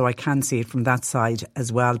budget. So I can see it from that side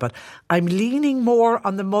as well. But I'm leaning more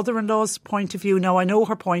on the mother-in-law's point of view. Now, I know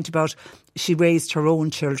her point about she raised her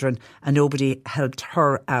own children and nobody helped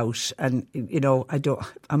her out. And, you know,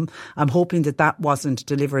 I'm hoping that wasn't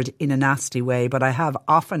delivered in a nasty way. But I have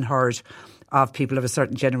often heard of people of a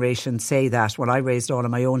certain generation say that when I raised all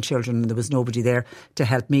of my own children and there was nobody there to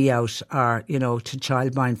help me out or, you know, to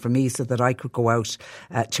childmind for me so that I could go out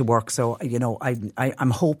to work. So, you know,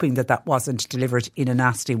 I'm hoping that wasn't delivered in a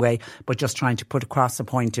nasty way, but just trying to put across a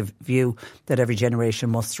point of view that every generation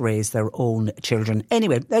must raise their own children.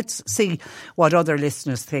 Anyway, let's see what other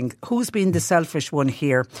listeners think. Who's been the selfish one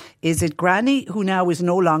here? Is it Granny, who now is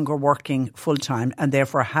no longer working full-time and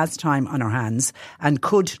therefore has time on her hands and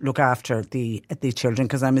could look after the children?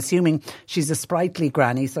 Because I'm assuming she's a sprightly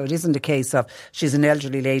granny, so it isn't a case of she's an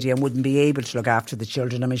elderly lady and wouldn't be able to look after the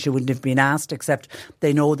children. I mean, she wouldn't have been asked, except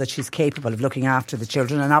they know that she's capable of looking after the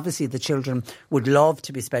children, and obviously the children would love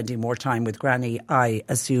to be spending more time with Granny, I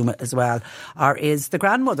assume, as well. Or is the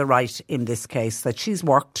grandmother right in this case, that she's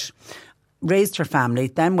worked, raised her family,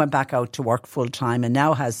 then went back out to work full time and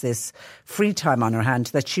now has this free time on her hand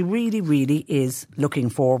that she really, really is looking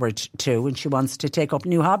forward to, and she wants to take up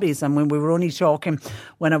new hobbies? And when we were only talking,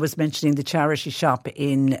 when I was mentioning the charity shop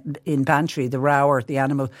in Bantry, the Rower, the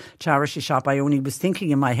animal charity shop, I only was thinking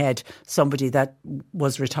in my head somebody that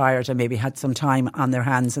was retired and maybe had some time on their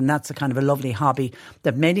hands, and that's a kind of a lovely hobby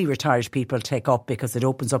that many retired people take up because it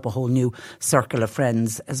opens up a whole new circle of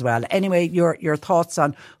friends as well. Anyway, your thoughts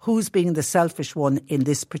on who's being the selfish one in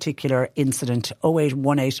this particular incident?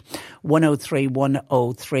 0818 103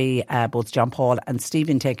 103. Both John Paul and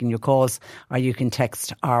Stephen taking your calls, or you can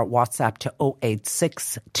text our WhatsApp to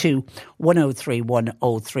 0862 103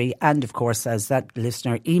 103. And of course, as that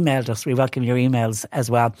listener emailed us, we welcome your emails as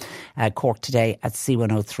well. CorkToday at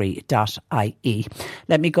c103.ie.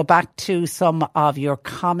 Let me go back to some of your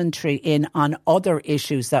commentary in on other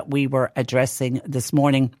issues that we were addressing this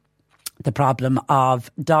morning. The problem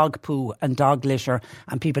of dog poo and dog litter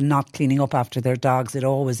and people not cleaning up after their dogs. It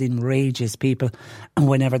always enrages people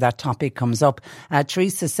whenever that topic comes up.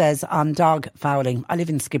 Teresa says on dog fouling, I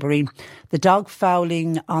live in Skibbereen, the dog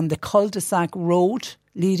fouling on the cul-de-sac road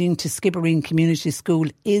leading to Skibbereen Community School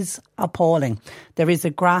is appalling. There is a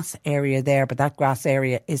grass area there, but that grass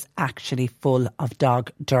area is actually full of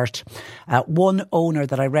dog dirt. One owner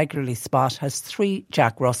that I regularly spot has 3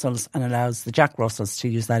 Jack Russells and allows the Jack Russells to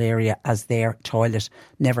use that area as their toilet.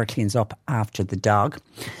 Never cleans up after the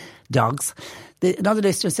dogs. Another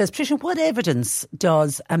listener says, Patricia, what evidence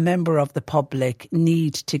does a member of the public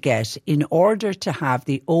need to get in order to have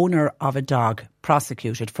the owner of a dog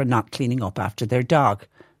prosecuted for not cleaning up after their dog?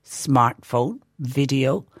 Smartphone,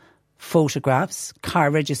 video, photographs, car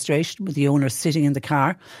registration with the owner sitting in the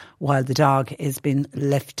car while the dog is being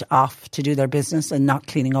left off to do their business and not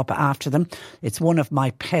cleaning up after them. It's one of my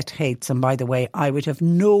pet hates. And by the way, I would have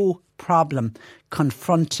no problem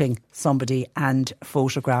confronting somebody and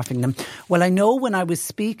photographing them. Well, I know when I was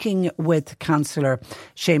speaking with Councillor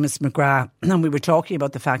Seamus McGrath, and we were talking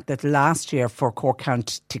about the fact that last year for Cork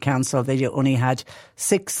County Council, they only had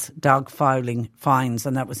 6 dog fouling fines,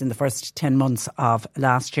 and that was in the first 10 months of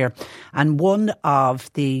last year. And one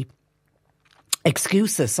of the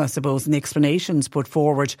excuses, I suppose, and the explanations put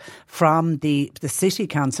forward from the City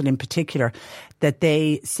Council in particular, that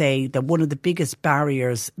they say that one of the biggest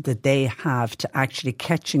barriers that they have to actually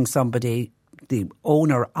catching somebody, the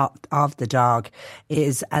owner of the dog,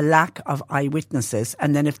 is a lack of eyewitnesses.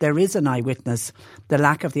 And then if there is an eyewitness, the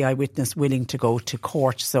lack of the eyewitness willing to go to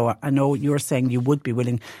court. So I know you're saying you would be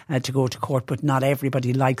willing to go to court, but not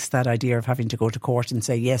everybody likes that idea of having to go to court and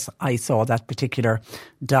say, yes, I saw that particular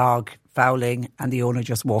dog fouling and the owner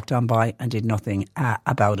just walked on by and did nothing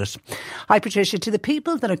about it. Hi Patricia, to the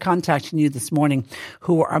people that are contacting you this morning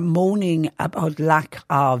who are moaning about lack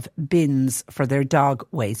of bins for their dog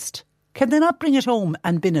waste, can they not bring it home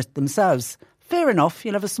and bin it themselves? Fair enough,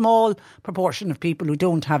 you'll have a small proportion of people who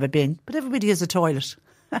don't have a bin, but everybody has a toilet.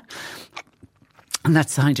 And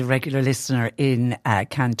that's signed a regular listener in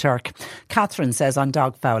Kanturk. Catherine says on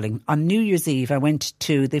dog fouling, on New Year's Eve I went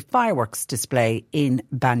to the fireworks display in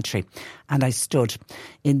Bantry and I stood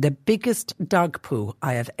in the biggest dog poo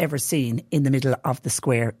I have ever seen in the middle of the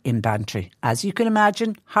square in Bantry. As you can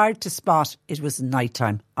imagine, hard to spot. It was night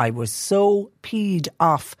time. I was so peed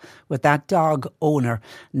off with that dog owner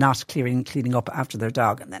not cleaning up after their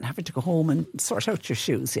dog and then having to go home and sort out your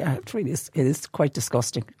shoes. Yeah, it really is. It is quite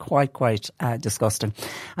disgusting. Quite disgusting.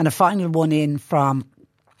 And a final one in from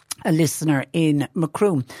a listener in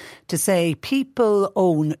Macroom to say people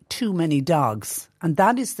own too many dogs, and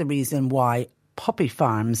that is the reason why puppy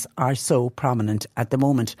farms are so prominent at the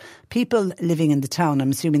moment. People living in the town, I'm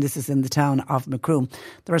assuming this is in the town of Macroom,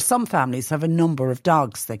 there are some families who have a number of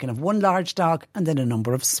dogs. They can have one large dog and then a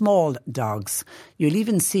number of small dogs. You'll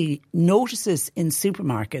even see notices in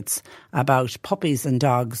supermarkets about puppies and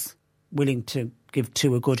dogs willing to give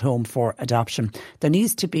to a good home for adoption. There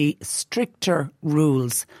needs to be stricter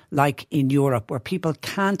rules like in Europe, where people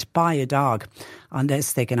can't buy a dog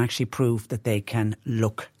unless they can actually prove that they can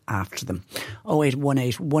look after them.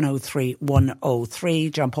 0818 103 103.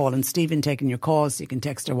 John Paul and Stephen taking your calls. You can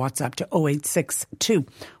text or WhatsApp to 0862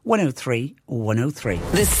 103 103.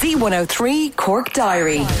 The C103 Cork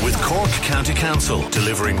Diary. With Cork County Council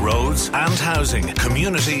delivering roads and housing,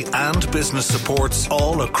 community and business supports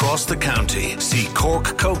all across the county. See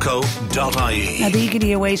corkcoco.ie. Now, the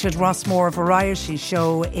eagerly awaited Rossmore Variety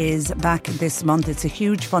Show is back this month. It's a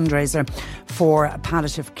huge fundraiser for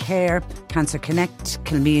palliative care, Cancer Connect,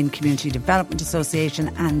 Kilmeen Community Development Association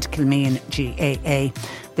and Kilmeen GAA.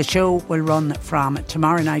 The show will run from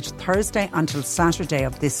tomorrow night, Thursday, until Saturday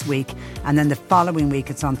of this week, and then the following week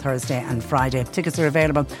it's on Thursday and Friday. Tickets are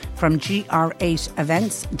available from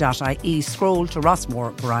gr8events.ie. Scroll to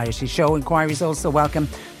Rossmore Variety Show. Inquiries also welcome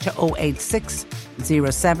to 086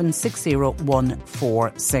 07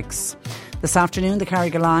 60146. This afternoon, the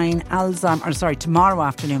Carrigaline tomorrow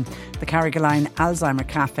afternoon, the Carrigaline Alzheimer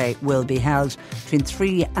Cafe will be held between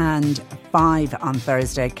 3 and 5 on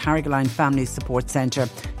Thursday. Carrigaline Family Support Centre.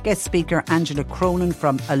 Guest speaker Angela Cronin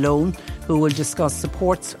from Alone, who will discuss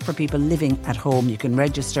supports for people living at home. You can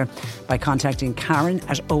register by contacting Karen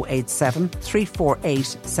at 087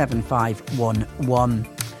 348 7511.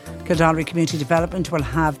 Kildallery Community Development will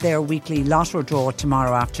have their weekly lotto draw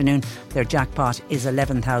tomorrow afternoon. Their jackpot is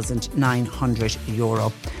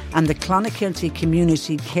 €11,900. And the Clonakilty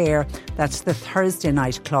Community Care, that's the Thursday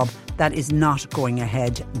night club, that is not going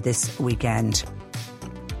ahead this weekend.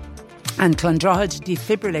 And Clondrohid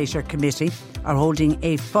Defibrillator Committee are holding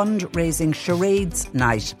a fundraising charades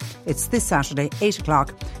night. It's this Saturday, 8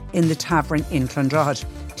 o'clock, in the Tavern in Clondrohid.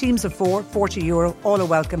 Teams of 4, €40, all are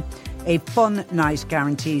welcome. A fun night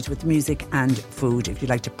guaranteed with music and food. If you'd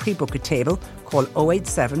like to pre-book a table, call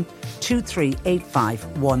 087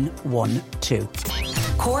 2385 112.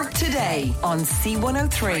 Cork Today on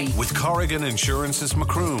C103. With Corrigan Insurance's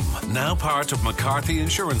Macroom, now part of McCarthy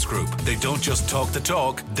Insurance Group. They don't just talk the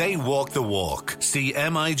talk, they walk the walk. See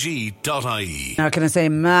MIG.ie. Now, can I say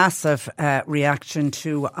massive reaction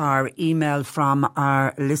to our email from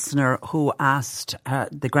our listener who asked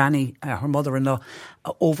the granny, her mother-in-law,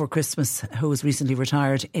 over Christmas, who was recently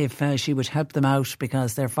retired, if she would help them out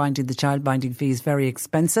because they're finding the childminding fees very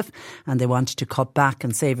expensive and they wanted to cut back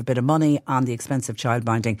and save a bit of money on the expensive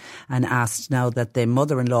childminding, and asked now that the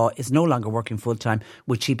mother-in-law is no longer working full-time,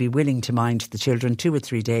 would she be willing to mind the children 2 or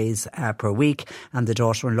 3 days per week? And the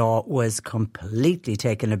daughter-in-law was completely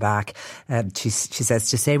taken aback. She says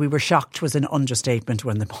to say we were shocked was an understatement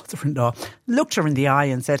when the mother-in-law looked her in the eye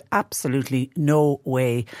and said, absolutely no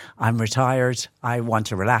way. I'm retired. I want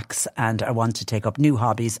to relax and I want to take up new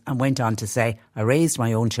hobbies, and went on to say, I raised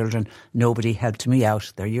my own children. Nobody helped me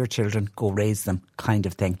out. They're your children. Go raise them, kind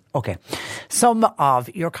of thing. Okay. Some of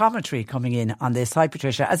your commentary coming in on this. Hi,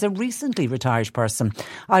 Patricia. As a recently retired person,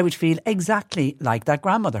 I would feel exactly like that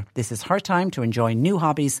grandmother. This is her time to enjoy new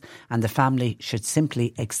hobbies and the family should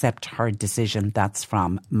simply accept her decision. That's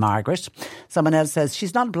from Margaret. Someone else says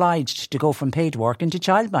she's not obliged to go from paid work into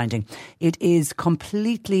childminding. It is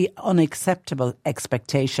completely unacceptable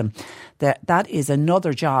expectation. That is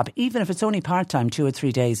another job, even if it's only part-time, 2 or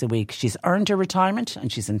 3 days a week. She's earned her retirement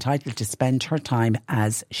and she's entitled to spend her time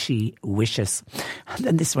as she wishes. And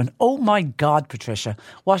then this one, oh my God, Patricia,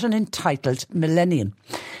 what an entitled millennium.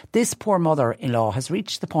 This poor mother-in-law has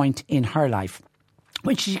reached the point in her life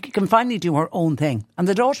when she can finally do her own thing. And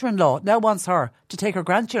the daughter-in-law now wants her to take her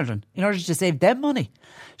grandchildren in order to save them money.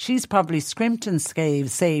 She's probably scrimped and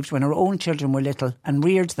saved when her own children were little and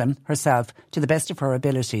reared them herself to the best of her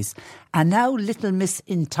abilities. And now little Miss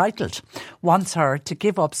Entitled wants her to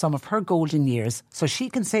give up some of her golden years so she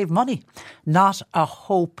can save money. Not a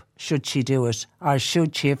hope should she do it, or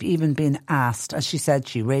should she have even been asked. As she said,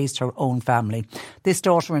 she raised her own family. This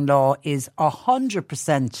daughter-in-law is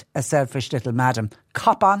 100% a selfish little madam.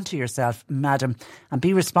 Cop on to yourself, madam, and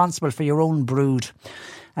be responsible for your own brood.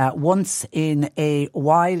 Once in a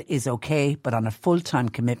while is okay, but on a full-time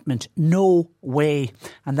commitment, no way.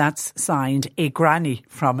 And that's signed a granny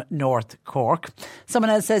from North Cork. Someone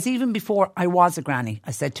else says, even before I was a granny,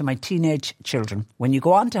 I said to my teenage children, when you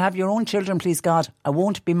go on to have your own children, please God, I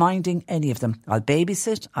won't be minding any of them. I'll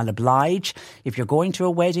babysit, I'll oblige if you're going to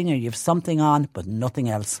a wedding or you have something on, but nothing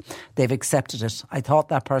else. They've accepted it. I thought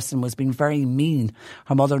that person was being very mean.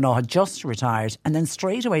 Her mother-in-law had just retired, and then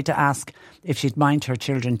straight away to ask if she'd mind her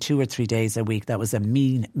children 2 or 3 days a week. That was a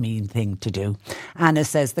mean thing to do. Anna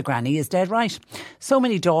says the granny is dead right. So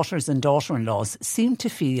many daughters and daughter-in-laws seem to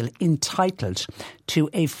feel entitled to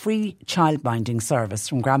a free childminding service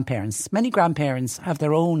from grandparents. Many grandparents have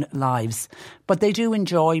their own lives, but they do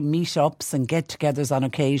enjoy meet-ups and get-togethers on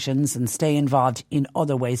occasions and stay involved in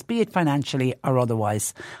other ways, be it financially or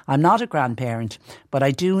otherwise. I'm not a grandparent, but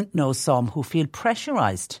I do know some who feel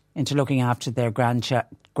pressurised into looking after their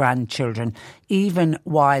grandchildren, even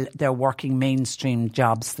while they're working mainstream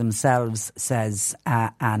jobs themselves, says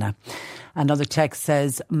Anna. Another text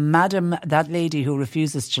says, Madam, that lady who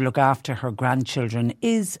refuses to look after her grandchildren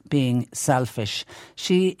is being selfish.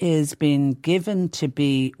 She is being given to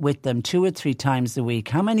be with them 2 or 3 times a week.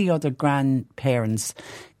 How many other grandparents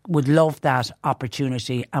would love that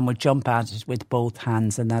opportunity and would jump at it with both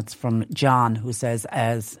hands? And that's from John, who says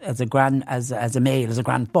as a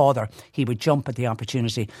grandfather, he would jump at the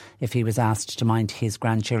opportunity if he was asked to mind his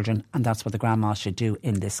grandchildren, and that's what the grandma should do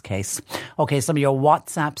in this case. Okay, some of your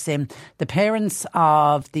WhatsApps in. The parents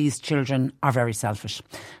of these children are very selfish.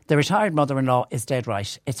 The retired mother-in-law is dead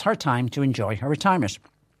right. It's her time to enjoy her retirement.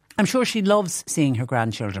 I'm sure she loves seeing her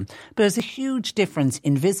grandchildren, but there's a huge difference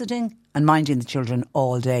in visiting and minding the children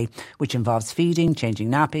all day, which involves feeding,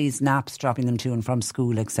 changing nappies, naps, dropping them to and from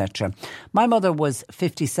school, etc. My mother was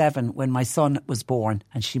 57 when my son was born,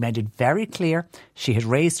 and she made it very clear she had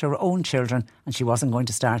raised her own children and she wasn't going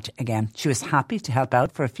to start again. She was happy to help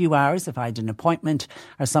out for a few hours if I had an appointment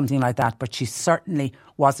or something like that, but she certainly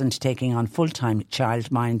wasn't taking on full-time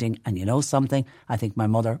child minding. And you know something? I think my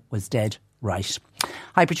mother was dead right.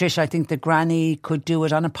 Hi Patricia, I think the granny could do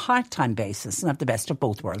it on a part-time basis and have the best of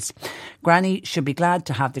both worlds. Granny should be glad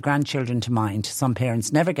to have the grandchildren to mind. Some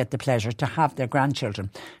parents never get the pleasure to have their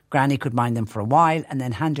grandchildren. Granny could mind them for a while and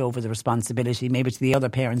then hand over the responsibility maybe to the other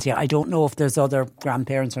parents. Yeah, I don't know if there's other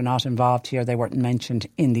grandparents or not involved here. They weren't mentioned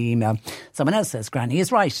in the email. Someone else says Granny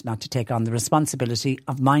is right not to take on the responsibility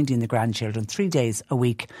of minding the grandchildren 3 days a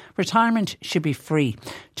week. Retirement should be free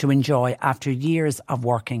to enjoy after years of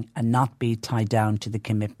working and not be tied down to the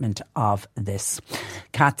commitment of this.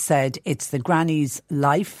 Kat said it's the granny's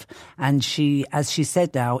life, and she, as she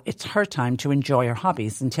said now, it's her time to enjoy her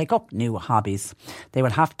hobbies and take up new hobbies. They will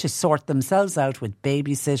have to sort themselves out with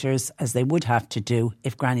babysitters, as they would have to do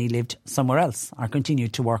if Granny lived somewhere else or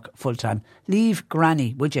continued to work full time. Leave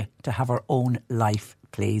Granny, would you, to have her own life,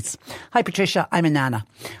 please. Hi Patricia, I'm a nana.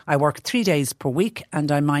 I work 3 days per week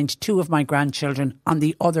and I mind 2 of my grandchildren on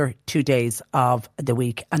the other 2 days of the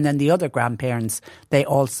week. And then the other grandparents, they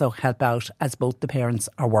also help out as both the parents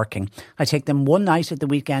are working. I take them one night at the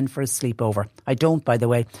weekend for a sleepover. I don't, by the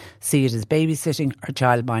way, see it as babysitting or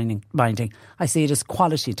child minding. I see it as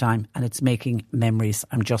quality time and it's making memories.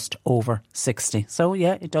 I'm just over 60. So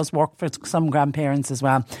yeah, it does work for some grandparents as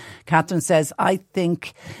well. Catherine says, I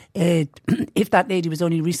think if that lady was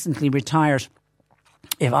only recently retired,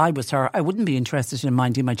 if I was her, I wouldn't be interested in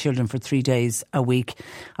minding my children for 3 days a week.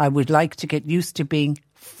 I would like to get used to being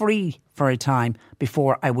free for a time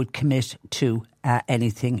before I would commit to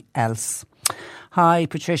anything else. Hi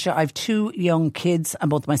Patricia, I have 2 young kids and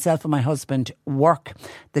both myself and my husband work.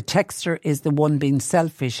 The texter is the one being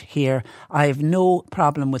selfish here. I have no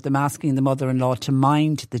problem with them asking the mother-in-law to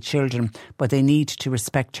mind the children, but they need to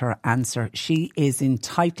respect her answer. She is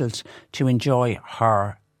entitled to enjoy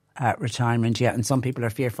her retirement, yeah, and some people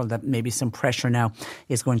are fearful that maybe some pressure now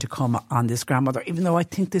is going to come on this grandmother, even though I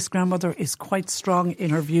think this grandmother is quite strong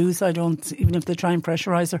in her views. Even if they try and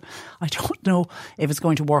pressurise her, I don't know if it's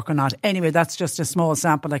going to work or not. Anyway, that's just a small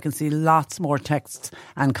sample. I can see lots more texts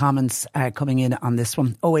and comments coming in on this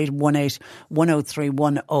one. 0818 103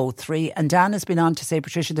 103. And Dan has been on to say,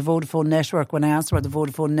 Patricia, the Vodafone network, when I asked where the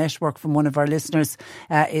Vodafone network from one of our listeners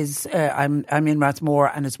is, I'm in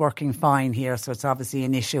Rathmore and it's working fine here, so it's obviously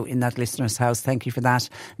an issue in that listener's house. Thank you for that.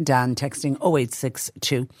 Dan texting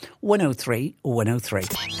 0862 103 103.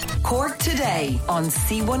 Cork Today on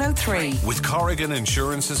C103. With Corrigan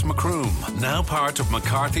Insurance's Macroom, now part of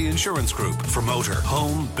McCarthy Insurance Group, for motor,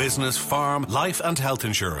 home, business, farm, life and health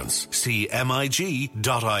insurance. See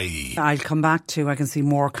mig.ie. I'll come back to, I can see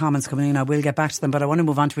more comments coming in. I will get back to them, but I want to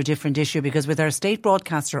move on to a different issue, because with our state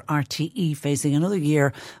broadcaster RTE facing another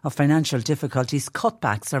year of financial difficulties,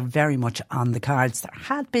 cutbacks are very much on the cards. There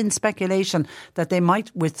had been speculation that they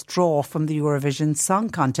might withdraw from the Eurovision Song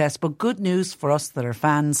Contest, but good news for us that are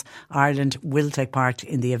fans, Ireland will take part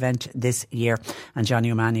in the event this year. And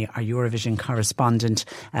Johnny O'Mahony, our Eurovision correspondent,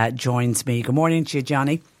 joins me. Good morning to you,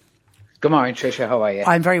 Johnny. Good morning, Tricia. How are you?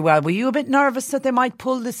 I'm very well. Were you a bit nervous that they might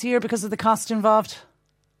pull this year because of the cost involved?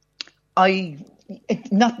 I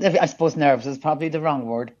suppose nervous is probably the wrong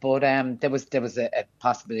word, but there was a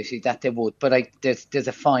possibility that they would. But there's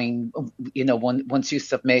a fine, once you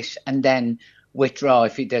submit and then withdraw.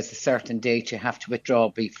 If there's a certain date you have to withdraw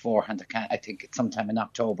beforehand. I think it's sometime in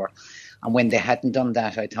October. And when they hadn't done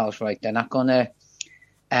that, I thought, right, they're not going to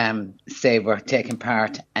say we're taking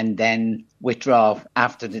part and then withdraw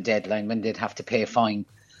after the deadline when they'd have to pay a fine.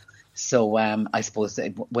 So I suppose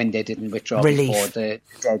when they didn't withdraw before the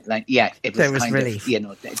deadline, it was kind relief.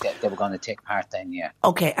 Of, they were going to take part then, yeah.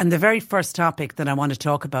 Okay, and the very first topic that I want to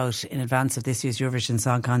talk about in advance of this year's Eurovision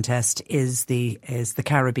Song Contest is the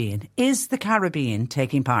Caribbean. Is the Caribbean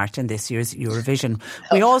taking part in this year's Eurovision?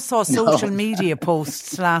 We all saw social media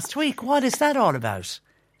posts last week. What is that all about?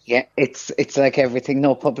 Yeah, it's like everything.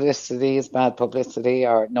 No publicity is bad publicity,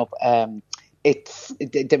 or no.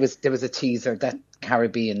 There was a teaser that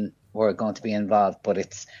Caribbean were going to be involved, but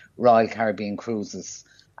it's Royal Caribbean Cruises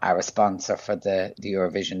are a sponsor for the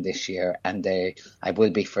Eurovision this year, and I will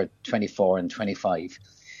be for 24 and 25.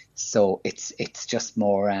 So it's just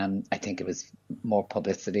more. I think it was more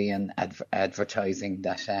publicity and advertising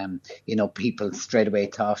that people straight away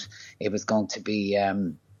thought it was going to be.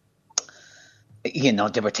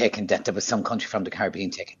 They were taking that there was some country from the Caribbean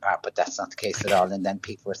taking part, but that's not the case at all. And then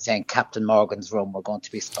people were saying Captain Morgan's Rum were going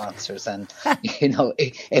to be sponsors, and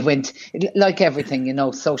it went like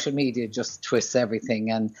everything. Social media just twists everything,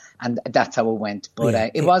 and that's how it went.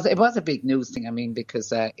 But it was a big news thing. I mean,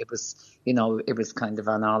 because it was kind of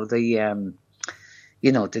on all the.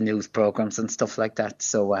 The news programs and stuff like that.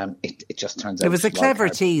 So it just turns out it was a clever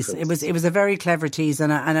tease. It was a very clever tease,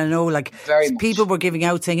 and I know people were giving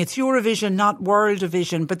out saying it's Eurovision, not World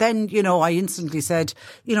Division. But then I instantly said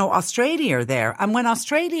Australia are there, and when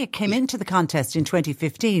Australia came into the contest in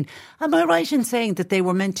 2015, am I right in saying that they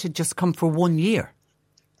were meant to just come for 1 year?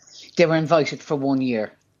 They were invited for 1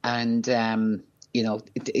 year, and.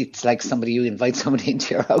 It's like you invite somebody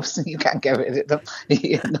into your house and you can't get rid of them,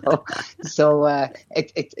 So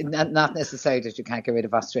it's not necessarily that you can't get rid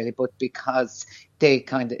of Australia, but because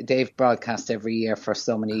they've broadcast every year for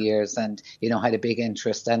so many years, and had a big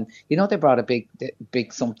interest, and they brought a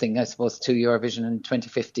big something, I suppose, to Eurovision in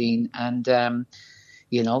 2015, and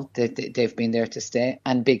they've been there to stay.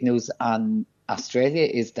 And big news on Australia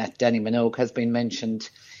is that Dannii Minogue has been mentioned.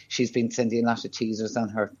 She's been sending a lot of teasers on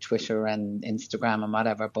her Twitter and Instagram and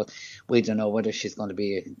whatever, but we don't know whether she's going to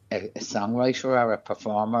be a songwriter or a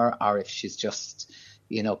performer, or if she's just,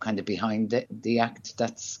 kind of behind the act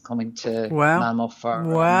that's coming to Malmo for.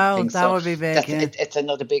 Wow, that would be big. It's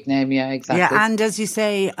another big name, yeah, exactly. Yeah, and as you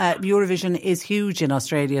say, Eurovision is huge in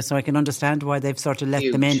Australia, so I can understand why they've sort of let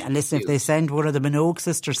them in. And listen, if they send one of the Minogue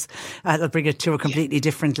sisters, they'll bring it to a completely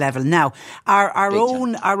different level. Now, our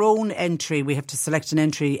own entry, we have to select an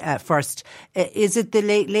entry first. Is it the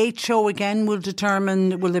Late Late Show again? Will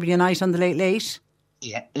there be a night on the Late Late?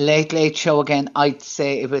 Yeah, Late Show again. I'd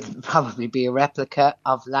say it would probably be a replica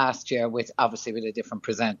of last year, with a different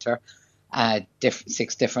presenter,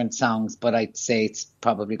 6 different songs. But I'd say it's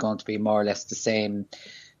probably going to be more or less the same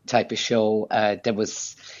type of show.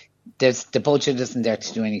 The budget isn't there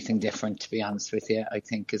to do anything different, to be honest with you. I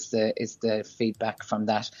think is the feedback from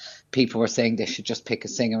that. People were saying they should just pick a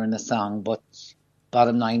singer and a song, but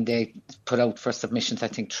bottom line, they put out for submissions, I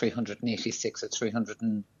think 386 or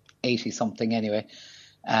 380 something anyway.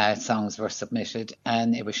 Songs were submitted,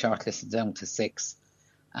 and it was shortlisted down to 6,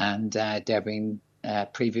 and they're being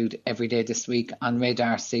previewed every day this week on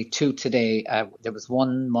Radar C. 2 today. There was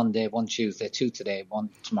 1 Monday, 1 Tuesday, 2 today, 1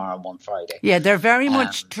 tomorrow, 1 Friday. Yeah, they're very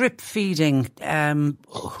much drip feeding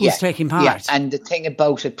who's taking part. Yeah, and the thing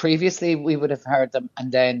about it, previously we would have heard them,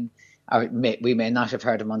 and then we may not have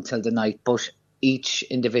heard them until the night, but each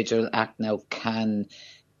individual act now can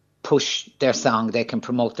push their song, they can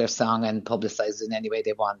promote their song and publicise it in any way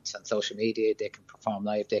they want on social media. They can perform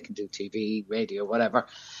live, they can do TV, radio, whatever.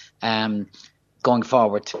 going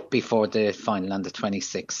forward before the final on the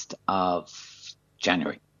 26th of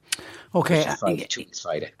January. Okay, Friday, 2 weeks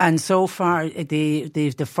Friday. And so far,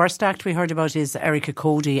 the first act we heard about is Erica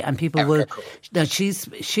Cody, and people now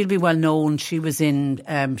she'll be well known. She was in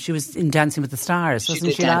Dancing with the Stars,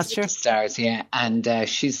 wasn't she last year? With the Stars, yeah, and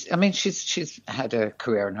she's had a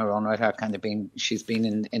career in her own right. She's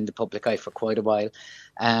been in the public eye for quite a while.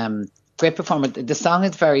 Great performer. The song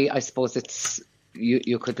is very, I suppose it's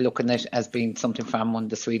you could look at it as being something from one of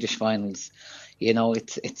the Swedish finals. You know,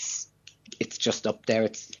 it's just up there.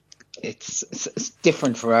 It's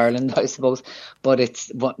different for Ireland, I suppose, but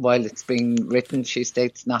while it's been written, she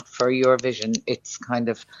states, not for Eurovision. It's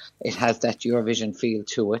it has that Eurovision feel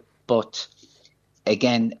to it, but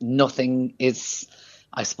again, nothing is,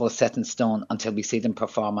 I suppose, set in stone until we see them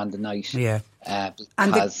perform on the night. Yeah, because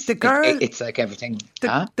and the girl, it's like everything.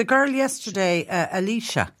 The girl yesterday,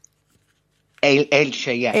 Ailsa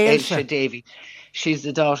Davey. She's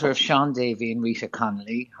the daughter of Sean Davey and Rita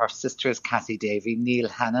Connolly. Her sister is Cathy Davey. Neil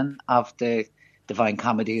Hannon of the Divine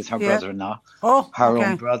Comedy is her brother-in-law. Her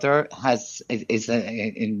own brother is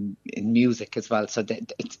in music as well. So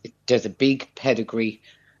there's a big pedigree,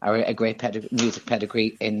 or a great music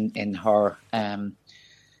pedigree in her. In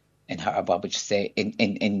what would you say,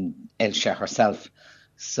 in Ailsa herself.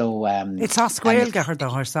 So it's Oscar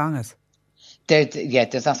her song is.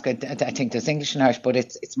 There's Oscar. I think there's English and Irish, but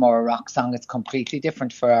it's more a rock song. It's completely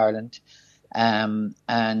different for Ireland, and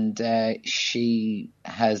she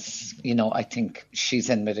has, I think she's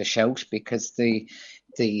in with a shout because the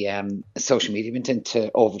social media went into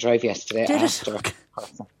overdrive yesterday after her.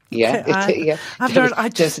 Yeah,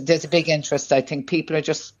 there's a big interest. I think people are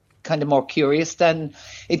just kind of more curious than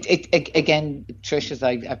it again, Trish, as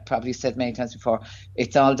I probably said many times before,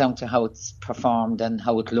 it's all down to how it's performed and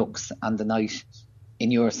how it looks on the night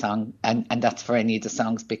in your song, and that's for any of the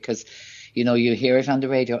songs, because you hear it on the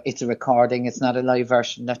radio, it's a recording, it's not a live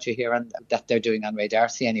version that you hear that they're doing on Radio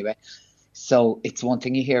RC anyway. So it's one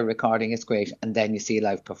thing you hear a recording, it's great, and then you see a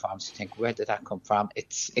live performance, you think, where did that come from?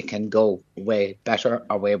 It can go way better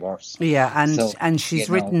or way worse. Yeah, and she's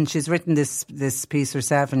written this piece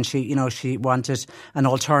herself, and she wanted an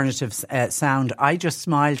alternative sound. I just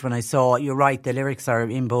smiled when I saw. You're right, the lyrics are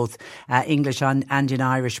in both English and in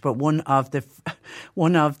Irish, but one of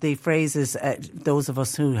the phrases, those of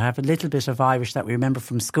us who have a little bit of Irish that we remember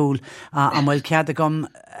from school, and well, Cadagum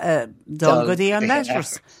Dul Goody and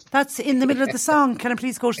letters. That's in the middle of the song. Can I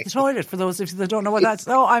please go to the toilet? For those of you that don't know what that's.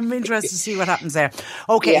 Oh, I'm interested to see what happens there.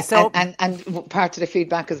 Okay, yeah, so and part of the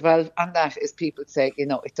feedback as well on that is people say,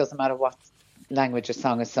 it doesn't matter what language a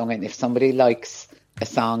song is sung in. If somebody likes a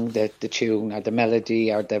song, the tune or the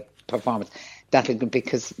melody or the performance, that'll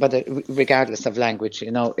because regardless of language,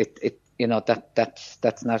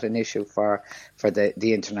 that's not an issue for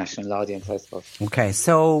the international audience, I suppose. Okay,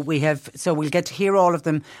 so we'll get to hear all of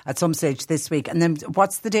them at some stage this week. And then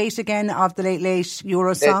what's the date again of the Late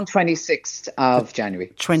Euro song? The 26th of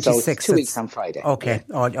January. 26th. So it's 2 weeks on Friday. Okay,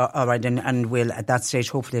 yeah. All right, and we'll at that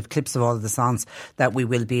stage hopefully have clips of all of the songs that we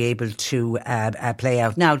will be able to play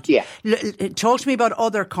out. Now, talk to me about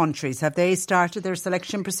other countries. Have they started their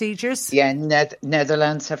selection procedures? Yeah,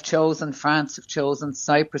 Netherlands have chosen, France have chosen,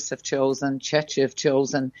 Cyprus have chosen, Czechia have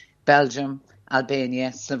chosen, Belgium,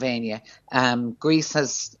 Albania, Slovenia. Greece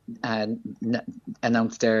has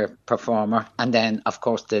announced their performer, and then of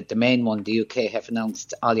course the main one, the UK, have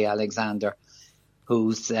announced Ollie Alexander,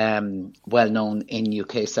 who's well known in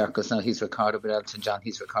UK circles. Now he's recorded with Elton John,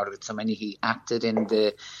 he's recorded with so many. He acted in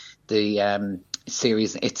the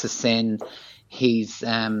series It's a Sin. He's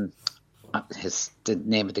the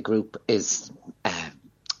name of the group is.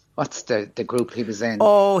 What's the group he was in?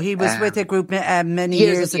 Oh, he was with a group many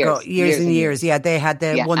years ago. Years and years. Yeah, they had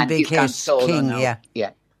the One Big Hit King. Now.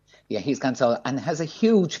 Yeah, he's gone solo and has a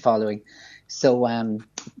huge following. So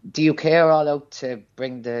the UK are all out to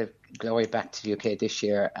bring the glory back to the UK this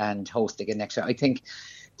year and host again next year. I think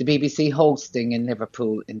the BBC hosting in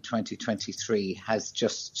Liverpool in 2023 has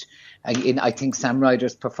just, I think Sam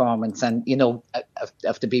Ryder's performance and,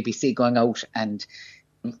 of the BBC going out and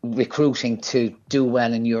recruiting to do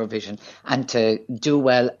well in Eurovision and to do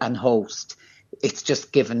well and host, it's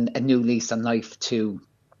just given a new lease on life to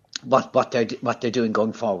what they're doing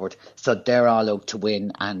going forward. So they're all out to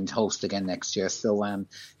win and host again next year. So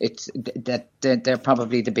it's that they're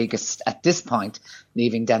probably the biggest at this point,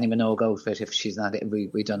 leaving Danny Minogue out. But if she's not,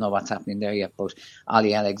 we don't know what's happening there yet. But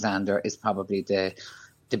Ollie Alexander is probably the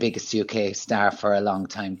biggest UK star for a long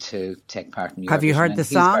time to take part in Eurovision. Have you heard the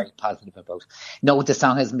song? He's very positive about it. No, the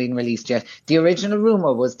song hasn't been released yet. The original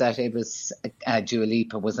rumour was that it was Dua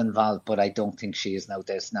Lipa was involved, but I don't think she is now.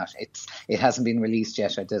 There's not. It hasn't been released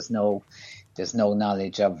yet, or there's no there's no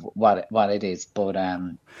knowledge of what it is. But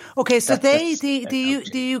okay, so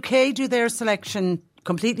the UK do their selection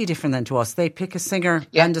completely different than to us. They pick a singer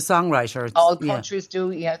and a songwriter. All countries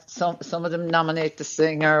do. Yeah, some of them nominate the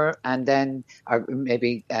singer, and then or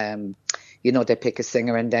maybe they pick a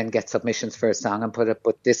singer and then get submissions for a song and put it.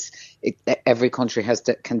 But every country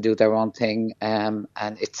can do their own thing, and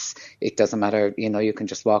it doesn't matter. You can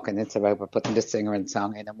just walk in and say, "Well, we're putting this singer and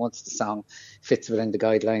song in," and once the song fits within the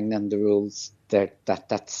guideline and the rules,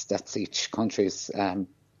 that's each country's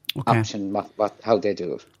option. How they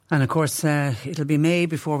do it. And of course, it'll be May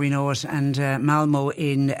before we know it. And Malmo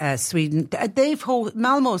in Sweden,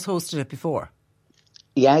 Malmo's hosted it before.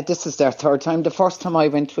 Yeah, this is their third time. The first time I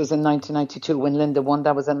went was in 1992 when Linda won.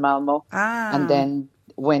 That was in Malmo. And then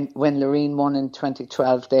when Loreen won in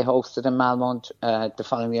 2012, they hosted in Malmo the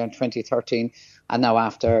following year in 2013. And now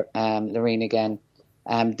after Loreen again.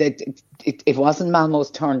 It wasn't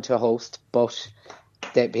Malmo's turn to host, but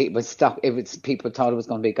it was stuck. People thought it was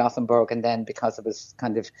going to be Gothenburg, and then because it was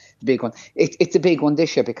kind of the big one, it's a big one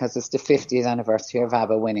this year because it's the 50th anniversary of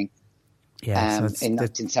ABBA winning. In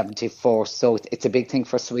 1974, so it's a big thing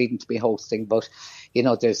for Sweden to be hosting. But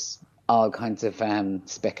there's all kinds of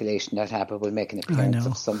speculation that ABBA will make an appearance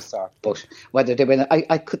of some sort. But whether they will,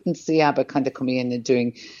 I couldn't see ABBA kind of coming in and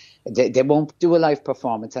doing. They won't do a live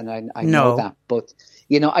performance, and I know that. But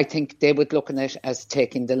I think they would look at it as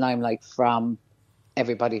taking the limelight from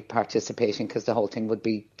everybody participating, because the whole thing would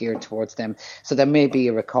be geared towards them. So there may be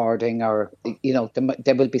a recording, or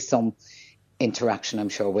there will be some interaction, I'm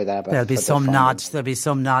sure, with ABBA. There'll be some nod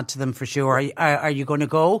to them for sure. Are you going to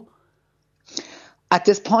go? At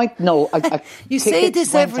this point, no. You say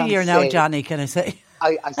this every year now, Johnny, can I say?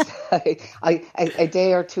 A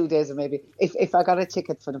day or 2 days, or maybe if I got a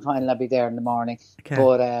ticket for the final, I'll be there in the morning. Okay.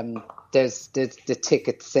 But there's the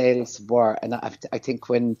ticket sales were, and I think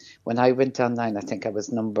when I went online, I think I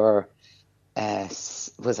was number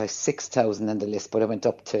 6,000 in the list, but I went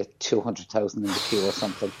up to 200,000 in the queue or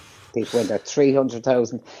something. People went at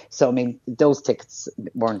 300,000. So, I mean, those tickets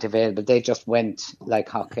weren't available. They just went like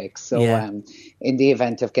hotcakes. So, in the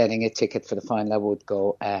event of getting a ticket for the final, I would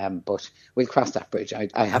go. But we'll cross that bridge.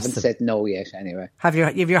 I haven't said no yet anyway. Have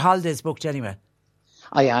your holidays booked anyway?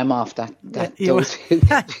 I'm off that.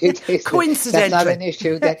 Coincidentally. That's not an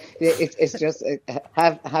issue. It's just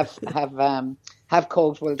have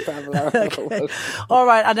cold will travel. Okay. All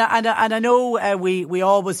right, and I know we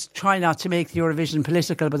always try not to make the Eurovision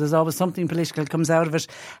political, but there's always something political comes out of it.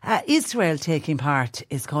 Israel taking part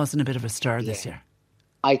is causing a bit of a stir this year.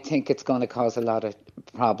 I think it's going to cause a lot of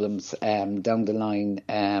problems down the line.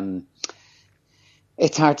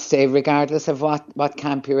 It's hard to say, regardless of what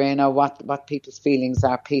camp you're in or what people's feelings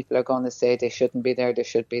are. People are going to say they shouldn't be there, they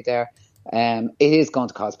should be there. It is going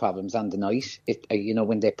to cause problems on the night.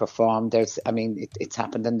 When they perform, it's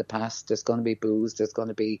happened in the past. There's going to be boos, there's going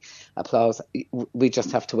to be applause. We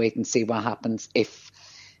just have to wait and see what happens if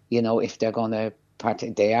they're going to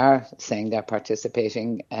they are saying they're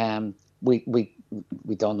participating.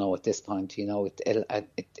 We don't know at this point.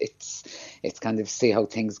 It's kind of see how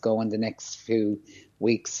things go in the next few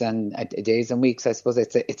weeks and days and weeks. I suppose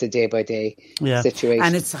it's a day by day situation.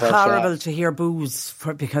 And it's horrible to hear boos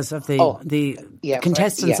because of the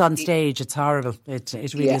contestants on stage. It's horrible. It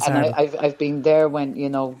really is horrible. And I've been there when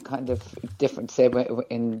kind of different, say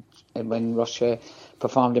when Russia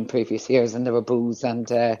performed in previous years, and there were boos, and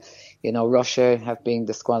Russia have been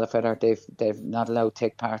disqualified, or they've not allowed to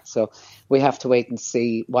take part. So we have to wait and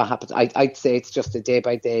see what happens. I'd say it's just a day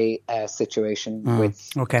by day situation with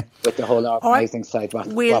the whole organising side. What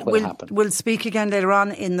will happen? We'll speak again later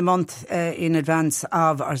on in the month in advance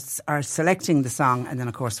of our selecting the song, and then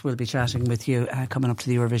of course we'll be chatting with you coming up to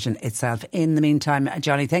the Eurovision itself. In the meantime,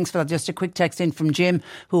 Johnny, thanks for that. Just a quick text in from Jim,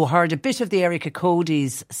 who heard a bit of the Erica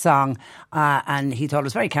Cody's song and he thought it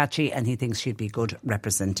was very catchy, and he thinks she'd be good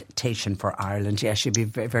representation for Ireland. Yeah, she'd be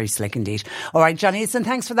very, very slick indeed. All right, Johnny, listen,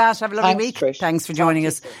 thanks for that. Have a lovely week. Trish. Thanks for joining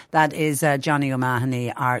us. That is Johnny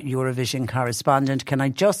O'Mahony, our Eurovision correspondent. Can I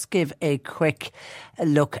just give a quick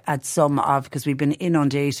look at some of, because we've been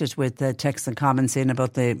inundated with the texts and comments in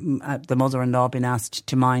about the mother-in-law being asked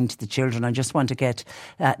to mind the children. I just want to get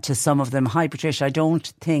to some of them. Hi, Patricia. I don't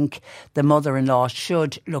think the mother-in-law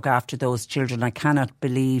should look after those children. I cannot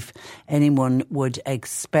believe anyone would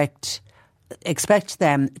expect expect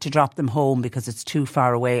them to drop them home because it's too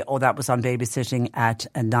far away. Oh, that was on babysitting at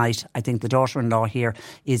a night. I think the daughter-in-law here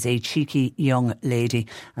is a cheeky young lady,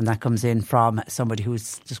 and that comes in from somebody who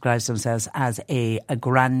describes themselves as a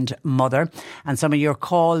grandmother. And some of your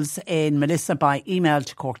calls in, Melissa, by email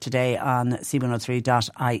to CorkToday on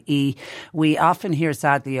c103.ie. We often hear,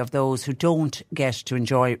 sadly, of those who don't get to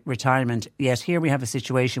enjoy retirement. Yet here we have a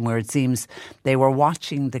situation where it seems they were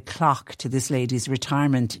watching the clock to this lady's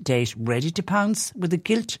retirement date, ready to pounce with a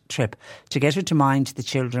guilt trip to get her to mind the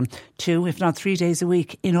children 2, if not 3 days a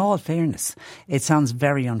week. In all fairness, it sounds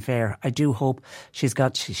very unfair. I do hope she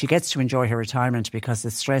gets to enjoy her retirement, because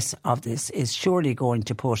the stress of this is surely going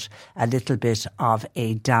to put a little bit of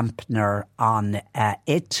a dampener on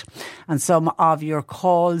it. And some of your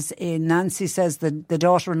calls in, Nancy says that the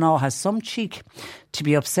daughter-in-law has some cheek to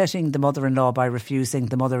be upsetting the mother-in-law by refusing.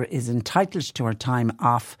 The mother is entitled to her time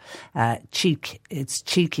off. It's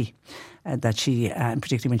cheeky. That she,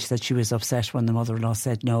 particularly when she said she was upset when the mother-in-law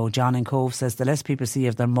said no. John in Cove says the less people see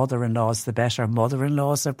of their mother-in-laws, the better.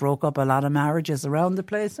 Mother-in-laws have broke up a lot of marriages around the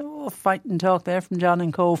place. Oh, fighting talk there from John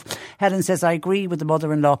in Cove. Helen says, I agree with the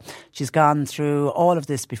mother-in-law. She's gone through all of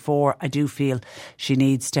this before. I do feel she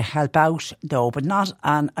needs to help out, though, but not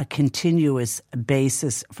on a continuous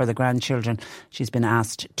basis for the grandchildren. She's been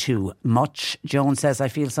asked too much. Joan says, I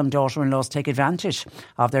feel some daughter-in-laws take advantage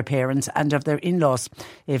of their parents and of their in-laws.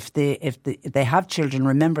 If they have children,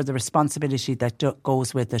 remember the responsibility that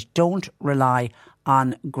goes with it. Don't rely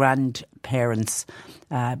on grandparents.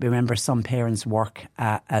 Remember, some parents work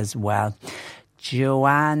as well.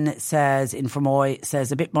 Joanne says, in Fermoy,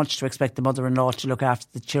 says a bit much to expect the mother-in-law to look after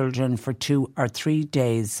the children for 2 or 3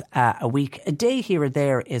 days a week. A day here or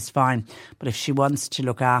there is fine, but if she wants to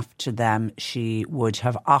look after them, she would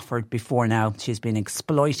have offered before now. She's been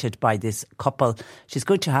exploited by this couple. She's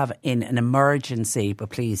good to have in an emergency, but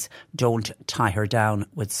please don't tie her down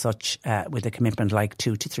with such with a commitment like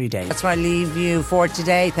 2 to 3 days. That's where I leave you for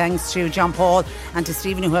today. Thanks to John Paul and to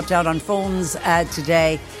Stephen, who helped out on phones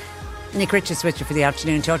today. Nick Richards with you for the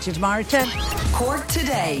afternoon. Talk to you tomorrow at 10. Cork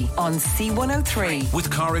Today on C103.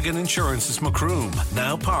 With Corrigan Insurance's Macroom,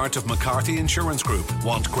 now part of McCarthy Insurance Group.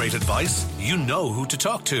 Want great advice? You know who to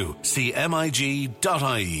talk to. See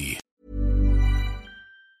MIG.ie.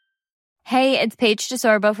 Hey, it's Paige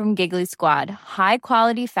DeSorbo from Giggly Squad. High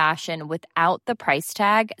quality fashion without the price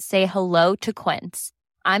tag. Say hello to Quince.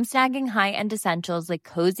 I'm snagging high-end essentials like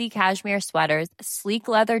cozy cashmere sweaters, sleek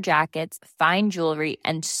leather jackets, fine jewelry,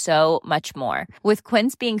 and so much more. With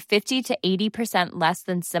Quince being 50 to 80% less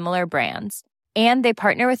than similar brands. And they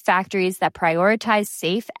partner with factories that prioritize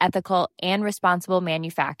safe, ethical, and responsible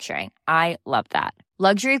manufacturing. I love that.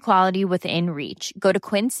 Luxury quality within reach. Go to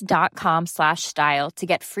quince.com/style to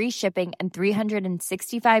get free shipping and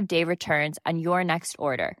 365-day returns on your next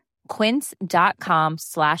order.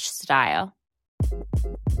 Quince.com/style.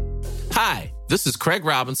 Hi, this is Craig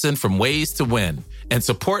Robinson from Ways to Win, and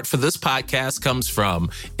support for this podcast comes from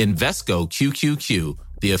Invesco QQQ,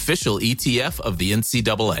 the official ETF of the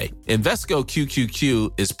NCAA. Invesco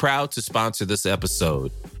QQQ is proud to sponsor this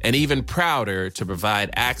episode, and even prouder to provide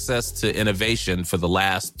access to innovation for the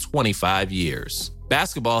last 25 years.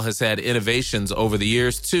 Basketball has had innovations over the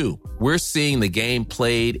years, too. We're seeing the game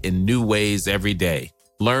played in new ways every day.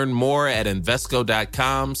 Learn more at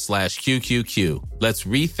Invesco.com/QQQ. Let's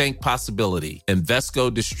rethink possibility.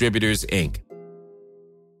 Invesco Distributors, Inc.